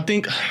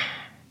think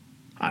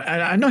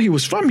I know he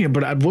was from here,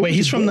 but wait,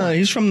 he's from the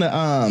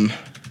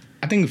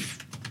I think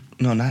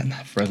no, not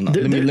Fresno.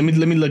 Let me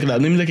look it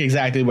up. Let me look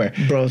exactly where.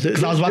 Bro,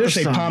 because I was about to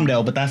say some.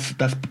 Palmdale, but that's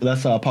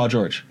Paul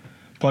George.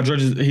 Paul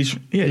George he's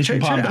from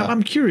Palmdale.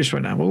 I'm curious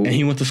right now. And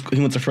he went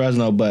to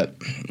Fresno, but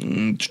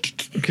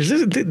because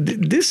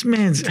this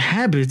man's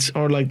habits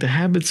are like the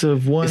habits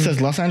of one. It says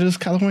Los Angeles,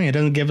 California. It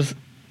doesn't give us.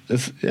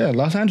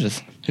 Los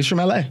Angeles. He's from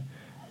LA.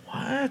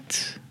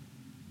 What?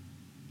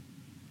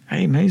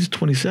 Hey man, he's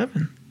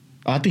 27.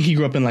 I think he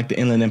grew up in like the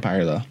Inland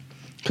Empire though,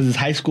 because his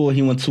high school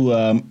he went to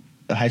a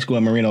high school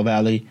in Moreno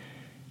Valley,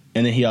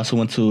 and then he also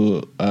went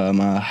to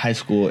a high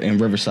school in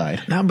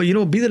Riverside. Nah, but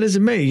be that as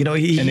it may, and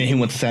then he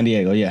went to San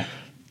Diego. Yeah,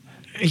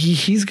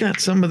 he's got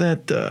some of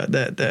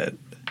that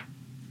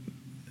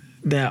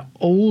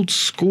old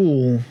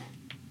school.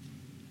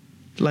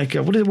 Like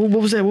what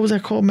was that? What was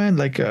that called, man?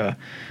 Like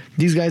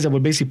these guys that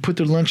would basically put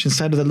their lunch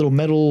inside of that little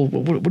metal.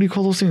 What do you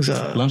call those things?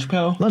 Lunch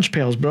pail. Lunch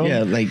pails, bro.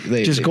 Yeah, like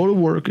they go to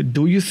work,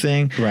 do your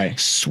thing, right?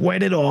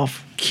 Sweat it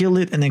off, kill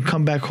it, and then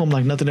come back home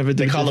like nothing ever did.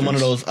 They call them one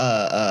of those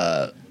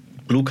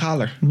Blue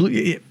collar.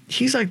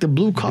 He's like the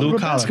blue collar Blue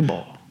of collar.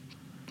 basketball.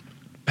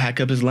 Pack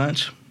up his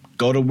lunch,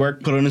 go to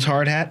work, put on his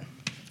hard hat,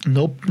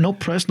 No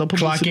press, no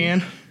publicity. clock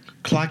in,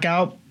 clock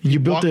out. You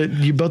built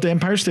walk- the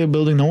Empire State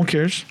Building. No one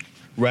cares.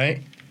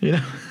 right. You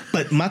know.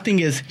 But my thing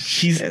is,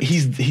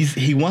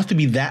 he wants to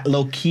be that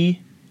low key,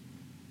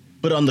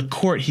 but on the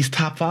court he's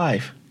top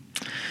 5.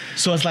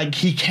 So it's like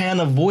he can't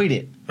avoid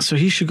it. So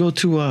he should go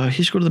to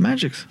the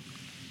Magics.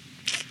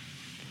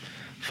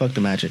 Fuck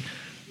the Magic.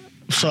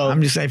 So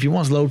I'm just saying, if he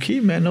wants low key,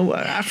 man. No,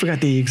 I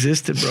forgot they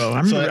existed, bro.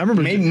 I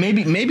remember.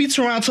 maybe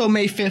Toronto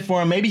may fit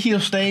for him. Maybe he'll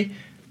stay.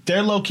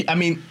 They're low key. I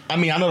mean, I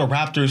know the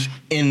Raptors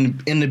in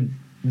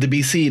the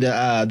BC,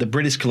 the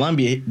British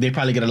Columbia, they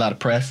probably get a lot of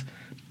press,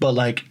 but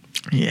like.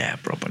 Yeah,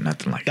 bro, but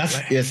nothing like That's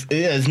LA.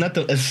 it's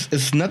nothing.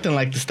 It's nothing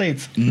like the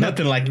States.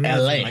 Nothing like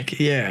nothing LA. like-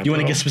 yeah, You want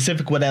to bro. get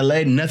specific with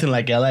LA? Nothing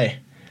like LA.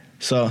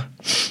 So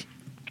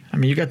I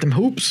mean, you got them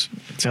hoops.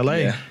 It's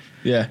LA.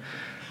 yeah.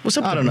 What's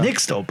up I with don't the know.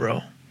 Knicks, though,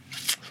 bro?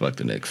 Fuck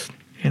the Knicks.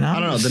 You know, I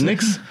don't know. The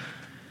Knicks.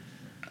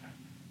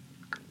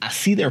 I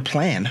see their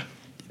plan.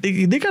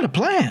 They got a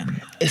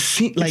plan. It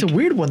seems like It's a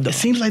weird one, though. It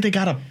seems like they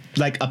got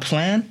a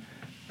plan.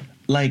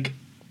 Like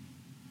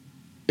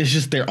it's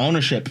just their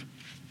ownership.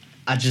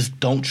 I just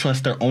don't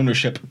trust their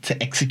ownership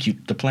to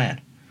execute the plan.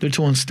 They're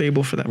too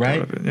unstable for that Right?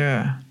 part of it.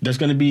 Yeah. There's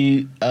going to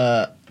be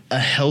a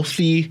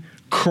healthy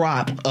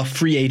crop of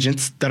free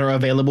agents that are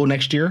available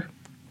next year.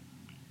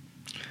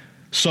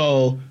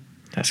 So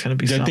That's going to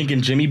be they're something.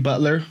 thinking Jimmy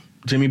Butler.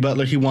 Jimmy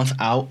Butler, he wants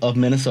out of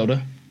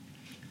Minnesota.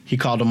 He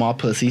called them all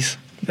pussies.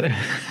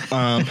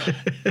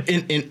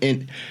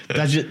 In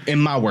that's just in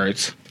my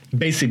words.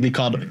 Basically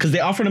called because they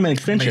offered him an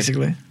extension.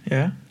 Basically,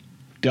 yeah.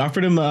 They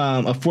offered him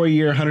a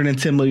 4-year,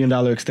 $110 million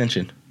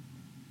extension.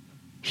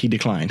 He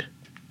declined.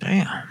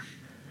 Damn.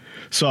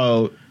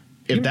 So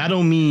if that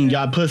don't mean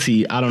y'all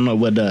pussy, I don't know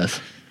what does.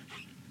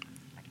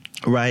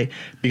 Right?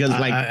 Because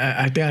like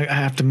I think I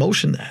have to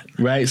motion that.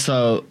 right,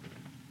 so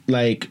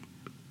like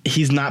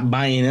he's not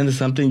buying into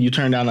something. You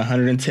turn down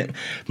 110.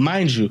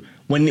 Mind you,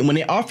 when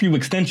they offer you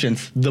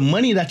extensions, the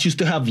money that you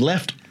still have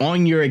left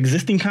on your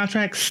existing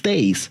contract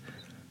stays.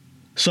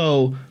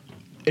 So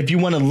if you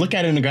want to look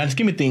at it in the grand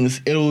scheme of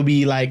things, it will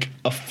be like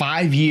a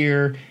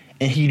 5-year,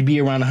 and he'd be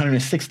around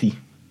 160.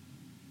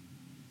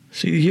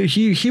 See,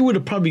 he would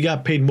have probably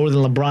got paid more than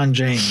LeBron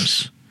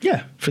James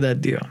Yeah, for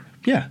that deal,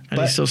 yeah, and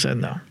he still said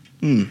no.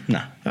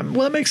 nah.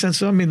 Well, that makes sense.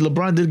 So, I mean,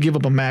 LeBron did give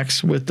up a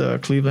max with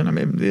Cleveland. I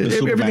mean,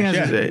 super everything max,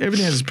 has yeah.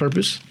 everything has its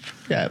purpose.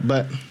 Yeah,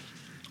 but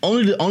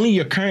only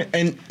your current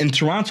and in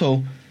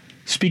Toronto.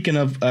 Speaking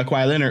of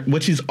Kawhi Leonard,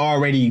 which he's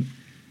already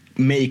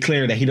made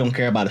clear that he don't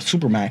care about a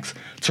supermax.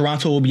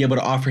 Toronto will be able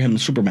to offer him the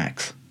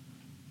supermax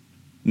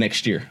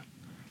next year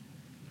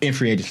in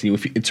free agency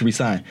to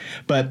resign.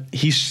 But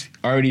he's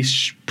already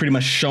pretty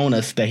much shown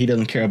us that he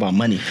doesn't care about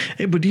money.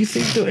 Hey, but do you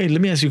think though? Hey,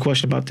 let me ask you a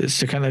question about this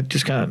to kind of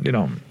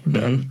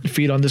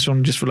feed on this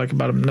one just for like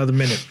about another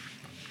minute.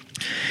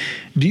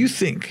 Do you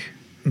think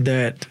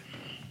that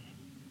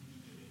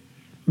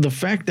the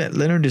fact that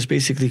Leonard is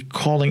basically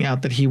calling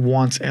out that he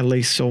wants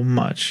LA so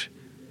much,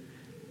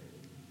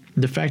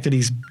 the fact that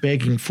he's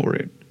begging for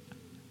it,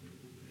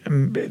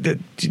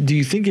 do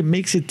you think it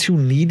makes it too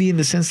needy in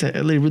the sense that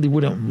LA really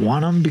wouldn't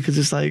want him? Because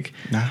it's like,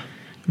 Nah.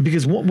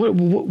 because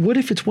what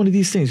if it's one of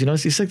these things? You know,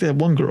 it's like that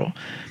one girl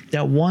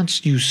that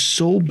wants you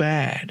so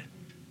bad,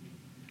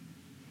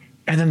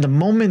 and then the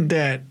moment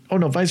that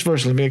vice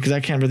versa, because I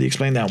can't really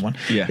explain that one.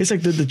 Yeah. It's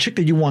like the chick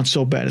that you want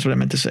so bad is what I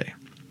meant to say.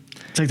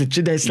 It's like the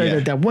chick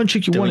that one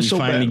chick you Then when wanted you so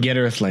finally bad. get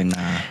her, it's like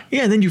nah.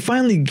 Yeah, and then you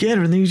finally get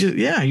her, and then you're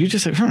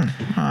just like,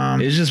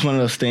 It's just one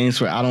of those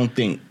things where I don't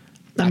think.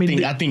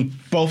 I think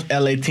both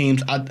LA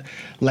teams. I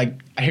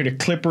hear the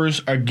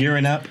Clippers are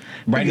gearing up.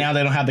 Right now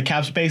they don't have the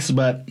cap space,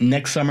 but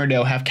next summer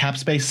they'll have cap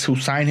space to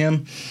sign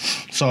him.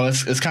 So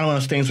it's kind of one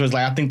of those things where it's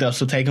like I think they'll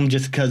still take him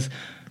just because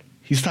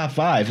he's top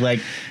 5. Like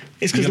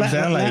It's you because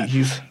know what I'm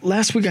saying?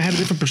 last week I had a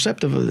different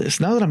perspective of this.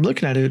 Now that I'm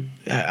looking at it,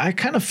 I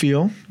kind of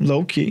feel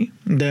low key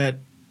that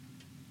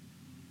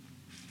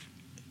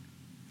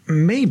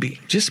maybe,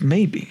 just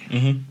maybe,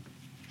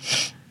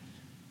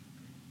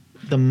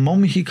 the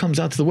moment he comes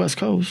out to the West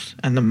Coast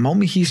and the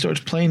moment he starts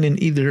playing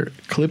in either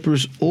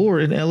Clippers or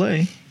in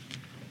LA,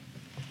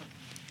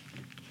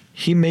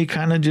 he may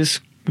kind of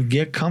just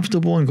get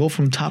comfortable and go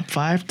from top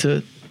 5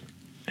 to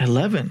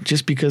 11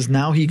 just because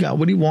now he got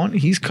what he wanted.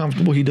 He's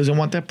comfortable. He doesn't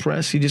want that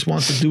press. He just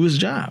wants to do his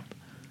job.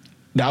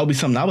 That would be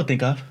something I would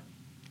think of.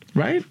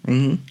 Right?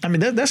 Mm-hmm. I mean,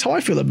 that's how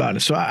I feel about it.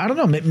 So I don't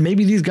know.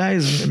 Maybe these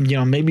guys,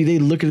 maybe they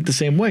look at it the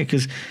same way.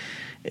 Because,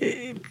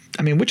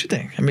 I mean, what you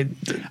think? I mean,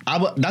 I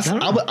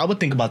would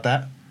think about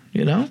that.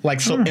 You know?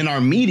 Like, so in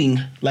our meeting,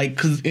 like,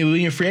 because when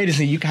you're free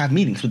agency, you can have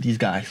meetings with these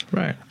guys.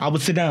 Right. I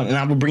would sit down and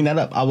I would bring that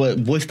up. I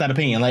would voice that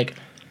opinion. Like,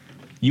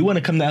 you want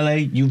to come to LA,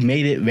 you've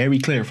made it very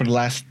clear for the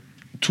last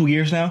 2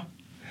 years now.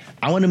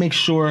 I want to make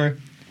sure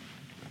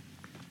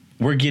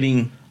we're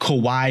getting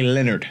Kawhi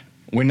Leonard.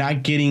 We're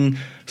not getting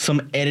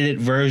some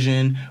edited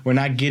version. We're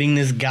not getting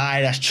this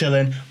guy that's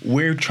chilling.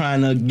 We're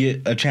trying to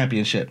get a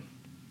championship.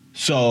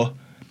 So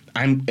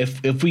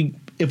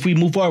if if we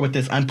move forward with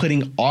this, I'm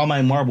putting all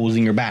my marbles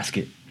in your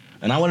basket,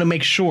 and I want to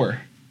make sure.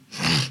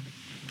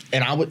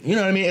 And I would, you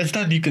know what I mean? It's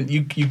not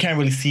you can't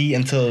really see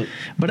until.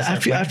 But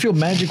I feel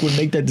Magic would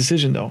make that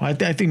decision though. I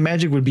think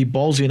Magic would be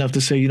ballsy enough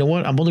to say, you know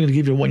what, I'm only going to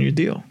give you a 1 year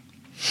deal.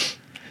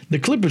 The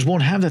Clippers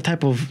won't have that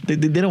type of they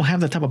don't have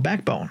that type of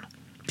backbone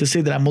to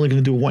say that I'm only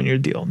going to do a 1 year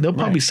deal. They'll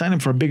probably sign him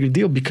for a bigger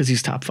deal because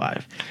he's top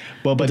 5.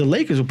 But the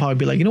Lakers will probably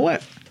be like, you know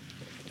what,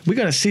 we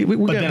got to see. We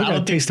got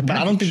to taste the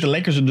package. I don't think the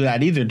Lakers will do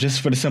that either,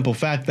 just for the simple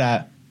fact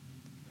that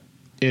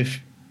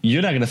if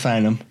you're not going to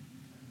sign him,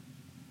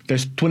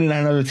 there's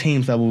 29 other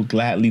teams that will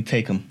gladly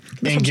take him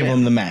and give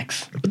him the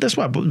max. But that's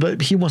why. But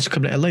he wants to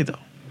come to LA though.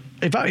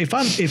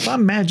 If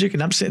I'm Magic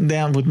and I'm sitting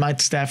down with my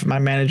staff and my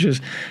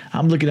managers,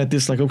 I'm looking at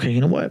this like, okay,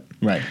 you know what?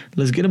 Right.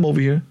 Let's get him over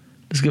here.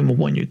 Let's give him a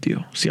 1 year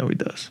deal. See how he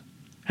does.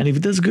 And if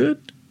he does good,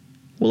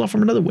 we'll offer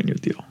him another 1 year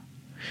deal.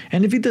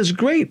 And if he does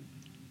great,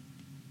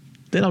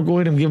 then I'll go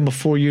ahead and give him a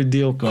 4 year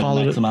deal.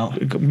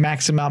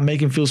 Max him out,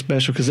 make him feel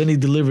special, because then he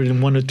delivered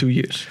in 1 or 2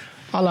 years.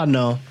 All I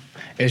know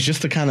is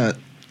just to kind of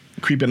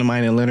creep into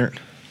mind in Leonard.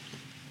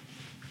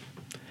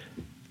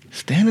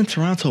 Staying in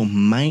Toronto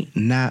might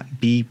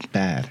not be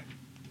bad.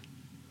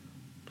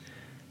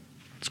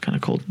 It's kind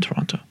of cold in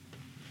Toronto.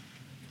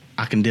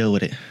 I can deal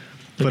with it.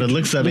 For the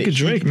looks of it, look at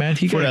Drake, man.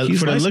 For the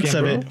looks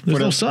of it, there's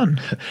no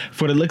sun.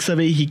 For the looks of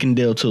it, he can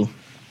deal too.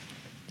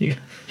 Yeah,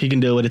 he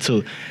can deal with it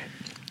too.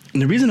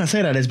 And the reason I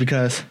say that is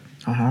because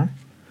on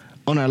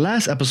our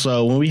last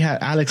episode when we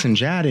had Alex and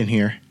Jad in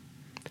here,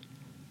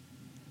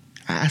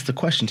 I asked a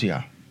question to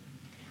y'all.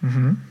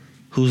 Mm-hmm.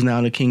 Who's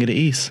now the king of the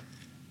East?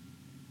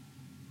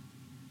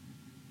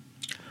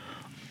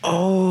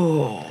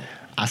 Oh,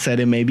 I said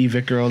it may be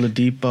Victor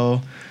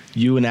Oladipo.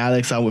 You and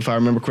Alex, if I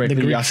remember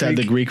correctly, y'all said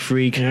the Greek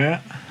Freak.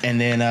 Yeah.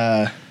 And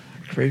then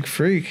Greek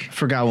Freak.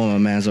 Forgot what my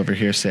man's over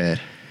here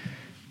said.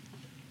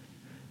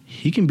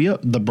 He can be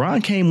up.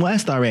 LeBron came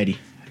west already.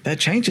 That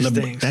changes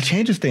things. That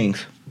changes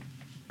things.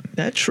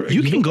 That's true.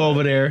 You can go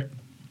over there.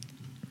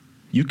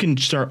 You can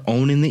start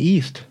owning the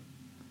East.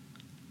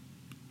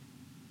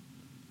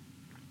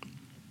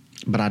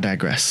 But I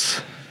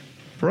digress.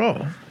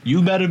 Bro.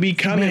 You better be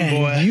coming,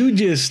 boy. You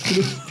just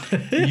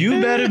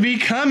You better be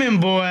coming,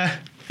 boy.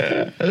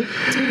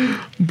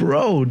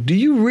 Bro, do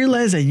you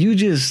realize that you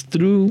just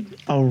threw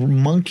a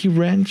monkey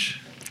wrench?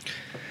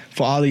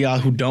 For all of y'all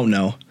who don't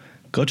know,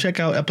 go check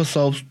out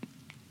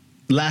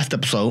last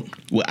episode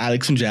with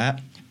Alex and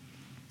Jab.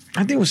 I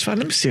think it was 5.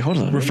 Let me see. Hold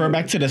on. Refer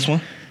back to this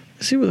one.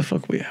 Let's see where the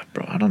fuck we at,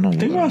 bro. I don't know. I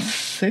think we're on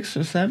 6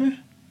 or 7.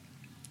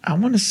 I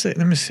want to say.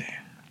 Let me see.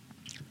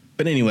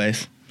 But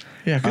anyways.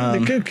 Yeah,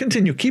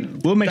 continue.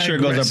 We'll make sure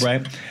it goes up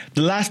right.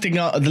 The last thing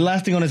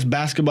on this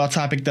basketball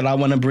topic that I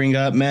want to bring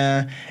up,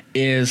 man,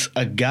 is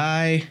a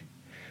guy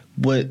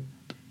with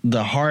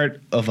the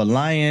heart of a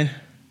lion.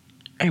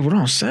 Hey, we're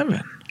on 7.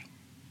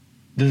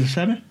 This is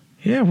 7?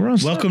 Yeah, we're on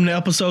 7. Welcome to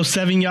episode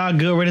 7, y'all.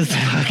 Good with this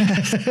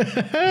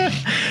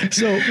podcast.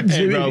 So,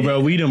 hey, bro,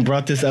 we done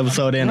brought this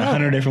episode in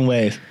 100 different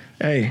ways.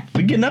 Hey,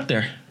 we're getting up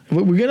there.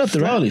 We're getting up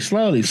there.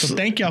 Slowly. So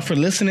thank y'all for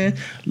listening.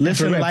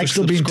 Listen, like,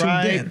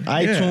 subscribe,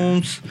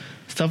 iTunes,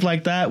 stuff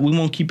like that. We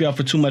won't keep y'all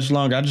for too much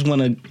longer. I just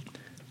want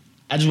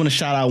to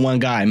shout out one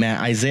guy, man,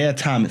 Isaiah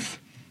Thomas.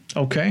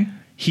 Okay.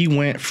 He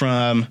went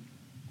from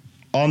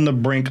on the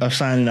brink of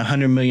signing a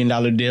 $100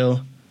 million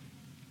deal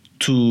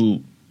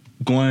to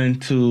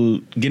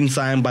getting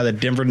signed by the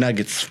Denver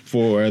Nuggets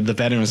for the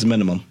veterans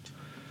minimum.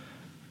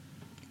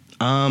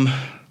 I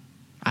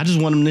just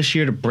want him this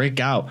year to break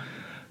out.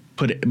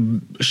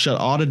 Shut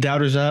all the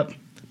doubters up,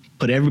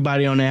 put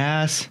everybody on their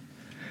ass.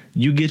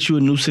 You get you a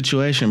new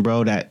situation,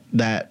 bro,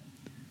 that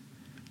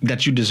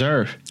you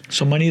deserve.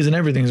 So money isn't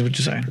everything, is what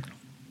you're saying?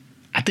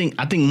 I think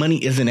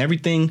money isn't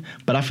everything,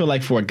 but I feel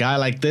like for a guy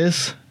like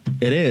this,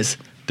 it is.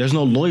 There's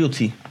no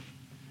loyalty.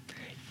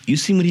 You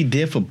see what he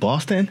did for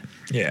Boston?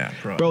 Yeah,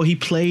 bro. Bro, he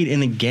played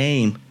in a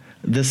game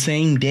the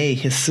same day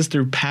his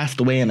sister passed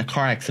away in a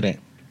car accident.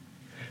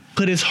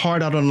 Put his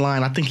heart out on the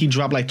line. I think he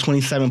dropped like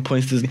 27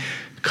 points.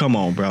 Come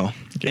on, bro.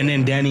 Yeah. And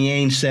then Danny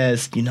Ainge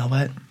says, you know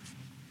what?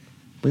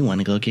 We want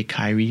to go get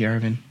Kyrie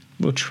Irving.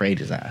 We'll trade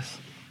his ass.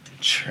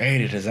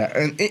 Traded his ass.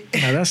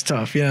 Yeah, that's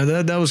tough. Yeah,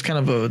 that was kind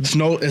of a... It's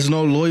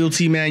no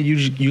loyalty, man.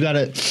 You got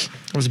to... It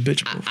was a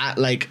bitch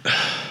move.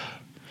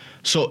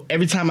 So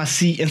every time I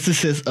see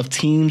instances of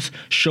teams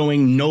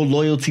showing no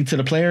loyalty to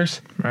the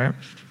players... Right.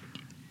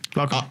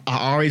 I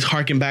always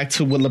harken back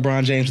to what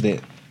LeBron James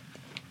did.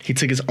 He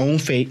took his own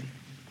fate.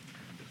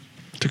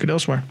 Took it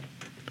elsewhere.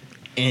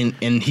 And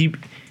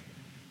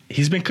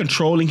he's been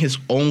controlling his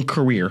own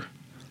career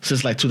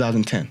since like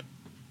 2010.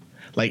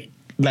 Like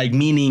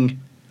meaning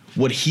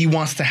what he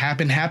wants to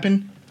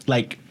happen.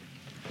 Like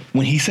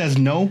when he says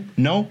no,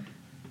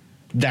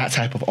 that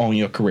type of own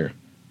your career.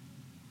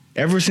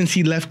 Ever since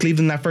he left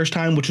Cleveland that first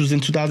time, which was in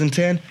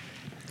 2010,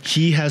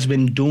 he has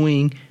been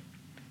doing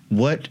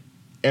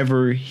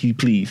whatever he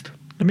pleased.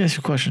 Let me ask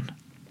you a question.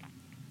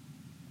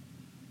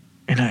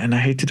 And I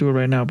hate to do it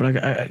right now, but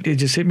it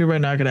just hit me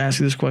right now. I got to ask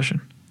you this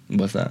question.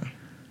 What's that?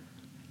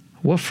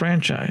 What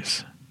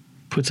franchise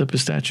puts up a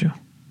statue?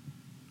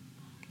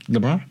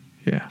 LeBron?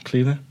 Yeah.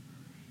 Cleveland?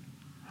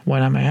 Why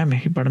not Miami?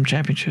 He brought him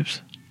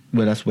championships.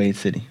 Well, that's Wade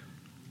City.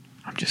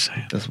 I'm just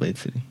saying. That's Wade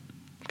City.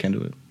 Can't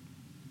do it.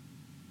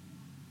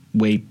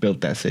 Wade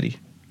built that city.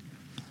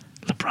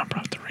 LeBron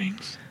brought the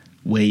rings.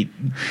 Wade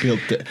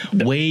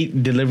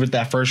delivered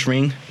that first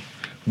ring.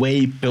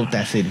 Wade built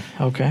that city.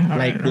 Okay. All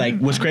right. Like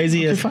what's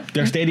crazy is fine.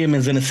 their stadium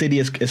is in a city.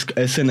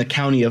 It's in the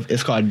county of.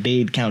 It's called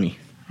Dade County.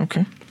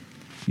 Okay.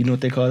 You know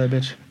what they call that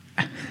bitch?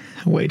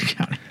 Wade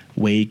County.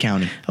 Wade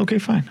County. Okay,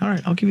 fine. All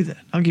right, I'll give you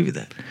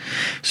that.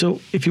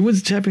 So if he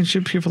wins the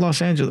championship here for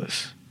Los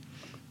Angeles,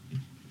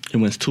 He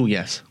wins 2,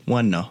 yes.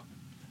 1, no.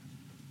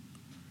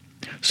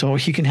 so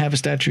he can have a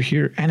statue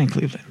here and in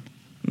Cleveland.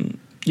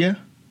 Yeah,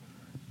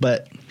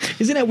 but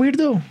Isn't that weird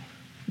though?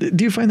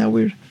 Do you find that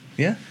weird?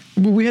 yeah,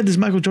 We had this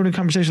Michael Jordan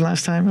conversation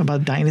last time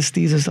about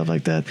dynasties and stuff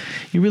like that.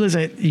 You realize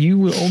that you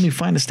will only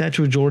find a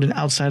statue of Jordan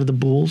outside of the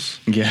Bulls,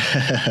 yeah.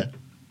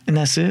 and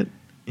that's it.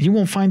 You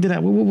won't find it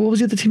at what was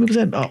the other team it was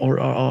at? Or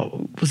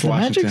was it the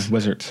Washington Magic?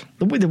 Wizards.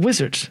 The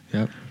Wizards.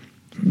 Yep.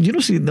 You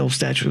don't see no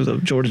statues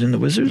of Jordan in the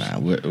Wizards. Nah,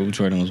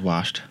 Jordan was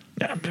washed.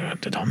 Yeah,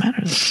 it don't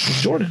matter.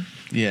 It's Jordan.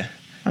 Yeah.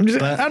 I'm just,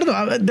 But- I don't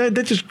know.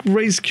 That just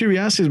raised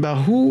curiosity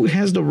about who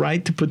has the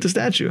right to put the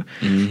statue.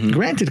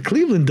 Granted,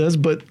 Cleveland does,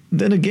 but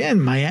then again,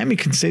 Miami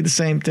can say the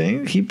same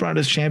thing. He brought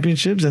us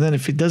championships, and then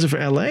if he does it for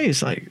LA,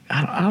 it's like,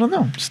 I don't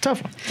know. It's a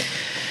tough one.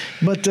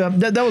 But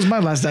that was my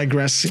last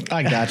digress.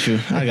 I got you.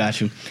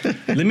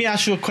 Let me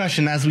ask you a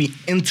question as we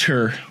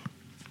enter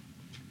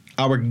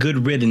our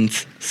good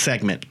riddance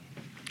segment.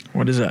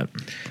 What is that?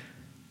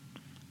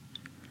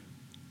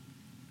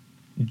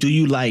 Do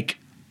you like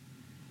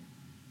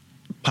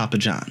Papa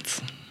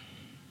John's?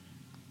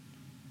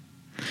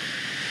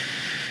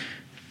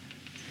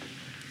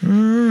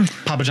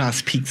 Papa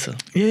John's pizza.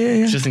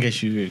 Yeah. Just in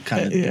case you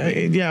kind of.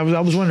 Yeah.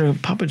 I was wondering,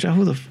 Papa John,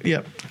 who the?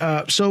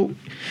 Yeah. So,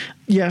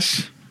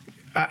 yes,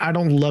 I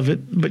don't love it,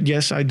 but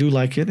yes, I do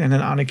like it, and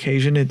then on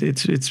occasion,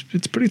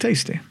 it's pretty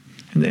tasty.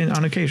 And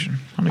on occasion.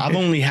 I've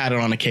only had it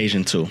on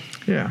occasion too.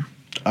 Yeah.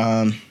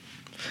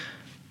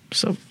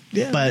 So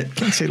yeah, But-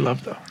 can't say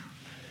love though.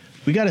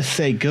 We gotta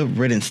say good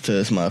riddance to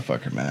this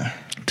motherfucker, man.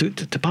 To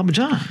Papa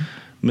John.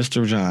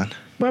 Mr. John.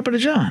 What happened to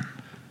John?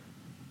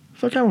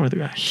 Fuck out with the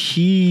guy.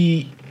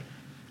 He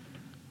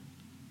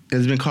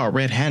has been caught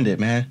red-handed,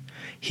 man.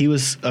 He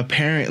was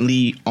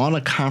apparently on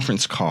a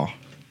conference call.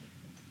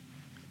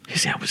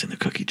 His hand was in the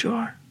cookie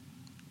jar.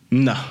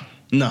 No.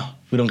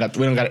 We don't got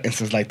an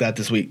instance like that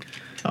this week.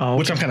 Oh,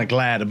 Which I'm kind of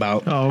glad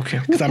about. Oh, okay.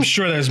 Because I'm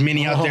sure there's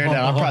many out there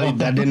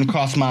that didn't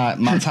cross my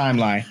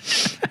timeline.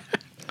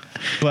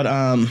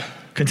 But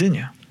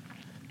Continue.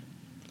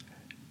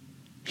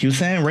 he was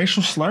saying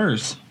racial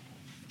slurs,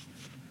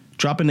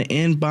 dropping the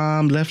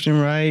N-bomb left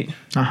and right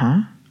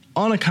Uh-huh.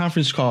 on a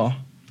conference call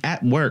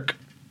at work.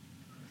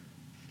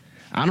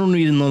 I don't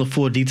need to know the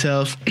full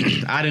details.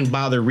 I didn't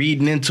bother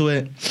reading into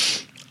it.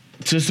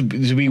 Just to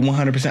be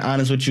 100%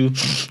 honest with you,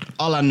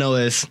 all I know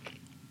is,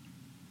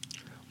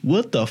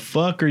 what the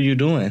fuck are you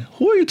doing?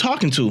 Who are you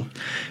talking to?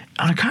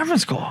 On a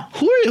conference call.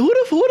 Who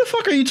the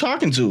fuck are you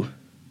talking to?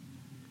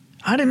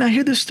 I did not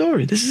hear this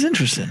story. This is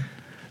interesting.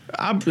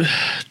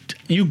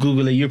 You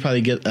Google it, you'll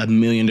probably get a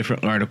million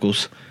different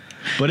articles.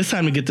 But it's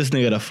time to get this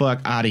nigga the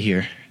fuck out of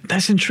here.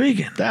 That's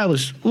intriguing. That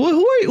was who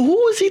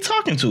was he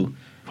talking to?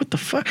 What the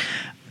fuck?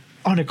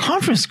 On a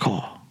conference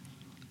call.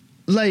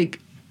 Like,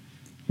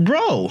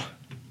 bro,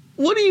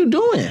 what are you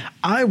doing?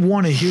 I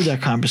want to hear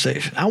that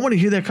conversation. I want to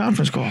hear that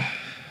conference call.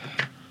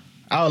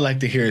 I would like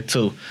to hear it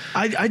too.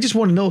 I just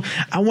want to know.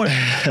 I want,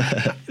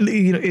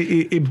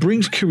 it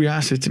brings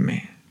curiosity to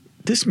me.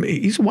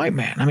 He's a white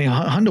man. I mean,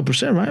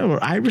 100%, right?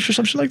 Or Irish or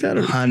something like that,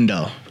 or,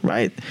 Hundo.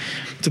 right?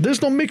 So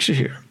there's no mixture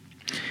here.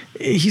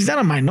 He's not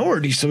a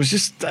minority, so it's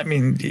just, I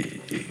mean,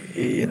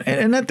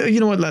 and that, you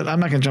know what? I'm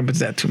not going to jump into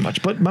that too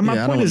much. But my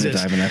Yeah, I point don't is wanna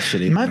this. dive in that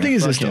shit either, My man. thing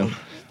is Fuck this, him. though.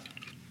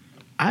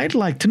 I'd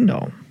like to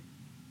know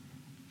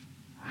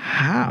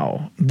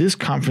how this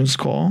conference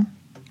call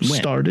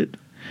started,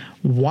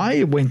 why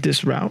it went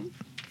this route,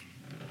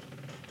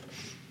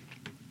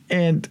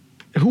 and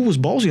who was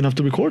ballsy enough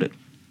to record it.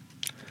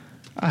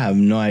 I have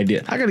no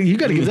idea. You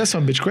gotta give that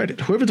son of a bitch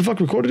credit. Whoever the fuck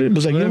recorded it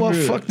was like, you know what,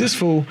 Whoever- fuck this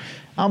fool.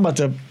 I'm about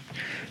to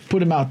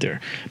put him out there.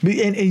 But,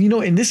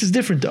 and this is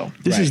different though.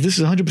 This Right. is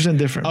 100%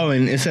 different. Oh,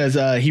 and it says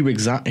he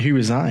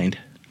resigned.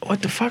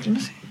 What the fuck? Let me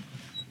see.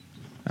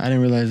 I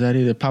didn't realize that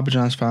either. Papa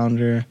John's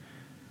founder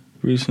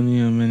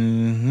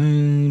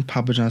recently,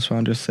 Papa John's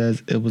founder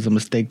says it was a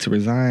mistake to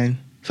resign.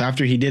 So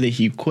after he did it,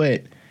 he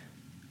quit,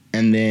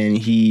 and then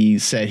he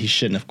said he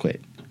shouldn't have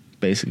quit.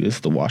 Basically, it's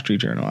the Wall Street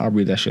Journal. I'll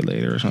read that shit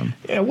later or something.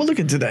 Yeah, we'll look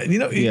into that.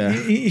 Yeah.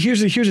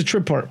 Here's a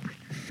trip part,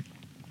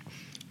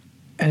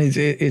 and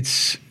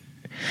it's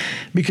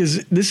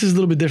because this is a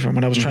little bit different.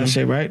 What I was trying to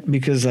say, right?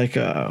 Because like,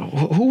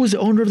 who was the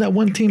owner of that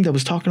one team that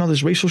was talking all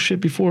this racial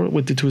shit before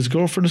to his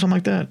girlfriend or something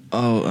like that?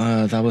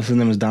 Oh, that was his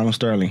name was Donald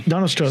Sterling.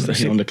 Donald Sterling. So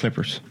he owned the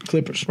Clippers.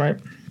 Clippers, right?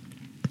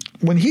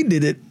 When he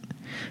did it,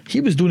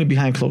 he was doing it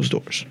behind closed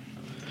doors.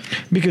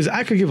 Because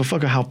I could give a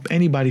fuck how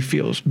anybody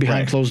feels behind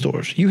Right. closed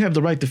doors. You have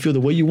the right to feel the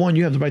way you want.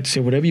 You have the right to say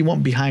whatever you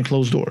want behind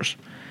closed doors.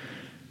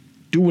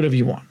 Do whatever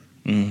you want.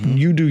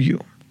 You do you.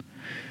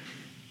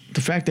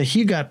 The fact that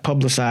he got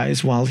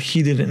publicized while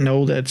he didn't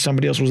know that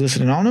somebody else was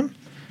listening on him,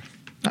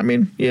 I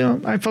mean,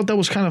 I felt that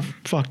was kind of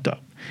fucked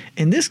up.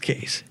 In this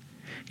case,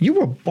 you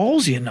were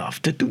ballsy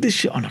enough to do this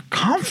shit on a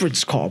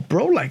conference call,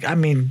 bro. Like, I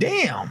mean,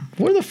 damn.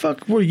 Where the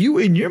fuck were you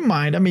in your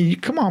mind? I mean,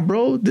 come on,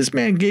 bro. This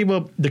man gave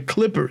up the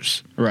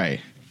Clippers. Right.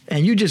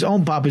 And you just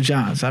own Papa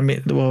John's. I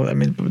mean,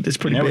 it's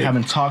pretty Now we're big.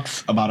 having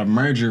talks about a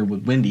merger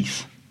with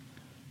Wendy's.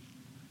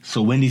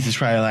 So Wendy's is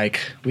probably like,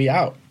 we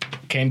out.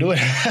 Can't do it.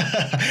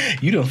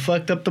 You done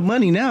fucked up the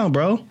money now,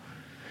 bro.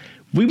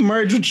 We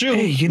merged with you.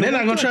 Hey, you know They're not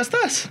what? going to trust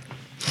us.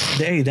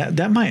 Hey,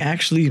 that might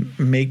actually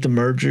make the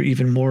merger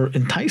even more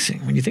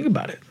enticing when you think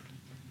about it.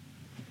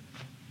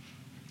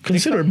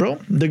 Consider it, bro.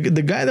 The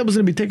guy that was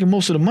going to be taking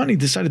most of the money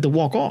decided to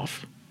walk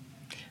off.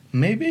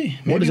 Maybe.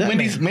 What does that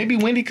Wendy's, mean? maybe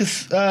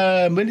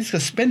Wendy's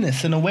could spin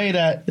this in a way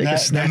that They could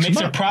snatch makes him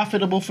it up.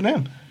 profitable for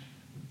them.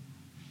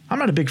 I'm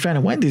not a big fan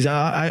of Wendy's.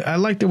 I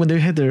liked it when they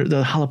had the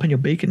jalapeno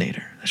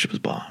baconator. That shit was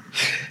bomb.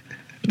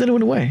 But then it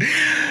went away.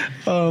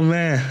 Oh,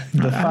 man.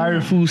 The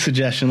fire food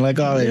suggestion, like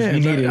always. Yeah, we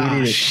need it. but- We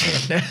need it.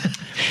 shit.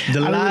 The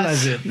I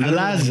last, realize it. I the realize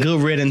last it.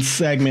 good riddance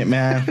segment,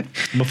 man,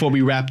 before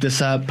we wrap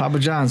this up. Papa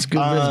John's, good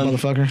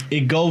riddance, motherfucker.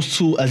 It goes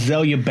to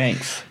Azalea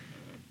Banks.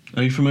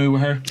 Are you familiar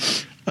with her?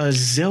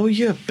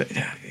 Azalea.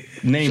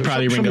 Name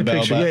probably Show ring me a bell,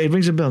 picture. but Yeah, it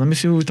rings a bell. Let me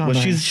see who we're talking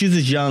well, about. she's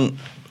a young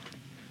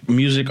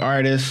music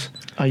artist.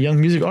 A young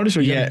music artist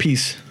or Yeah. young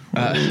piece?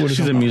 What are you She's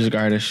talking a about? music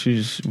artist.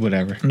 She's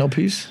whatever. No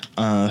piece?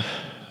 I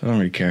don't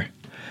really care.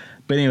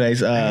 But anyways,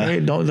 Hey,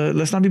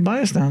 let's not be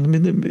biased now. I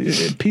mean,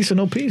 piece or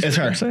no piece. It's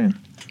that's what her. I'm saying.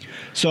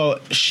 so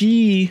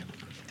she's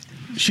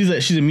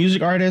a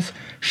music artist.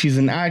 She's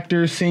an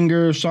actor,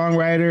 singer,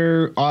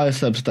 songwriter, all this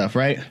stuff,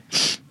 right?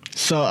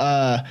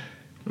 So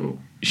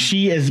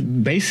she has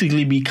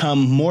basically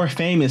become more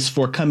famous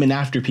for coming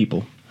after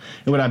people.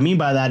 And what I mean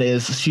by that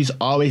is she's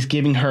always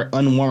giving her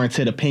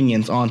unwarranted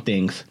opinions on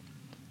things,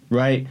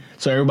 right?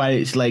 So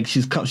everybody's like,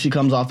 she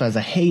comes off as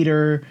a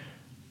hater,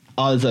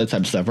 all this other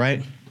type of stuff,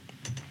 right?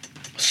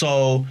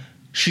 So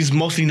she's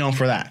mostly known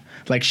for that.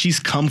 Like, she's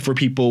come for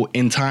people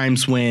in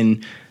times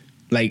when,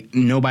 like,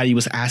 nobody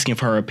was asking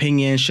for her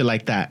opinion, shit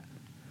like that.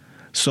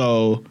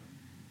 So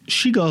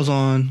she goes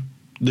on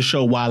the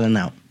show Wildin'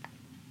 Out.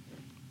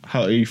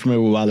 How are you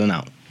familiar with Wildin'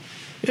 Out?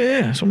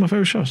 Yeah, it's one of my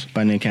favorite shows.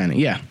 By Nick Cannon.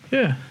 Yeah.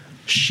 Yeah.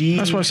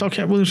 That's why I saw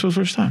Cat Williams for the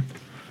first time.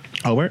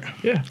 Oh, where?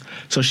 Yeah.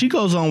 So she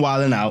goes on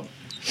Wildin' Out,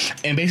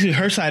 and basically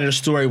her side of the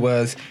story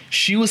was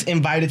she was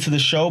invited to the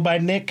show by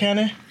Nick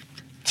Cannon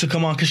to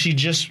come on because she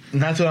just,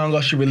 not too long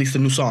ago, she released a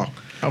new song.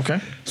 Okay.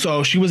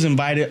 So she was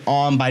invited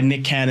on by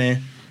Nick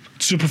Cannon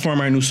to perform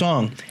her new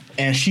song.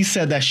 And she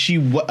said that she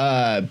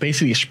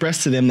basically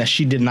expressed to them that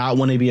she did not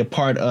want to be a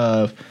part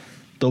of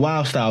the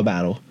Wild Style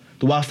battle.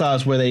 The Wild Style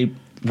is where they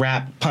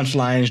rap,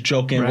 punchlines,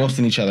 joking, Right.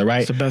 roasting each other, right?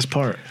 It's the best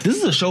part. This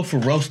is a show for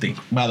roasting,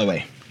 by the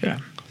way. Yeah.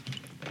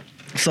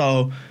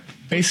 So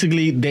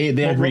basically, they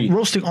agreed.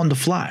 Roasting on the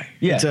fly.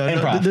 Yeah, It's,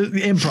 improv.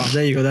 The improv.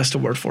 There you go. That's the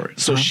word for it.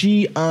 So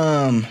she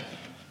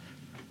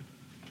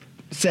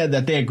said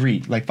that they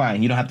agreed. Like,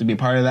 fine, you don't have to be a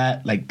part of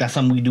that. Like, that's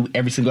something we do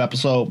every single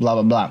episode,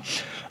 blah, blah,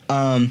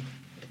 blah.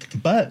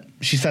 But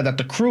she said that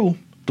the crew,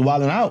 the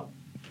Wildin' Out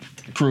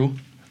crew,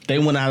 they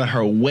went out of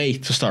her way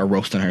to start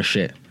roasting her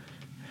shit.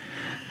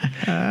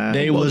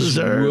 They well was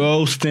deserved.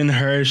 roasting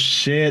her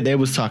shit. They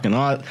was talking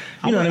all,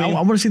 you know what I mean?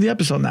 I want to see the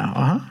episode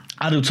now.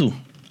 I do too.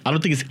 I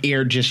don't think it's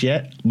aired just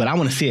yet, but I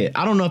want to see it.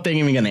 I don't know if they're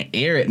even going to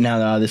air it now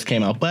that all this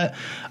came out, but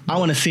I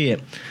want to see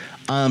it.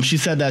 She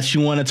said that she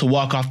wanted to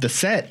walk off the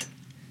set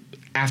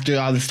after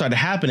all this started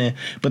happening,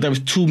 but there was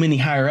too many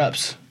higher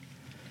ups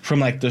from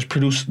like the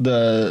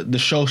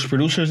show's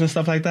producers and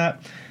stuff like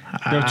that.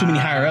 There were too many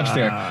higher ups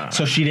there,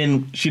 so she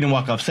didn't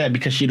walk off set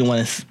because she didn't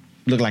want to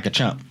look like a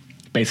chump,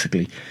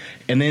 basically.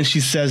 And then she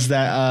says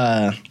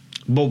that,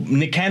 but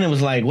Nick Cannon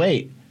was like,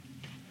 wait.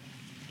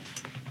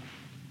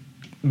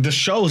 The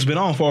show's been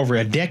on for over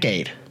a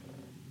decade.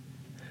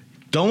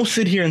 Don't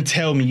sit here and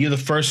tell me you're the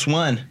first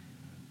one.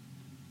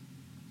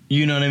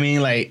 You know what I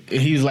mean? Like,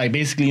 he's like,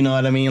 basically, you know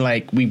what I mean?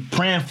 Like, we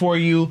praying for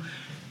you.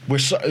 We're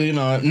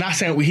not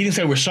saying, he didn't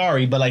say we're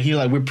sorry, but like, he's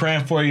like, we're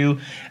praying for you.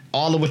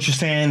 All of what you're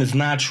saying is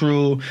not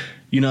true.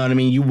 You know what I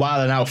mean? You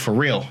wilding out for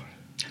real.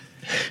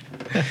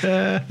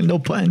 No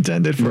pun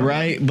intended.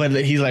 Right? But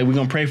he's like, we're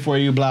going to pray for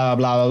you, blah,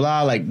 blah, blah,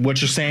 blah. Like, what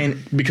you're saying,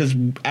 because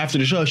after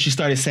the show, she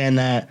started saying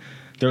that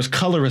there's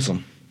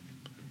colorism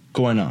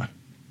going on.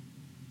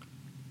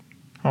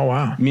 Oh,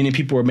 wow. Meaning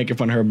people were making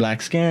fun of her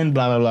black skin,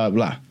 blah, blah, blah,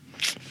 blah.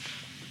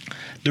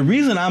 The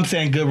reason I'm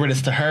saying good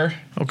riddance to her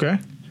Okay.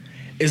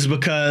 is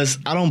because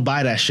I don't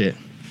buy that shit.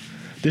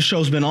 This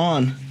show's been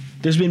on.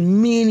 There's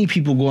been many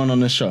people going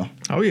on this show.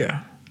 Oh,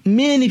 yeah.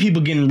 Many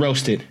people getting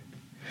roasted.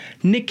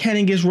 Nick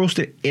Cannon gets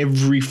roasted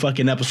every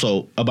fucking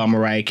episode about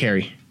Mariah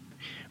Carey.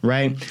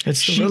 Right? It's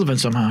still relevant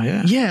somehow,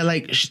 yeah. Yeah,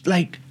 like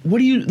what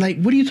are you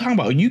talking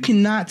about? You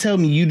cannot tell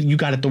me you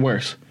got it the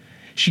worst.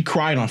 She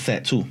cried on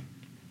set too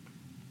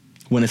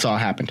when this all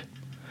happened.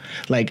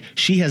 Like,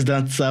 she has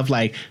done stuff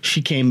like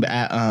she came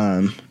at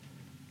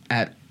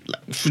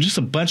for just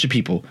a bunch of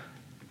people.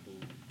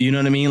 You know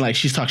what I mean? Like,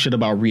 she's talked shit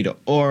about Rita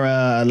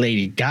Ora,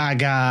 Lady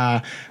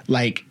Gaga,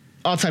 like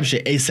all type of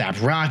shit.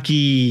 A$AP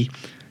Rocky.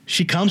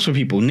 She comes for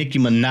people. Nicki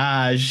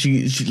Minaj.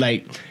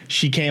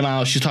 She came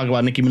out. She's talking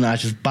about Nicki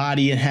Minaj's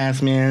body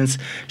enhancements.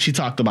 She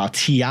talked about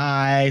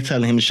T.I.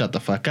 telling him to shut the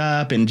fuck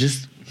up and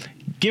just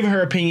giving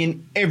her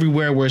opinion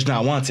everywhere where it's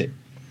not wanted.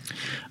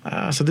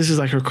 So this is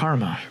like her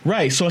karma.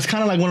 Right. So it's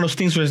kind of like one of those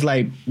things where it's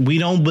like, we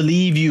don't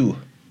believe you.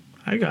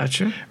 I got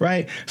you.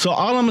 Right. So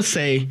all I'm gonna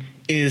say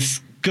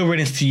is good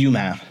riddance to you,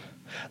 man.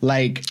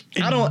 Like,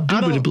 I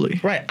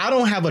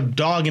don't have a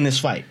dog in this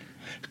fight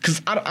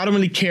because I don't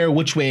really care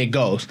which way it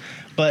goes.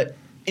 But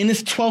in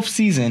this 12th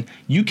season,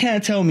 you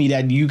can't tell me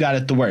that you got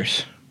it the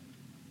worst.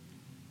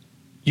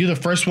 You're the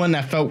first one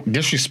that felt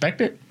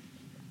disrespected?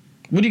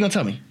 What are you gonna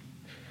tell me?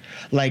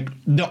 Like,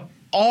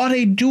 all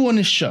they do on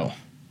this show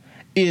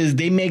is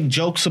they make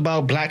jokes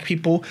about black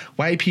people,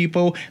 white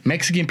people,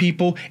 Mexican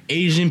people,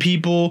 Asian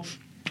people.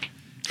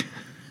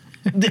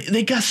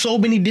 They got so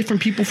many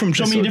different people from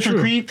so many different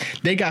creeds.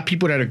 They got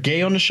people that are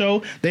gay on the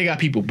show. They got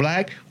people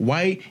black,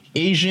 white,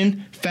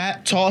 Asian,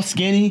 fat, tall,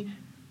 skinny.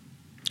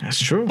 That's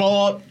true.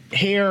 Bald,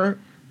 hair.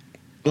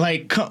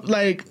 Like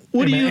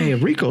what do you? Hey,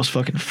 Rico's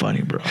fucking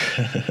funny, bro.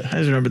 I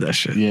just remember that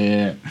shit.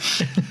 Yeah.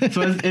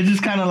 So it's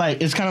just kind of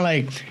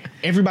like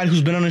everybody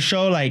who's been on the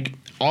show, like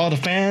all the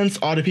fans,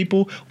 all the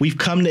people, we've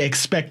come to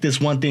expect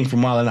this one thing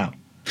from Wild 'N Out.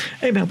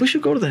 Hey man, we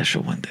should go to that show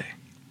one day.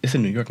 It's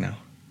in New York now.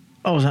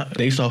 Oh, is that?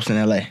 They used to host in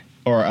L.A.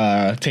 or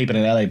tape it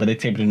in L.A., but they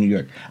tape it in New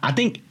York. I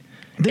think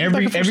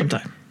every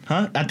sometime.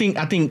 Huh? I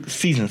think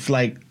seasons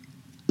like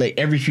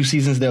every few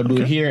seasons they'll do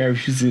it here. Every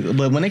few seasons,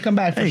 but when they come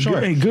back, for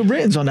sure. Good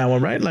riddance on that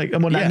one, right? Like,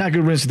 well, not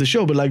good riddance to the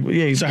show, but like,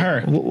 yeah, to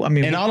her. I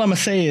mean, and all I'm gonna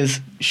say is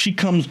she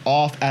comes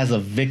off as a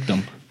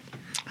victim.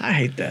 I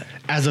hate that.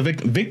 As a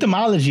victim,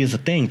 victimology is a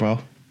thing, bro.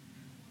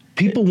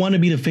 People want to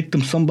be the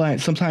victim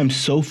sometimes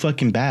so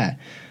fucking bad.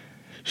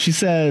 She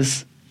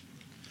says,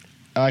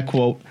 I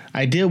quote,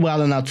 "I did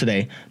Wild 'N Out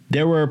today.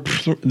 There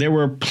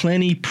were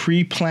plenty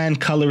pre-planned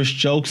colorist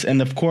jokes,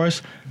 and of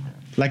course,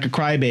 like a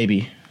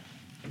crybaby.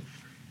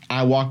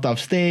 I walked off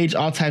stage,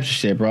 all types of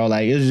shit, bro.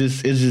 Like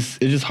it's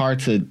just hard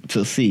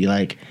to see.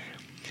 Like,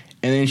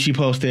 and then she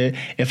posted,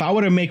 if I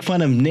were to make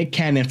fun of Nick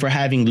Cannon for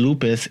having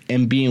lupus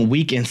and being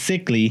weak and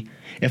sickly,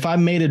 if I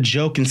made a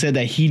joke and said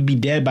that he'd be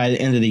dead by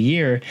the end of the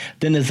year,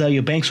 then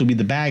Azealia Banks would be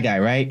the bad guy,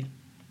 right?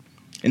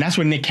 And that's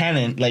where Nick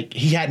Cannon, like,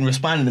 he hadn't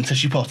responded until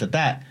she posted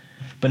that.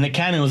 But Nick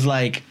Cannon was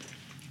like,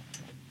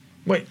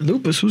 wait,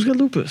 lupus? Who's got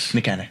lupus?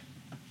 Nick Cannon.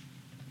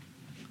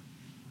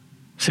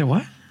 Say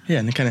what?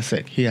 Yeah, Nick Cannon's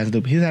sick. He has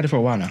lupus. He's had it for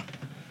a while now.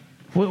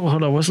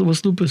 Hold on. What's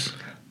lupus?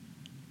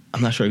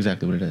 I'm not sure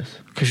exactly what it is.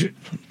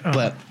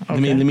 But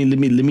okay. let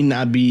me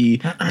not be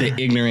the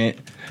ignorant.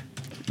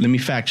 Let me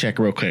fact check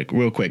real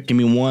quick. Give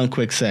me one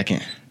quick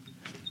second.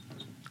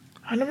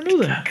 I never knew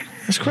that.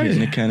 That's crazy.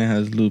 Nick Cannon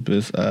has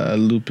lupus.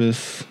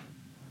 Lupus.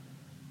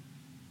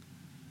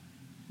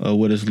 Oh,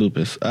 what is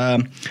lupus?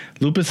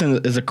 Lupus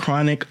is a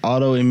chronic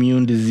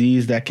autoimmune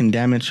disease that can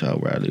damage. Oh,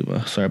 where I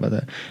leave? Sorry about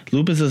that.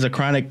 Lupus is a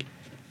chronic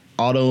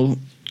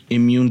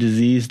autoimmune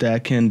disease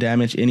that can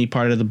damage any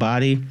part of the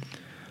body.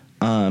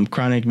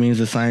 Chronic means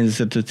the signs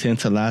tend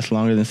to last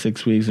longer than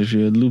 6 weeks. If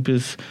you're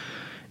lupus,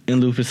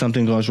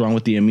 something goes wrong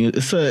with the immune.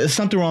 It's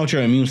something wrong with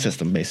your immune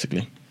system,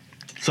 basically.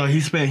 So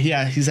he's had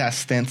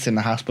stents in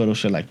the hospital,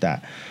 shit like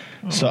that.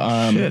 So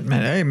shit,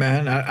 man. Hey,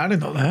 man, I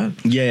didn't know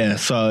that. Yeah,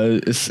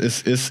 so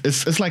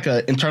it's like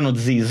an internal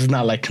disease. It's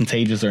not like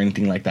contagious or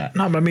anything like that.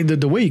 No, but I mean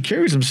the way he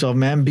carries himself,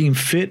 man, being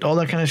fit, all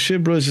that kind of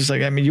shit, bro. It's just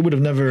like, I mean, you would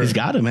have never. He's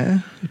got it,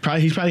 man. He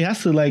probably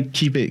has to like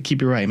keep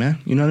it right, man.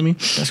 You know what I mean?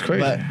 That's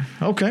crazy. But,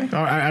 okay,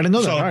 I didn't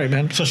know that. All right,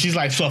 man. So she's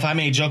like, so if I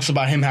made jokes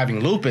about him having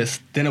lupus,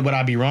 then would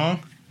I be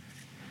wrong?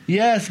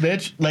 Yes,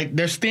 bitch. Like,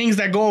 there's things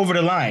that go over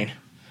the line.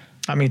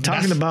 I mean,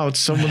 talking about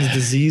someone's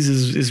disease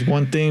is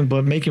one thing,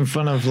 but making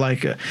fun of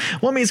like, well,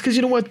 I mean, it's because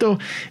you know what though,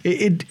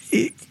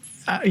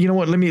 you know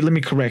what? Let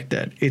me correct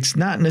that. It's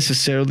not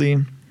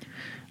necessarily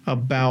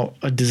about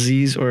a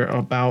disease or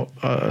about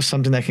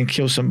something that can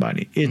kill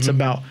somebody. It's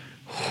about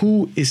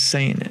who is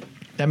saying it.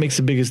 That makes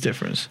the biggest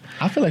difference.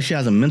 I feel like she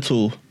has a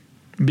mental.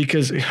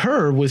 Because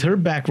with her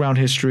background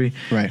history,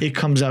 right, it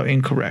comes out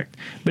incorrect.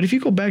 But if you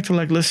go back to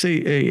like, let's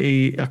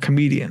say a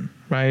comedian,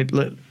 right?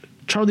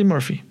 Charlie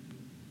Murphy.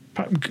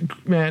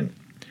 Man,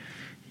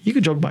 you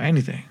could joke about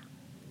anything.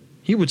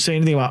 He would say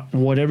anything about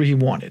whatever he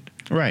wanted.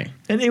 Right.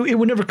 And it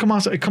would never come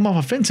off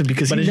offensive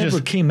because he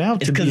never came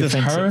out to be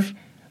offensive. It's her.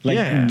 Like,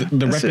 yeah,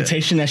 the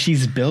reputation that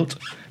she's built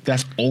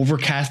that's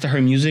overcast to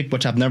her music,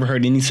 which I've never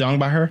heard any song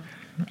by her.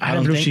 I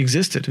don't know if she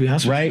existed, to be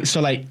honest with you. Right? So,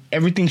 like,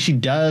 everything she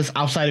does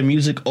outside of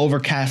music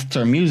overcasts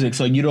her music,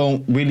 so you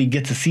don't really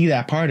get to see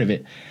that part of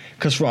it.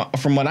 Because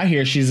from what I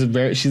hear, she's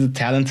a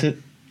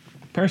talented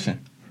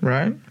person.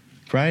 Right.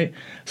 Right?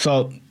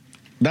 So,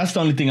 that's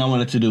the only thing I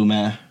wanted to do,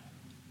 man.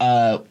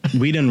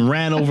 We done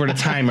ran over the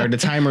timer. The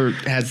timer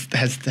has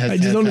noticed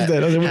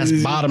that.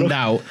 has bottomed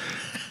out.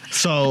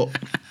 So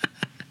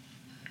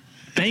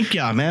thank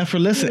y'all, man, for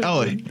listening.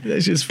 Oh,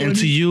 That's just funny. and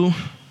to you,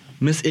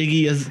 Miss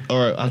Iggy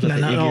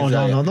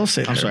No, don't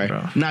say I'm that, sorry,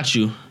 bro. not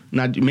you.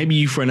 Not maybe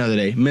you for another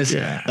day, Miss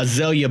Yeah.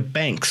 Azalea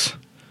Banks.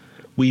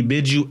 We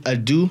bid you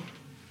adieu,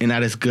 and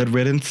that is good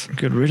riddance.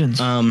 Good riddance.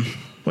 Well,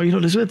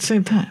 let's do it at the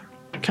same time.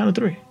 Count of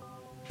 3.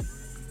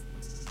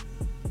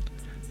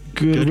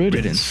 Good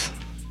riddance.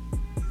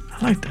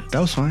 I like that. That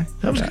was fine.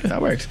 That was good.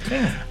 That works.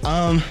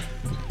 Yeah.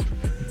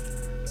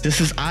 This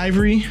is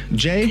Ivory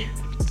J,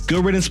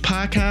 Good Riddance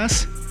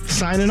Podcast,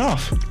 signing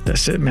off.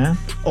 That's it, man.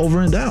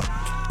 Over and out.